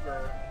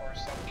Tortuga or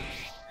something.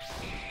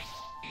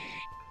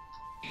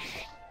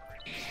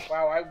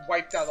 Wow, I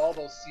wiped out all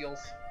those seals.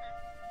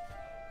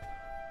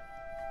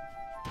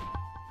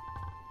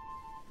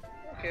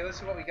 Okay, let's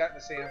see what we got in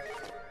the sand.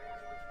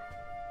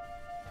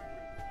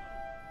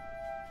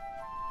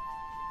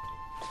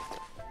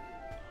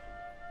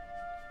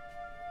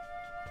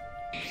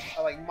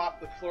 I like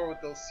mopped the floor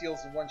with those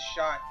seals in one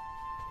shot.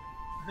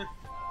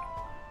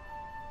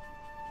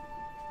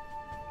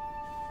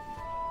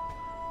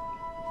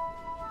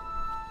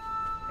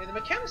 And the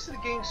mechanics of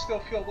the game still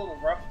feel a little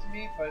rough to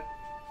me, but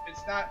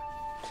it's not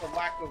for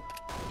lack of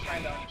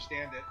trying to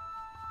understand it.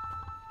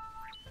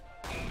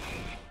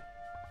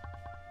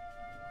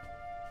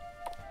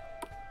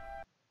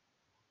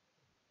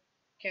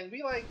 Can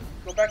we, like,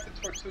 go back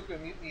to Tortuga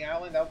and Mutiny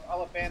Island?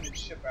 I'll abandon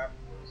ship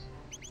afterwards.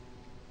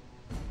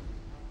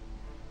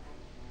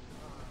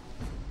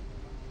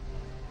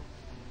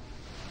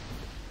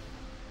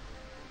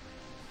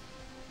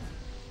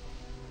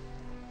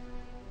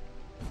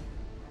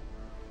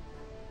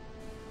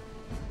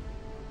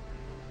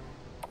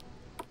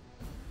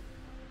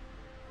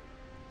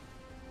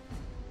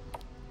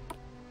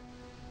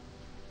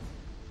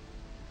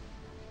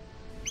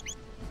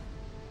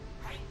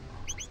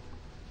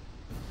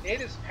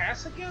 Natives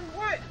pass again?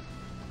 What?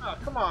 Oh,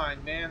 come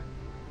on, man.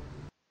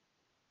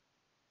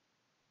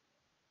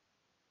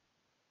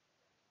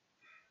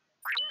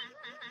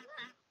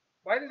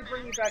 Why did it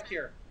bring me back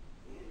here?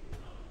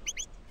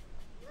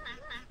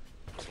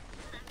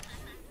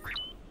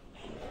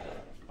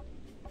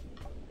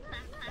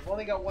 I've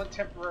only got one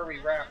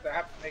temporary raft. I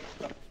have to make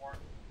a couple more.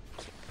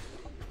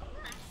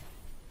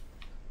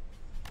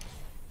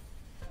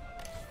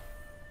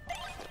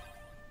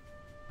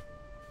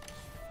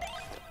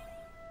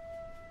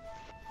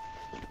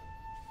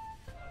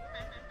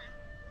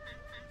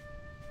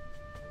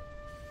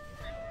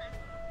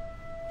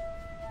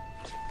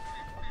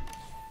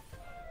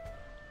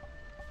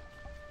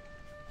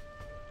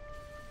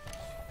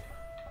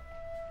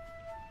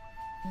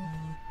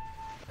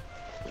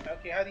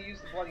 Okay, how do you use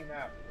the bloody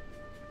map?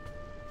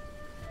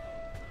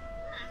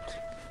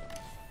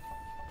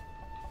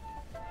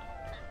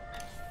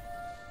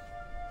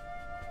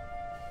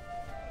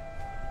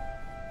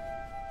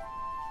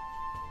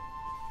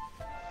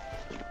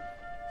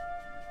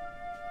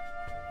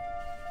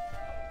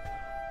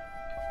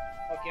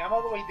 Okay, I'm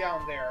all the way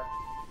down there.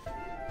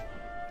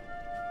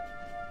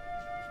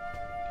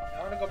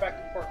 I want to go back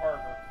to Port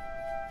Harbor.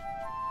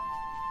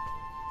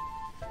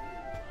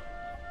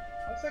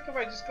 Looks like if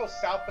I just go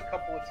south a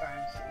couple of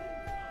times.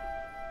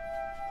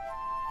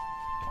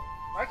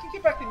 I can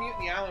get back to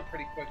Mutiny Island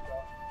pretty quick,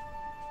 though.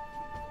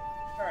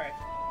 Alright.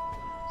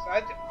 So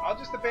I'll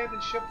just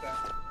abandon ship then.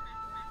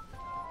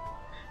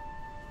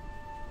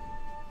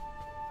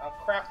 I'll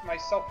craft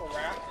myself a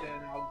raft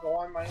and I'll go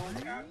on my own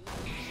path.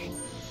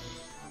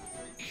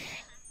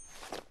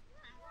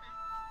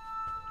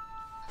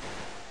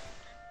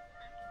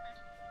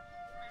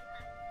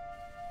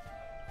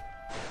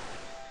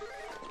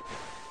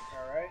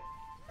 Alright.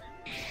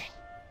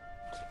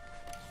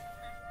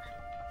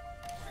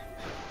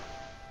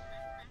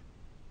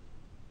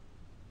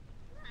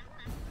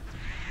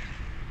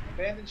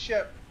 Abandoned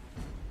ship.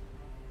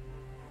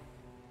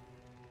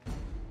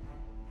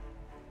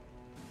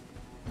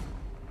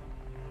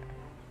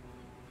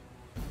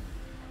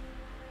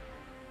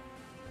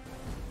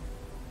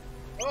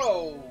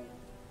 Oh,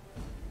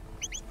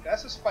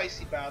 that's a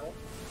spicy battle.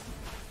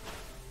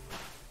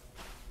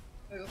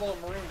 There's a little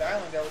marooned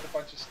island there with a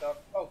bunch of stuff.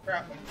 Oh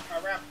crap, my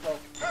raft broke.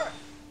 Ah!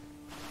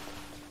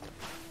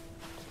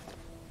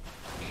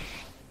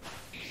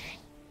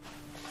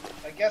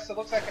 I guess it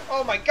looks like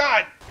oh my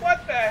god!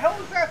 What the hell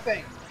is that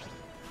thing?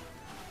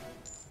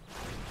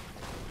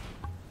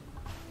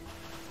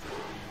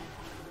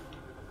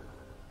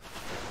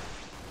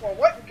 Well,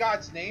 what in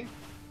God's name?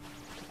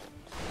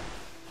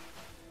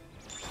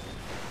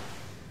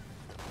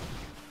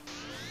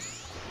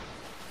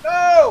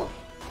 No!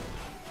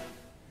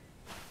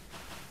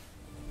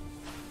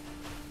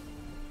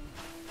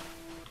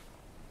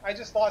 I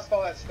just lost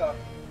all that stuff.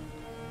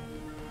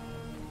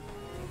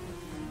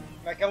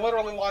 Like, I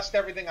literally lost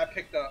everything I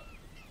picked up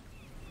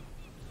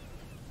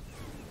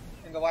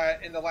in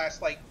the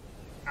last like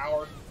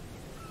hour.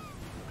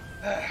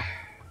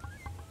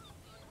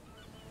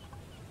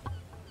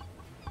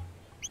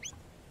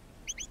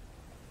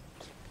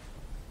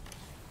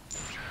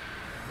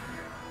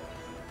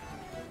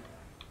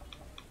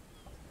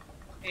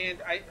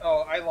 And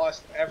I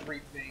lost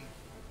everything,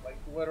 like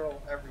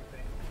literal everything.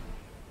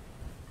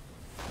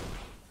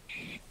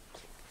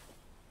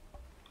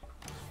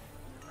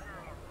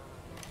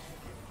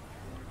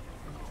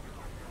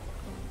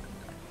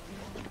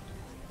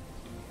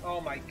 Oh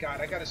my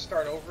god, I gotta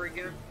start over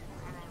again?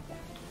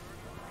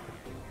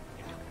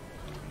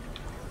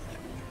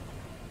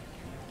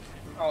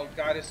 Oh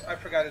god, I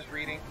forgot his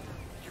reading.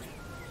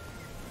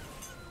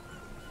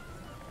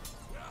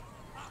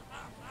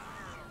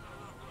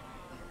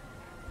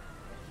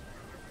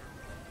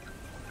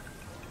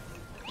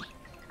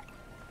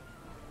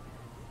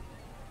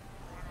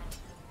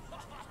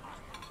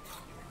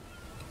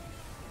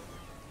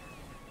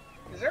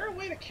 Is there a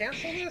way to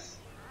cancel this?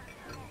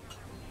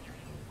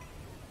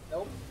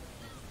 Nope.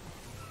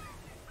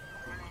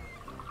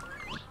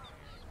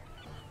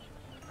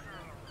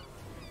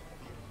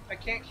 I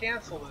can't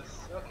cancel this.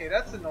 Okay,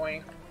 that's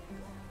annoying.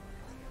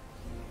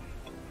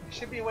 There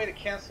should be a way to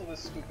cancel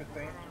this stupid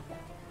thing.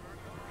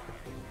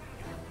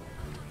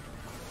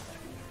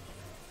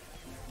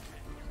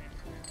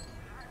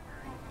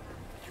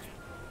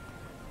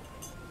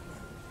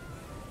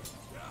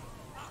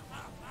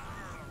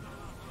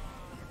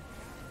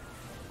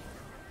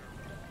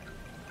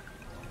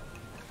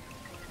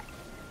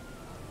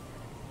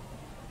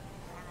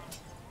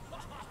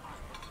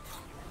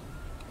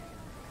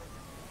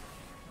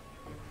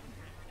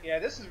 Yeah,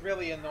 this is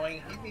really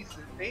annoying.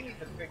 They need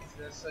to fix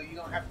this so you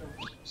don't have to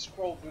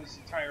scroll through this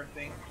entire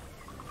thing.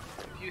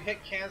 If you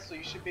hit cancel,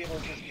 you should be able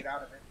to just get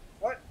out of it.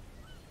 What?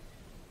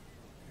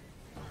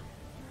 Can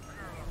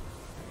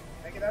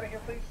I get out of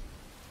here, please?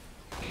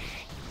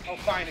 Oh,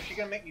 fine. If you're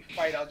gonna make me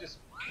fight, I'll just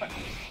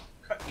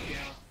cut you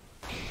down.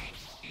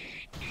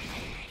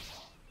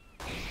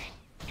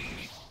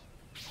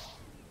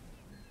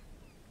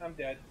 I'm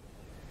dead.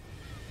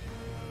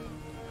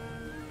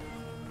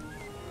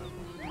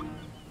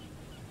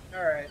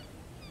 Alright.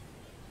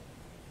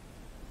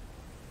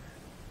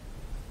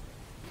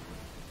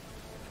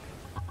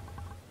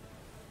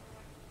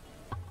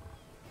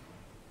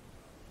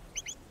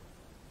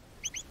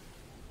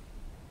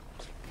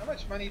 How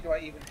much money do I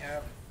even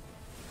have?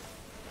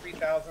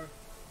 3,000.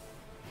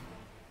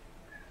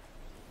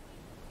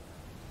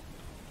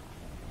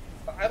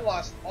 I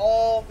lost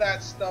all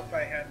that stuff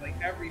I had, like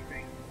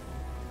everything.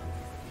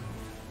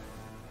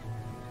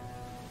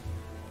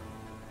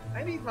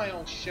 I need my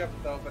own ship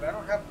though, but I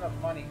don't have enough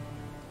money.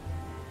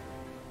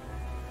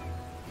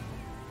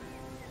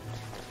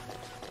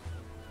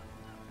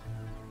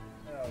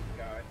 Oh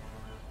god.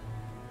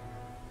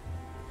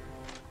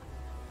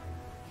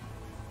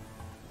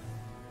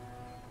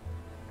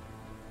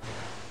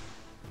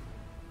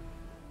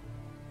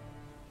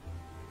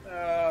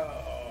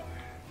 Oh.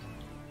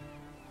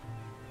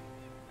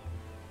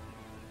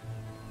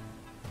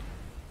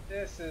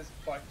 This is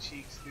butt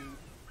cheeks, dude.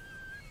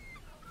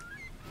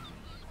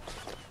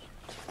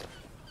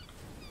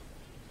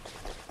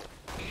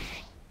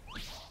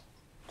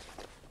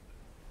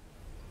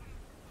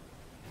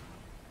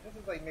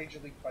 Like Major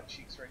League butt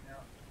cheeks right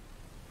now.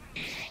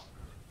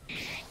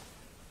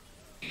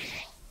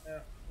 Yeah,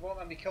 won't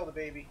let me kill the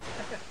baby.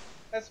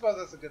 I suppose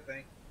that's a good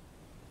thing.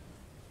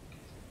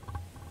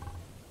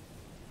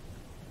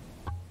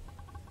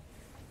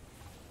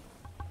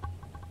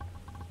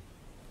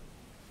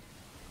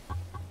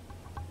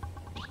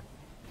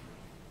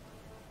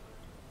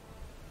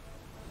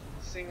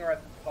 singer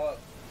at the pub.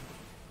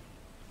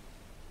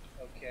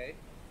 Okay.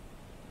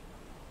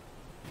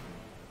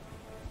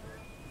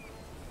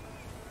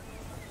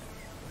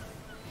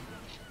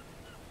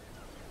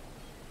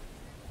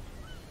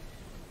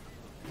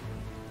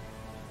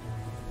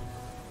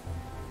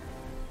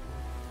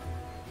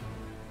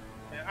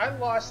 Man, I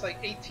lost like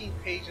 18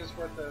 pages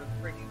worth of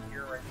freaking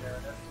gear right there.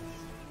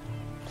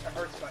 That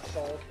hurts my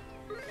soul.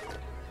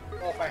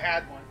 Well, if I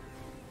had one.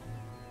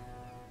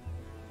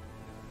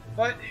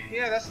 But,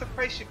 yeah, that's the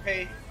price you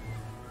pay.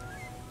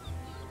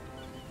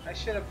 I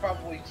should have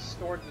probably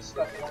stored this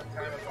stuff a long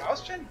time ago. I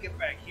was trying to get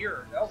back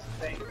here. That was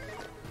the thing.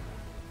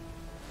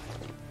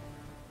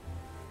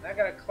 And I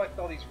gotta collect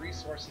all these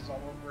resources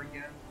all over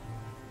again.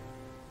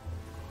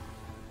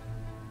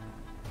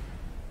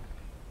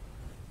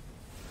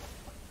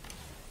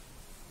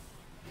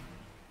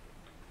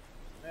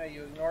 Yeah,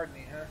 you ignored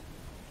me, huh?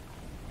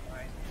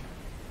 Fine.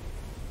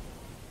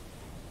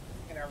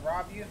 Can I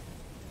rob you?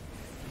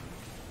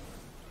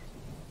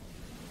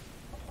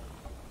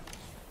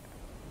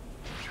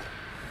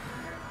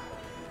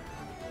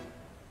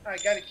 I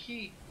got a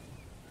key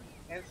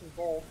and some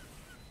gold.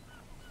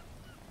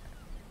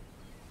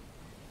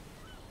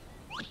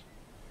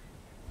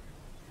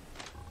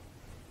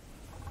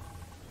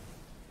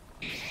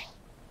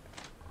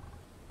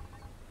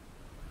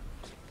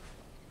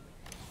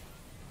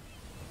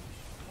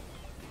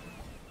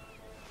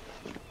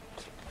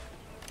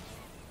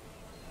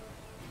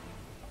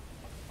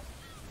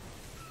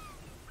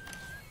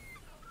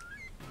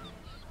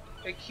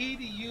 A key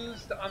to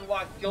use to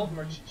unlock guild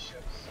merchant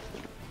ships.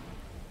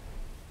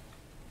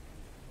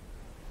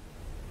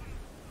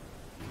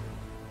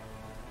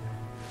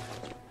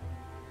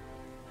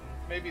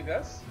 Maybe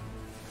this?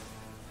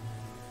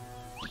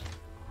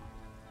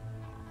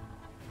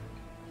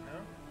 No?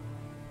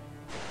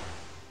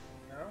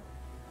 No?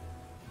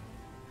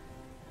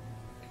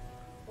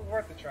 It was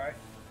worth a try.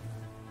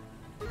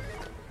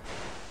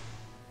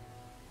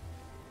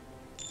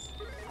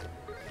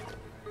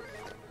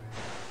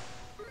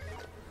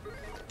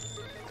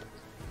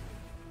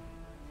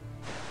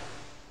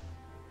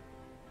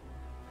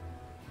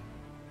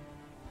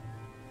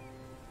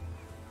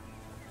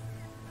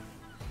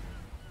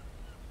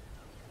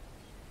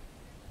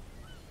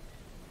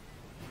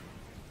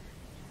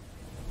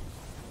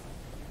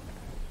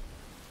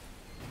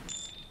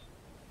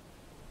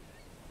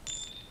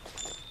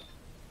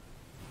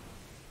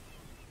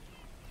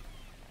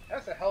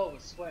 That's a hell of a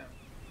swim.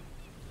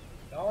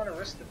 Do I want to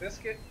risk the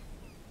biscuit?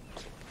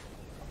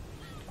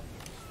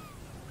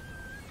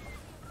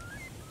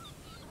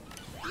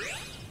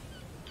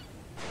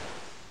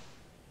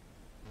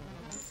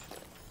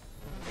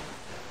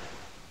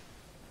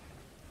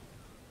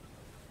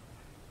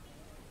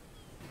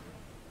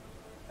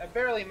 I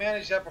barely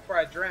managed that before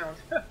I drowned.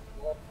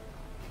 Well,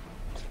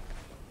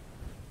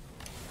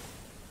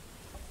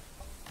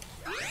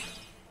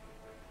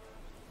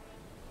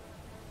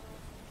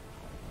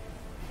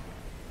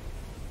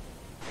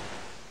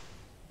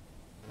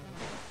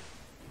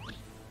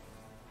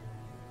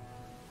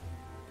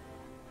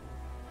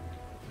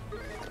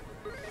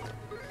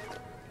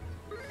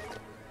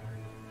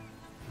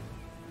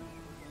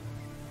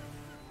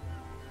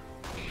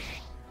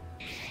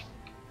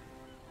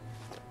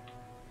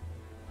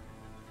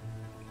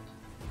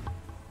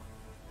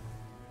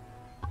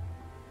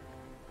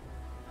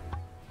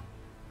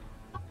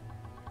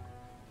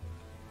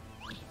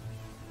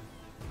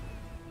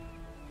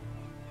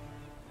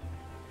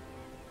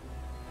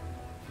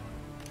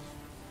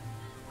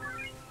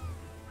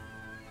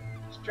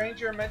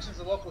 stranger mentions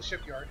the local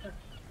shipyard.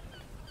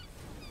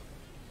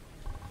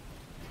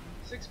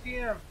 6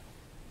 p.m.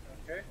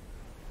 Okay.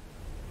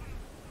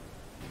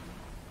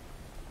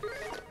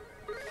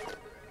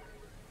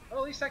 Well,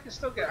 at least I can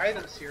still get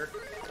items here.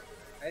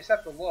 I just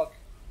have to look.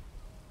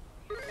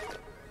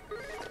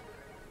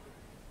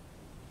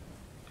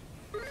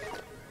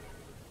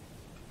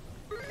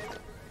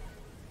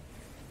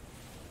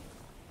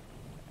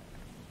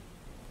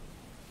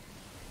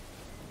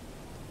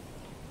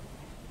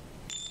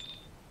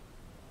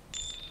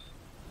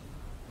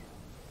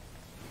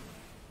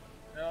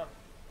 No.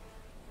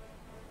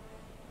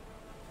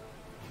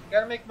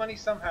 Gotta make money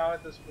somehow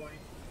at this point.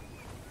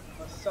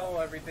 Let's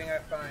sell everything I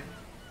find.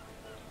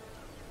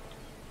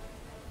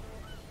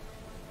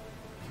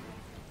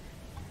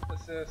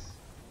 What's this?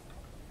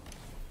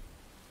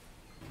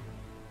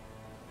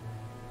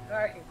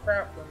 I can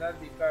craft one, that'd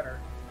be better.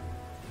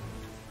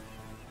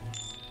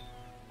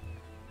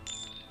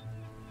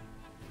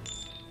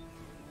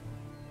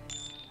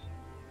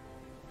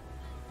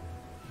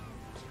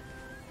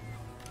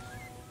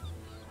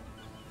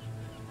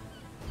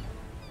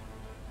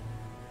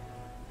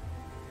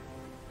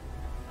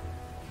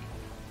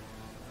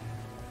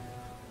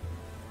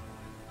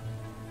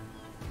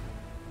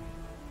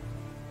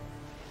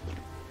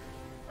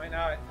 Why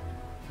not?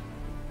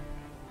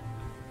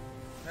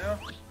 No?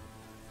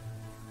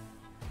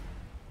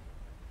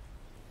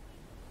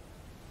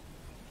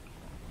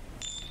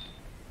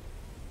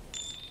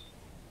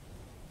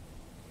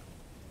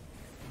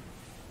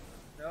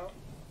 No?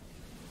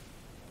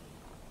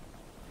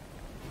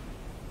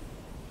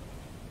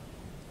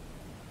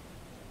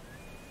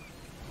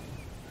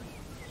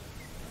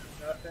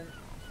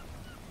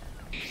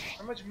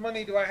 How much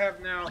money do I have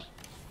now?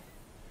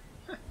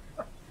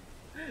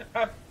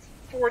 I'm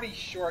 40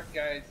 short,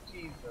 guys.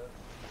 Jesus.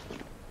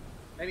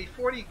 I need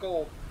 40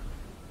 gold.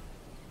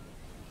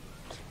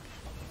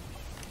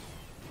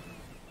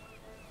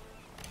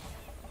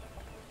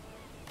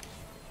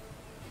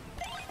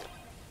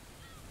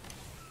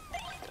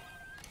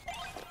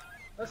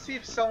 Let's see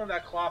if selling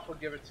that cloth will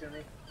give it to me.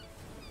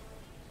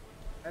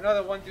 I know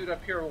that one dude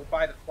up here will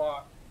buy the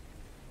cloth.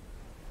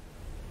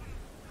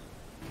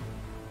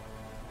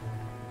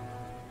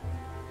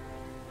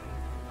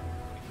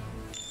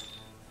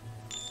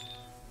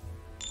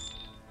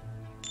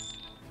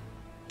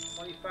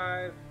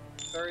 $25,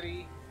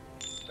 $30,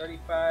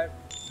 $35,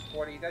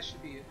 $40. That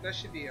should be it. That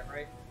should be it,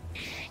 right?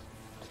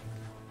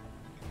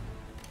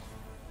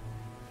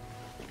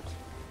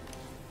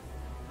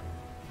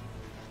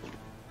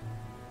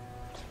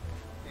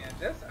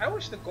 I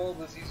wish the gold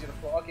was easier to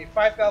pull. Okay,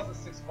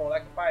 5,006 gold. I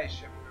can buy a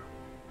ship now.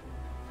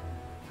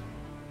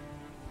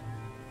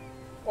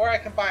 Or I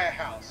can buy a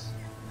house.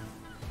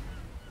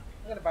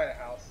 I'm gonna buy the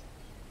house.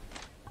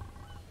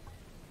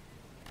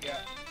 Yeah.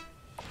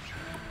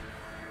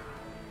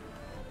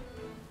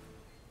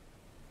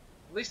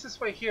 At least this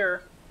way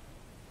here,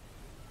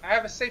 I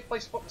have a safe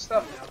place to put my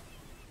stuff now.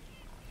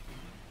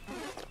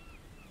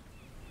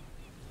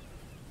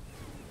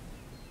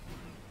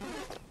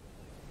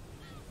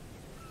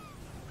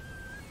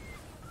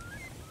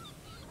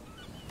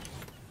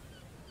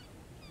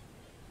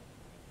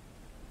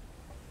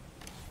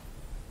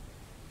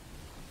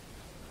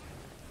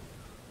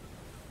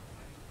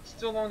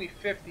 Still only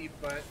 50,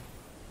 but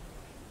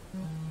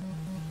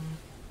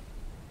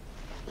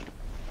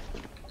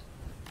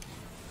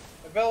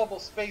available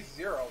space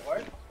 0.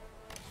 What?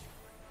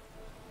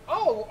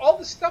 Oh, all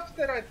the stuff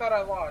that I thought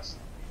I lost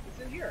is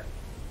in here.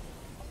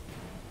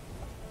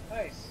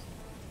 Nice.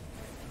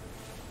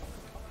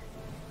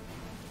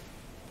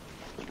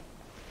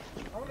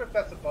 I wonder if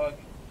that's a bug.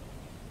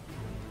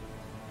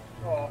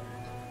 Oh.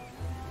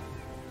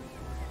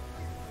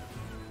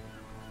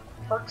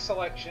 Perk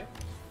selection.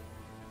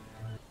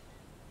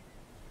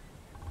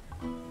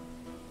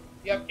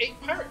 You have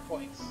 8 pirate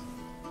points.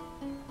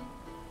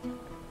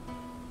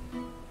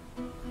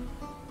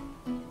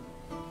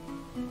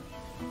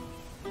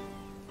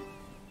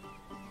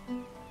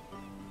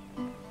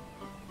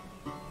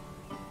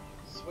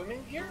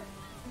 Swimming gear?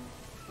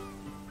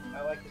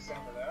 I like the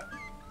sound of that.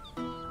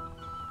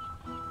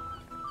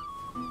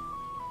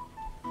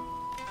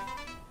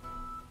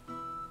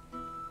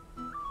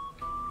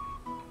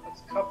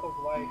 That's Cup of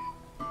Life.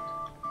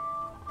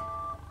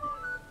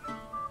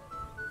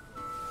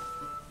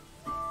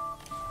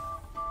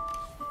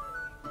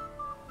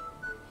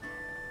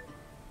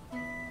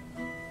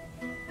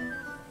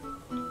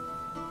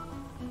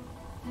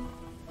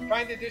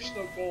 Find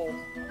additional gold.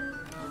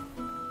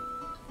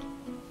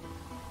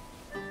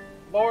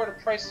 Lower the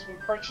prices when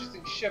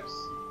purchasing ships.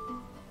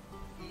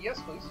 Yes,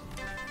 please.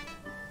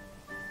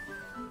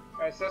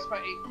 Alright, so that's my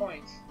 8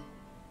 points.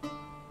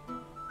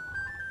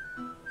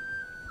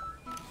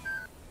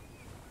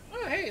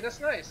 Oh, hey,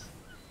 that's nice.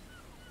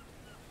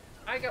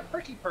 I got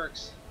perky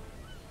perks.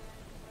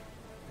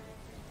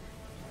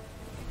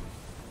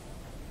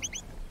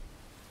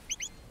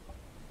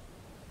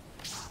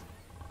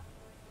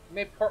 You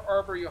may Port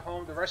Arbor you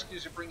home. The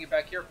rescuers will bring you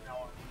back here from now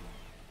on.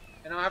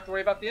 And I don't have to worry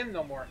about the inn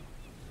no more.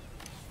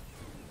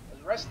 I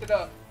rested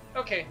up.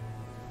 Okay.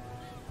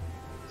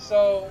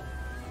 So,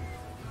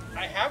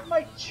 I have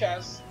my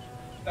chest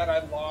that I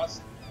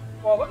lost.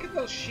 Well, look at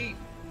those sheep.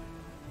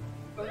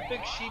 Those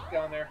big sheep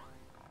down there.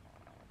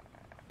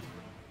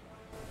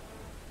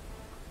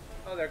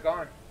 Oh, they're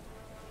gone.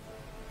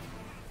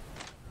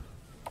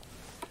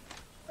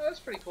 Oh, that's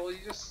pretty cool. You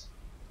just...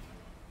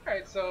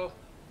 Alright, so...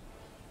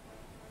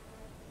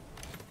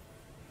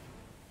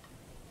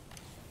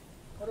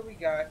 What do we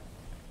got?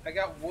 I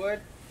got wood.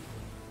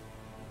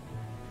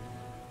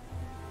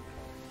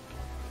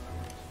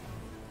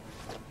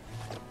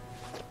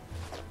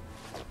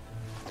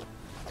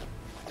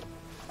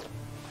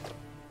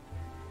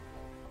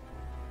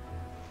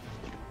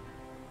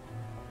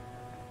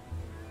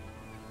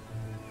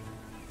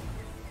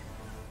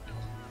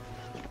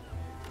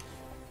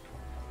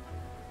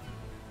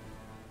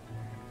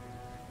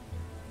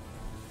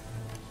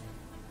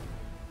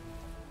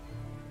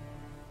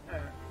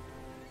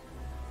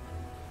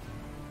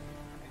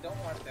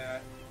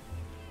 That.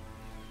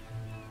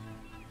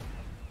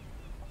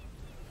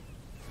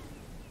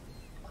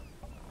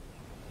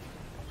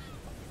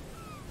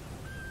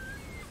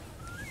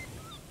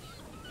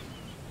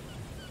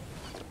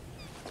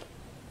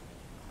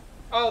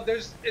 Oh,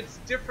 it's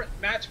different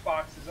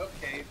matchboxes.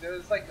 Okay,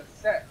 there's like a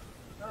set.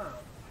 Oh,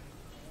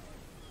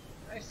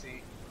 I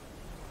see.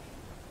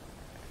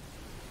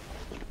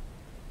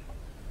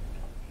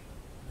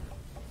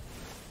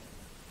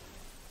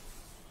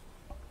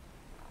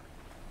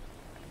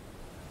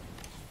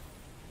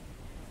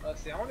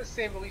 Let's see, I want to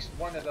save at least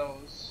one of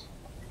those.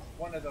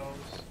 One of those.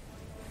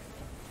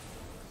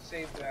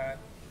 Save that.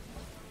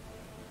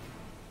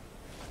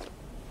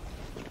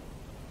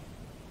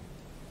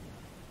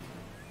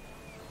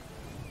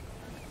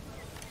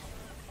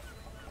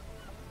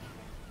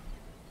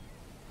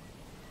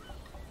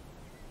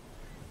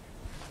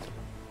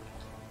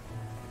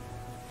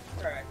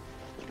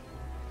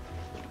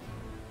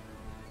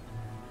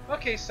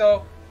 Okay,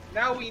 so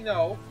now we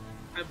know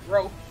I'm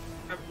broke.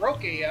 I'm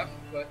broke AF,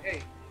 but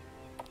hey.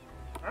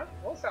 Huh?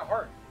 What was that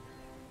hard?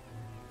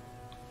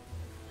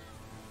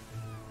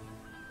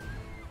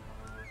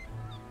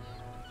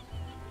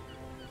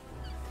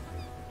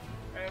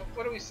 Alright,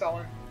 what are we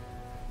selling?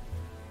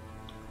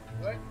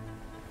 What?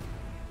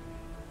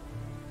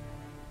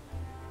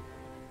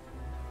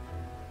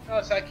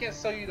 Oh, so I can't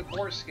sell you the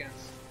boar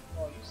skins.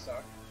 Oh, you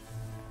suck.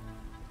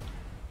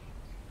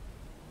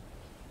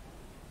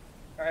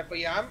 Alright, but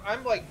yeah,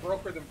 I'm like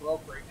broker than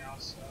broke right now,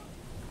 so.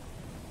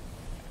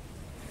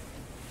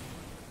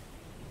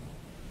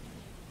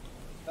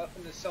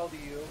 Nothing to sell to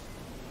you.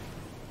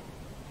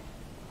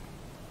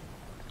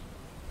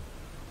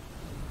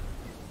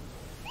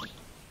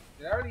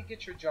 Did I already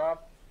get your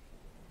job?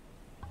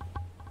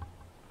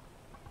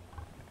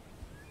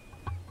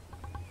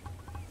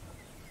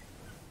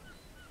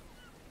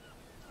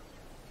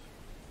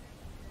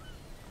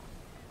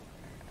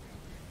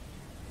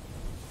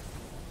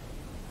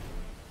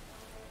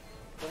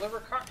 Deliver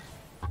car.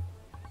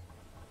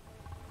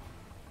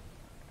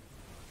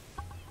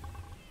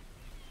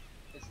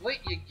 It's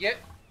late, you get.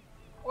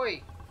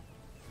 Oi,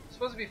 it's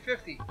supposed to be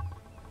 50.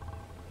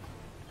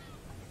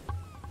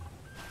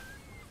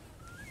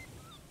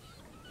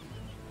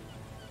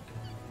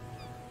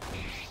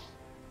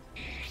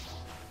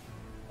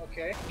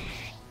 Okay.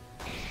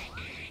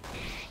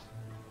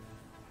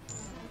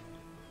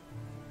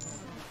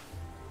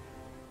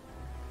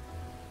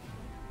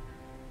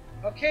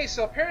 Okay,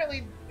 so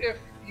apparently if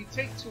you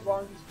take too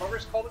long, these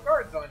buggers call the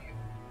guards on you.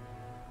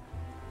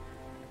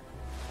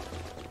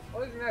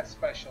 Well, isn't that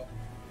special?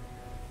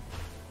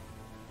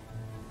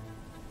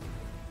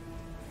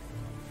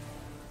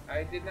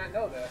 I did not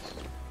know that.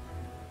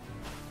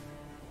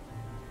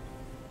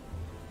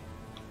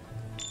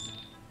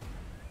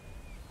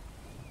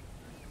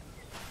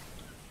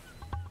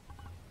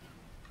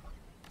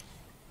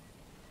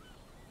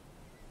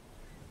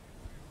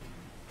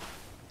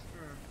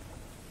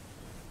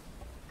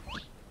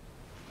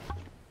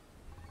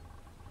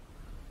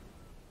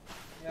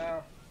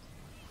 No.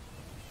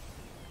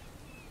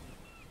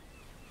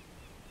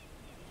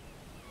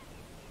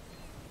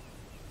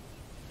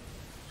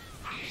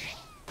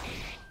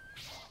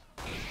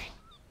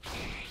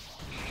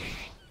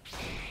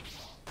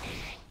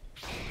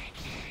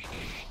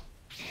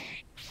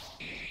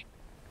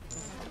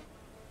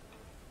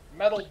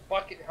 Metal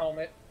bucket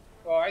helmet.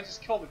 Oh, I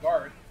just killed a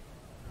guard.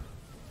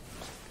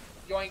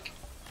 Yoink.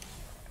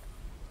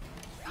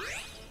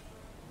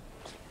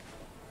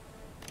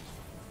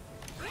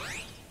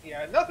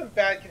 Yeah, nothing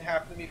bad can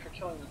happen to me for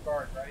killing the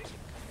guard, right?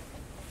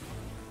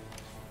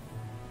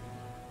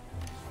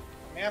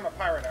 I mean, I'm a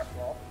pirate after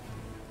all.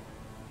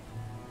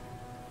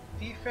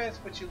 Defense,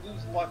 but you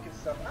lose luck and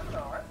stuff. I don't know.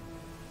 I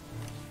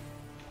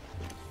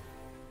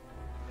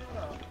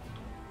don't know.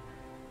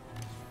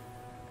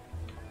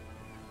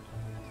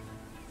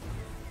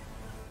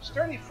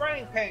 Sturdy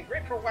frying pan,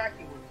 great for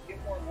whacking wood. You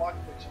get more luck,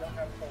 but you don't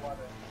have a lot of.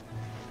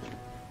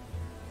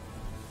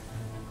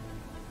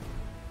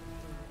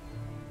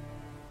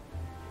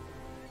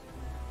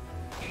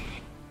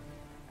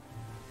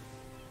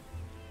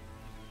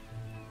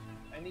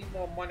 I need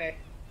more money.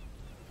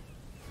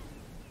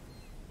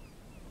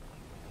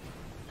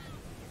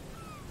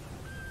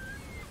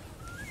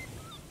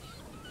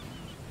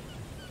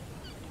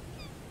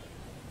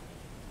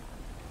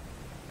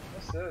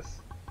 What's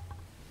this?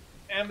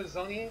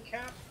 Amazonian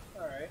cap?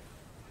 Alright.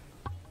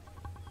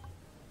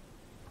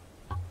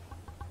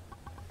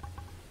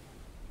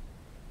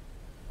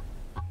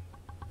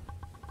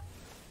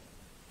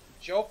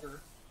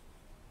 Joker?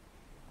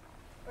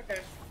 Okay.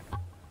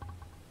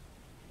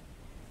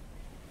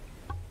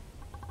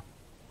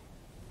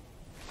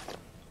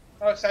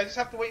 Oh, so I just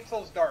have to wait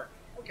until it's dark.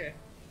 Okay.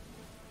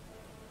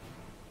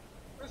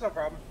 There's no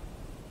problem.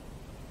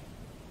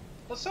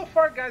 Well, so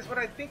far, guys, what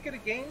I think of the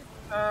game,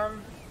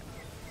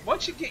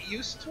 once you get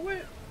used to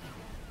it,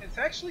 it's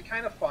actually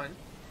kind of fun.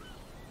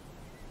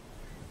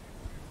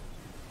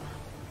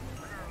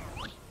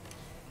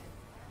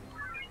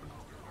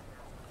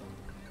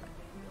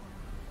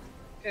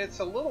 It's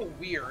a little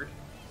weird.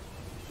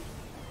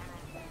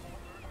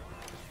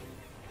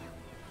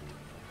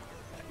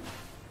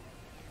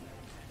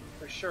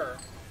 For sure.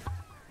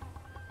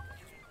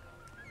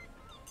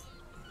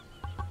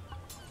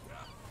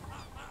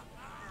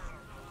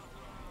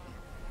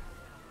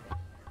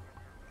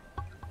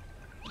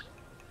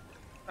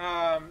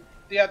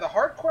 Yeah, the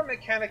hardcore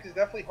mechanic is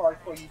definitely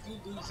hardcore. You do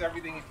lose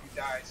everything if you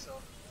die, so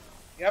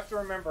you have to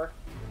remember.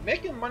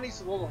 Making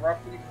money's a little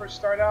rough when you first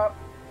start out.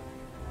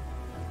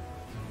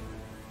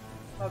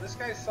 Oh, this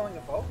guy's selling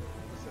a boat?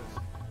 What's this?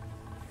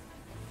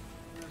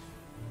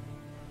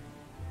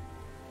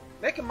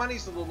 Making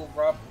money's a little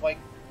rough. Like,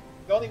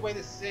 the only way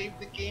to save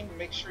the game and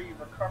make sure you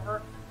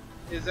recover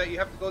is that you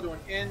have to go to an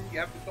inn, you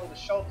have to build a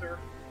shelter,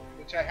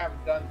 which I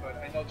haven't done, but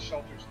I know the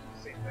shelters do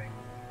the same thing.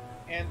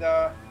 And,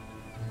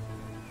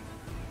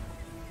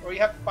 or you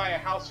have to buy a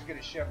house or get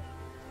a ship.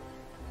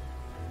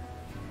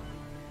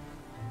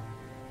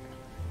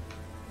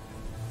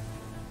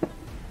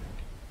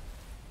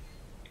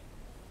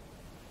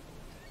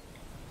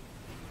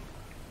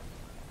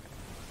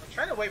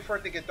 trying to wait for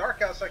it to get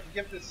dark out so I can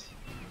give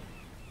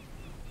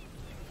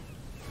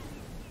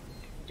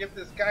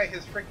this guy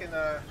his freaking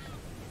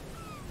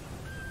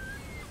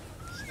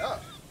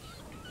stuff.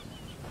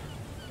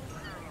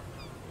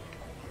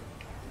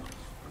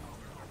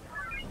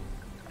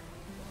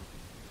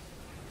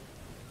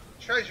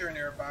 Treasure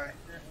nearby.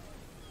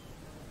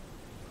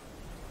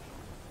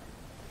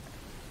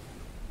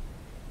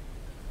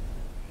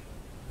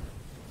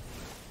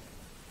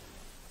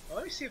 Well,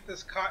 let me see if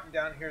this cotton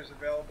down here is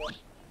available.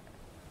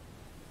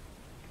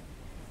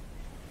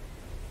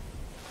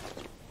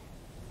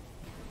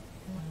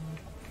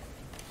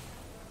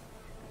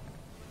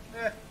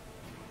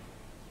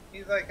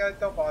 He's like,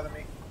 don't bother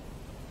me.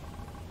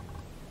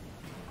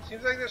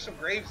 Seems like there's some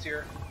graves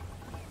here.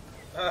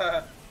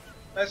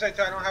 As I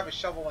tell you, I don't have a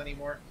shovel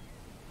anymore.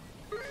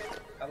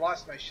 I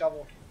lost my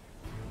shovel.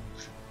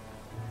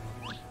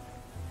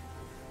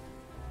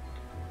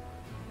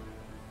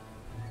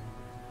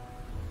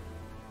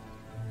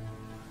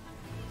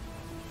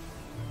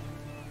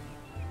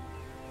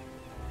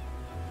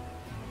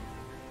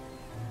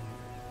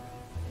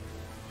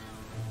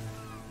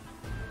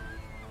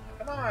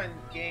 Come on,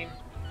 game.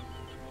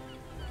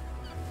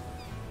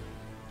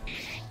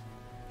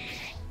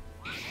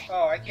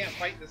 Oh, I can't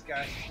fight this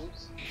guy.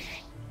 Oops.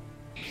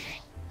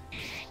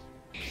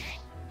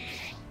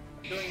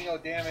 I'm doing no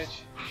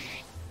damage.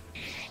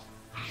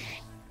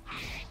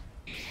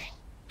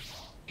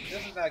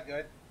 This is not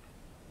good.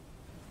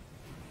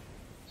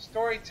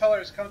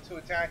 Storytellers come to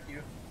attack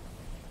you.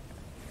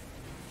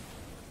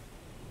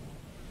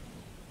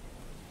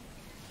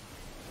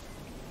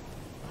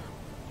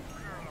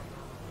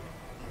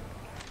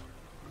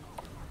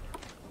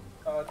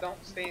 Oh,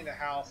 don't stay in the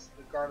house.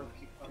 The guard will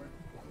keep coming.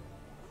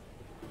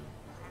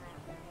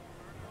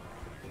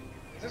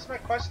 Is this my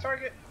quest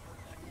target?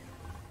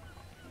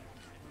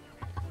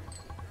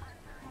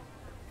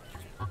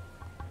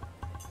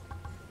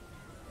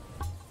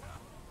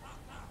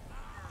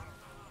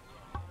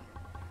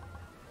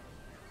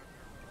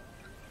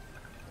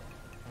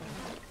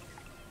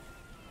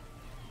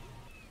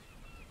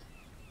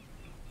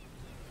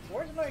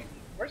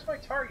 Where's my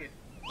target?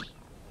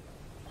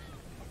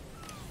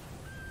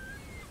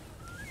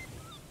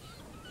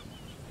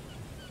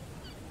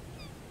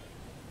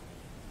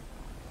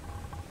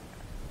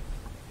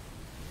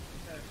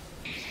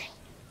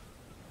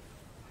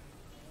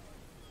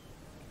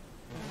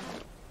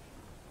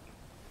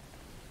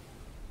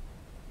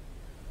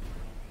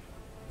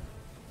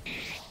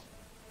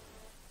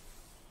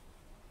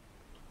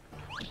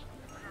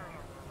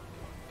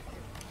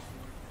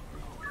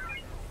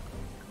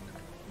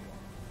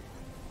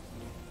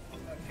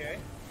 Okay.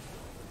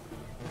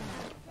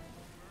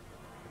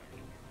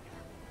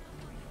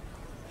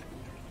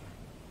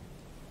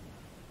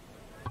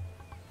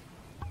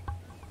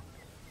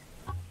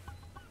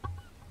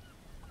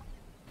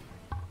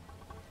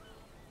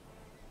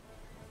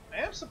 I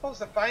am supposed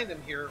to find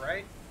him here,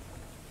 right?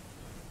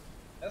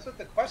 That's what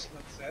the quest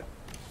note said.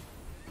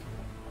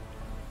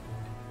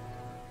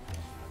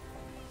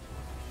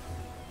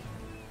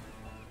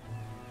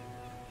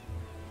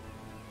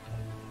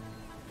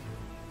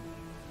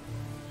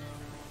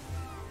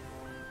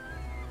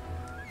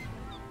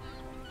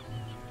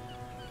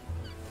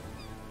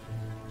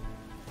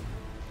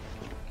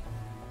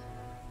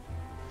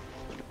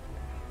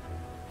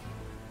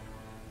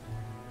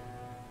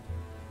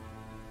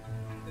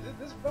 Is it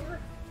this bugger?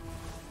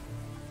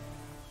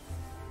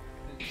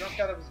 Is he drunk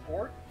out of his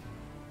gourd?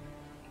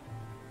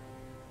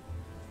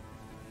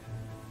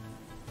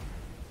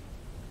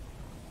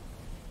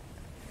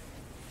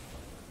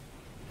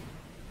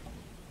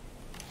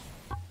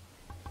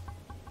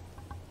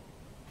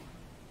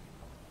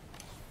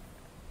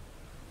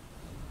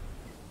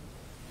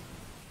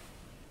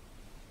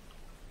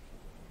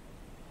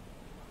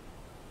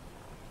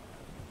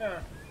 Huh.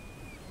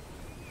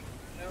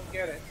 I don't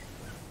get it.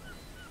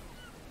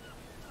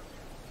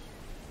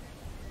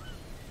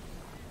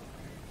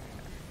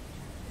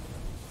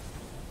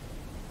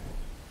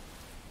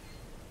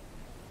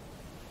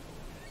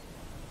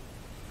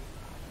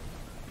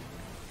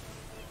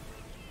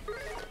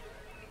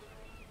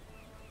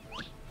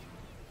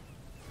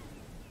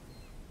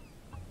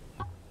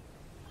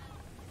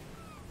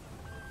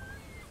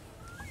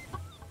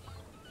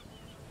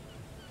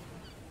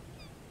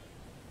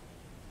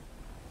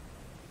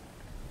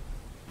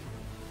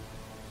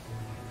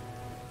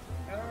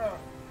 I don't know.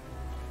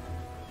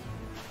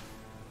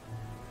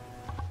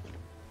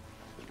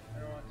 I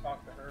don't want to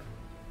talk to her.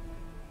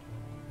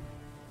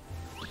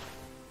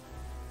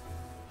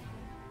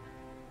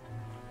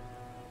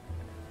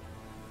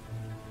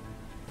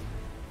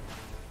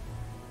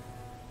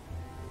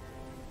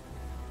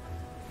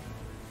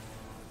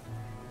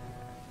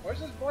 Where's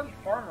this bloody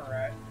farmer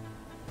at?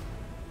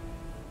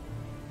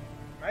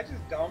 Am I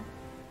just dumb?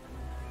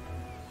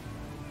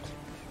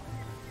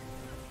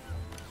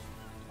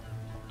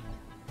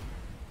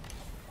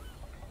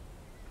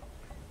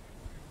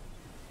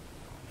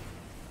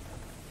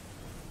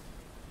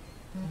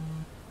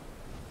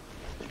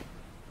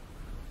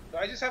 Do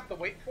I just have to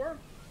wait for him?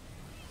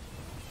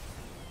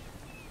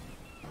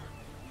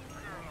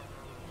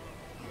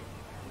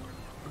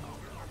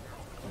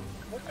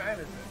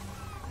 is it?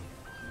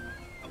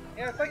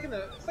 Yeah,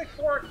 it's like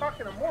 4 o'clock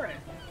in the morning.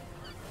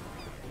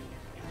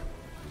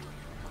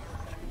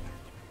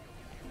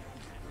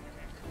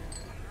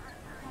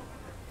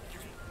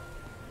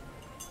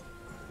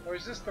 Or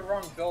is this the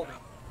wrong building?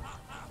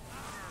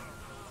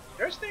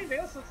 There's anything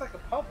else that looks like a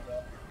pub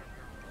though.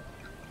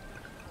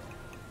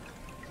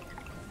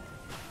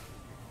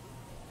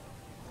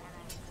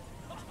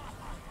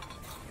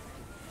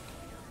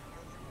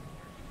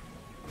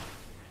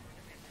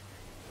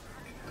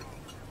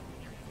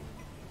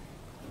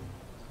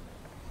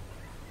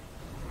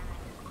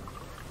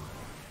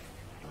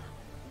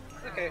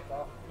 Okay,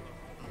 well.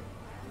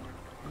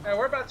 Alright,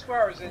 we're about 2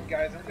 hours in,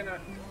 guys. I'm gonna...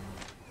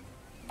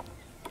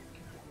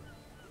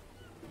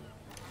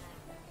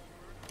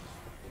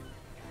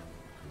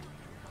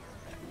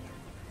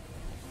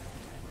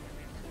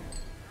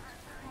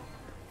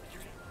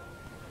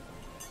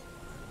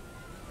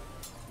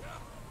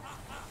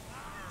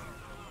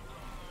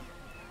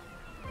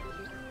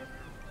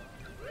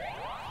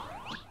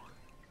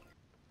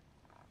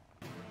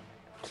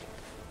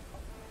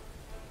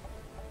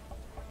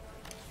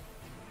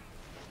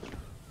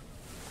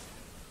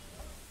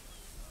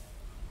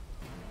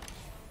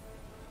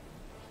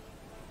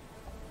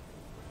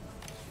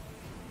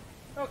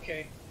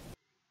 Okay.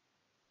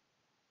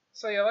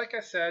 So yeah, like I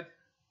said,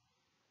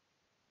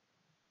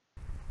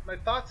 my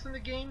thoughts on the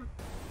game.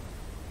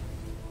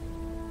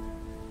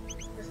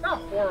 It's not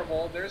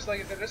horrible. There's,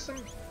 like I said, there's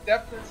some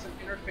definite some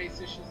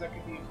interface issues that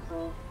could be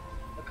improved.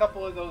 A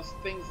couple of those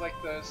things like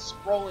the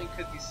scrolling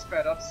could be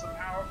sped up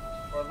somehow,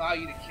 or allow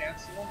you to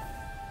cancel them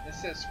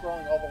instead of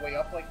scrolling all the way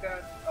up like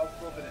that. That was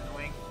a little bit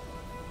annoying.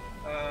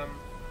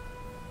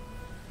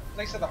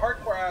 Like I said, the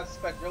hardcore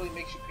aspect really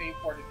makes you pay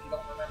for it if you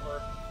don't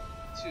remember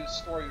to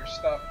store your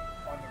stuff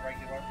on the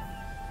regular.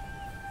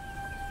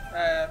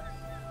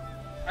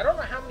 I don't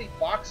know how many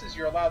boxes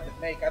you're allowed to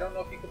make. I don't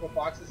know if you can put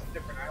boxes in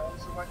different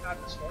islands or whatnot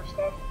to store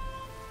stuff.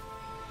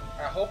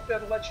 I hope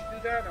that'll let you do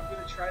that. I'm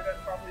going to try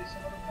that probably at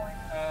some other point.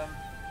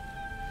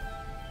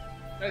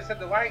 Like I said,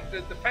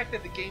 the fact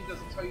that the game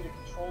doesn't tell you the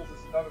controls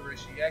is another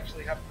issue. You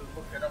actually have to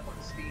look that up on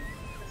Steam.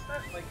 It's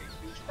not like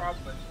a huge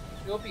problem, but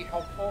it will be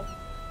helpful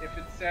if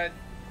it said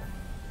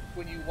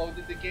when you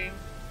loaded the game,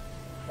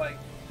 like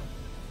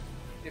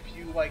if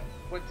you like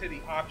went to the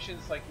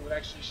options, like it would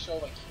actually show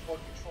like keyboard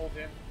controlled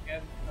in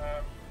and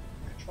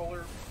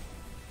controller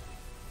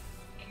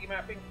key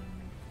mapping.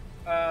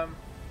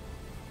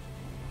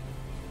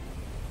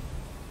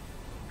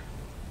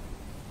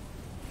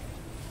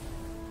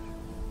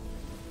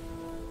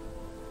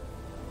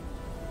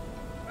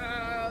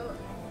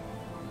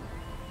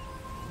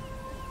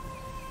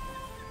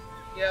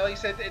 Yeah, like I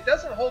said, it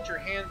doesn't hold your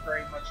hand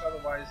very much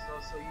otherwise,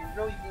 though. So you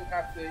really do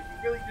have to,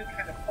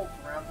 kind of poke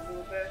around a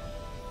little bit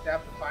to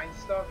have to find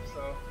stuff.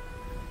 So,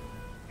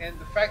 and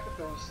the fact that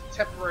those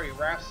temporary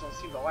rafts don't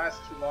seem to last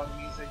too long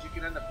means that you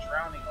can end up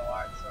drowning a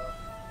lot. So,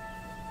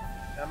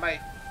 that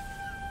might.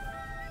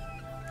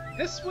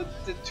 This would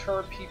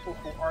deter people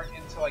who aren't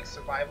into like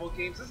survival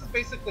games. This is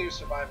basically a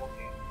survival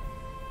game,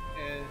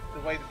 is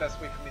the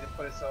best way for me to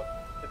put it. So,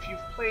 if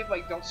you've played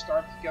like Don't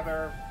Starve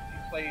Together, you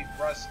played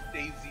Rust,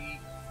 DayZ,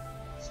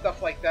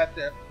 stuff like that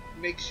that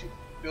makes you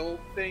build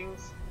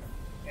things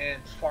and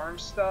farm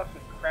stuff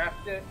and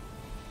craft it.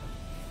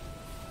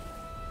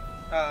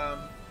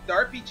 The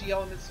RPG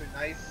elements are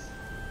nice.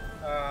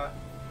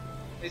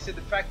 They said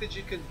the fact that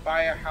you can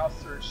buy a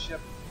house or a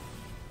ship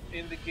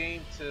in the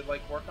game to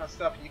like work on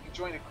stuff, and you can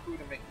join a crew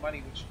to make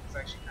money, which is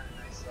actually kind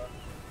of nice. So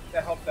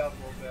that helped out a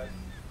little bit.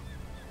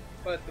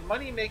 But the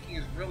money making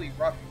is really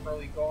rough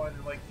early going,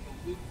 and like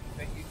the loot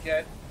that you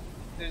get,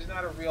 there's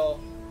not a real.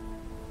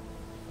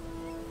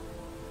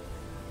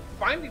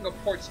 Finding a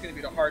port's going to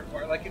be the hard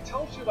part. Like, it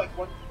tells you, like,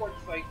 one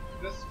port's, like,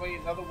 this way,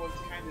 another one's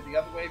kind of the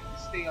other way. If you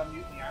stay on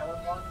Mutiny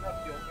Island long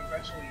enough, you'll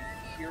eventually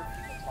hear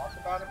people talk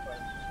about it, but...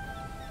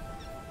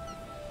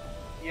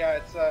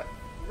 Yeah, it's,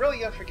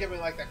 really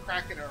unforgiving, like, that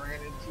Kraken I ran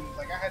into.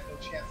 Like, I had no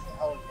chance to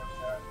hell against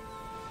that.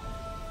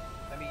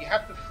 I mean, you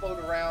have to float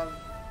around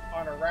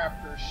on a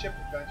raft or a ship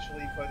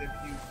eventually, but if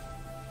you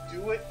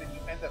do it, then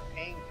you end up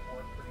paying for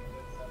it pretty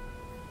good,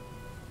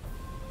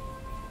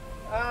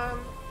 so...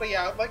 But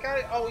yeah, like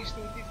I always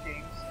do with these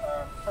games,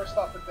 first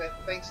off,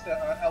 thanks to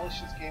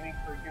Elish's Gaming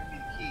for giving me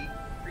the key.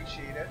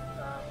 Appreciate it.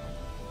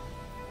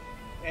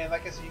 And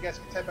like I said, you guys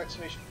can type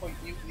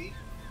 !mutiny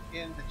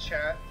in the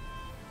chat,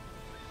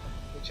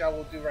 which I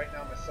will do right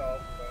now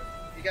myself. But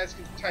you guys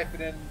can type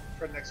it in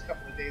for the next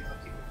couple of days.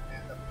 I'll keep a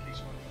command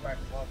application when we back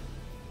up.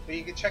 But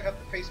you can check out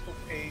the Facebook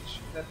page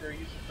that they're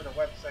using for the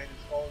website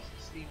as well as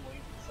the Steam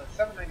link. It's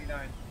 $7.99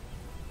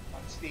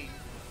 on Steam.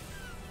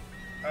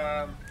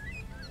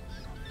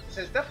 It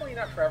says definitely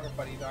not for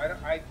everybody though.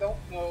 I don't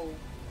know.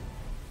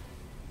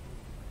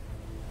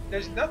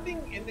 There's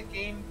nothing in the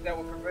game that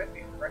would prevent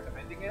me from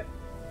recommending it.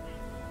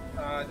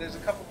 There's a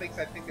couple things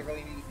I think that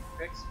really need to be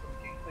fixed from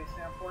a gameplay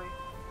standpoint,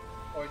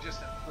 or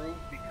just improved,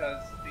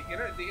 because the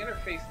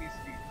interface needs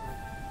to be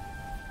improved.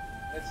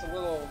 It's a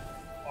little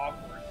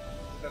awkward,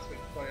 is the best way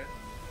to put it.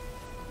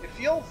 It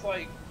feels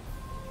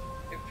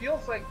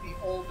feels like the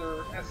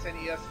older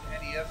SNES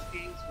and NES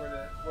games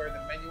where the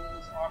menuing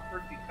was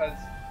awkward because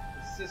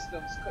the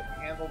systems couldn't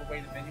handle the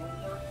way the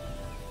menuing worked.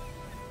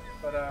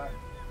 But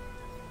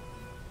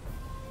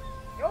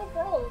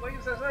overall, like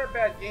I said, it's not a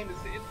bad game.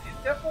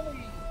 It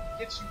definitely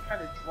gets you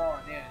kind of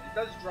drawn in. It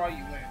does draw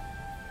you in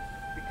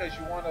because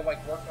you want to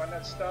like work on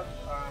that stuff.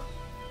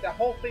 That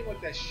whole thing with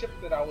that ship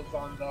that I was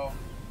on, though,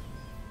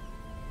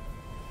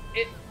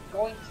 it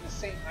going to the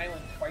same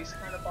island twice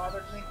kind of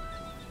bothered me.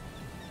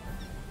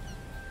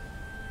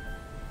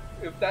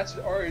 If that's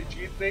an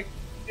RNG thing,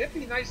 it'd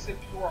be nice if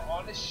you were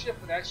on a ship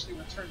and actually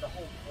returned to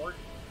home port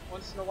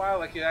once in a while.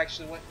 Like, it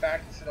actually went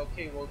back and said,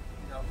 okay, well,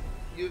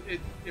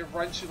 it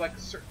runs you like a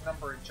certain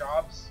number of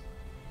jobs.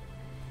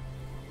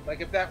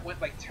 Like, if that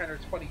went like 10 or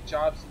 20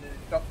 jobs and then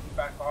it dumped you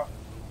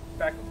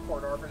back in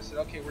Port Arbor and said,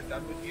 okay, we're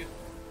done with you.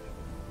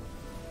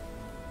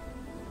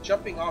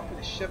 Jumping off of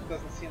the ship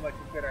doesn't seem like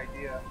a good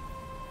idea.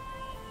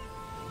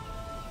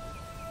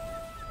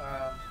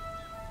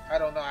 I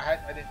don't know. I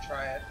didn't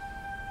try it.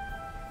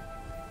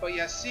 But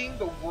yeah, seeing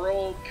the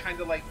world kind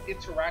of like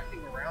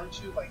interacting around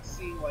you, like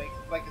seeing like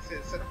I said,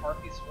 instead of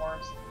harpy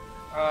swarms,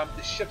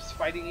 the ships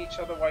fighting each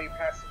other while you're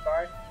passing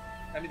by.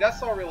 I mean,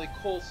 that's all really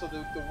cool. So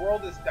the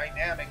world is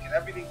dynamic and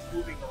everything's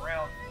moving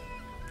around.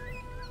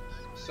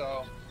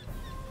 So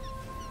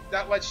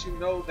that lets you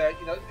know that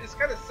it's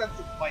got a sense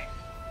of life.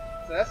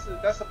 So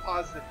that's a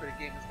positive for the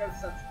game. It's got a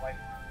sense of life.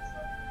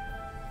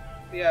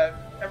 So yeah,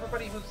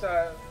 everybody who's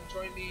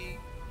joined me,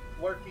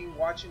 lurking,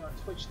 watching on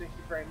Twitch, thank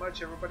you very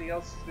much. Everybody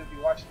else is going to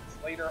be watching this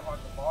later on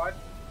the mod.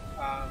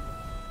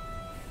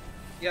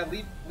 Yeah,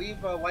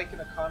 leave a like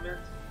and a comment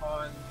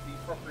on the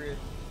appropriate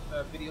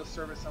video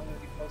service I'm going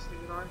to be posting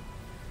it on.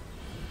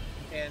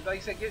 And like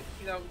I said,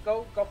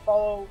 go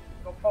follow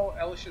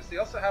Elicious. They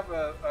also have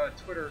a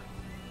Twitter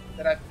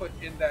that I put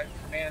in that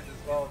command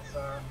as well. It's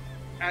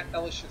at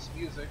Elicious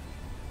Music.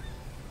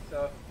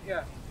 So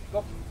yeah,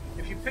 go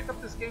if you pick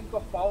up this game, go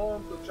follow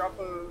them. Go drop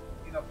a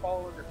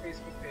follow on their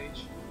Facebook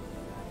page.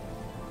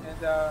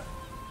 And yeah,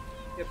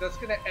 that's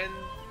gonna end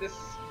this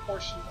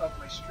portion of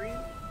my stream.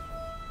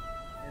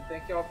 And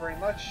thank you all very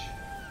much.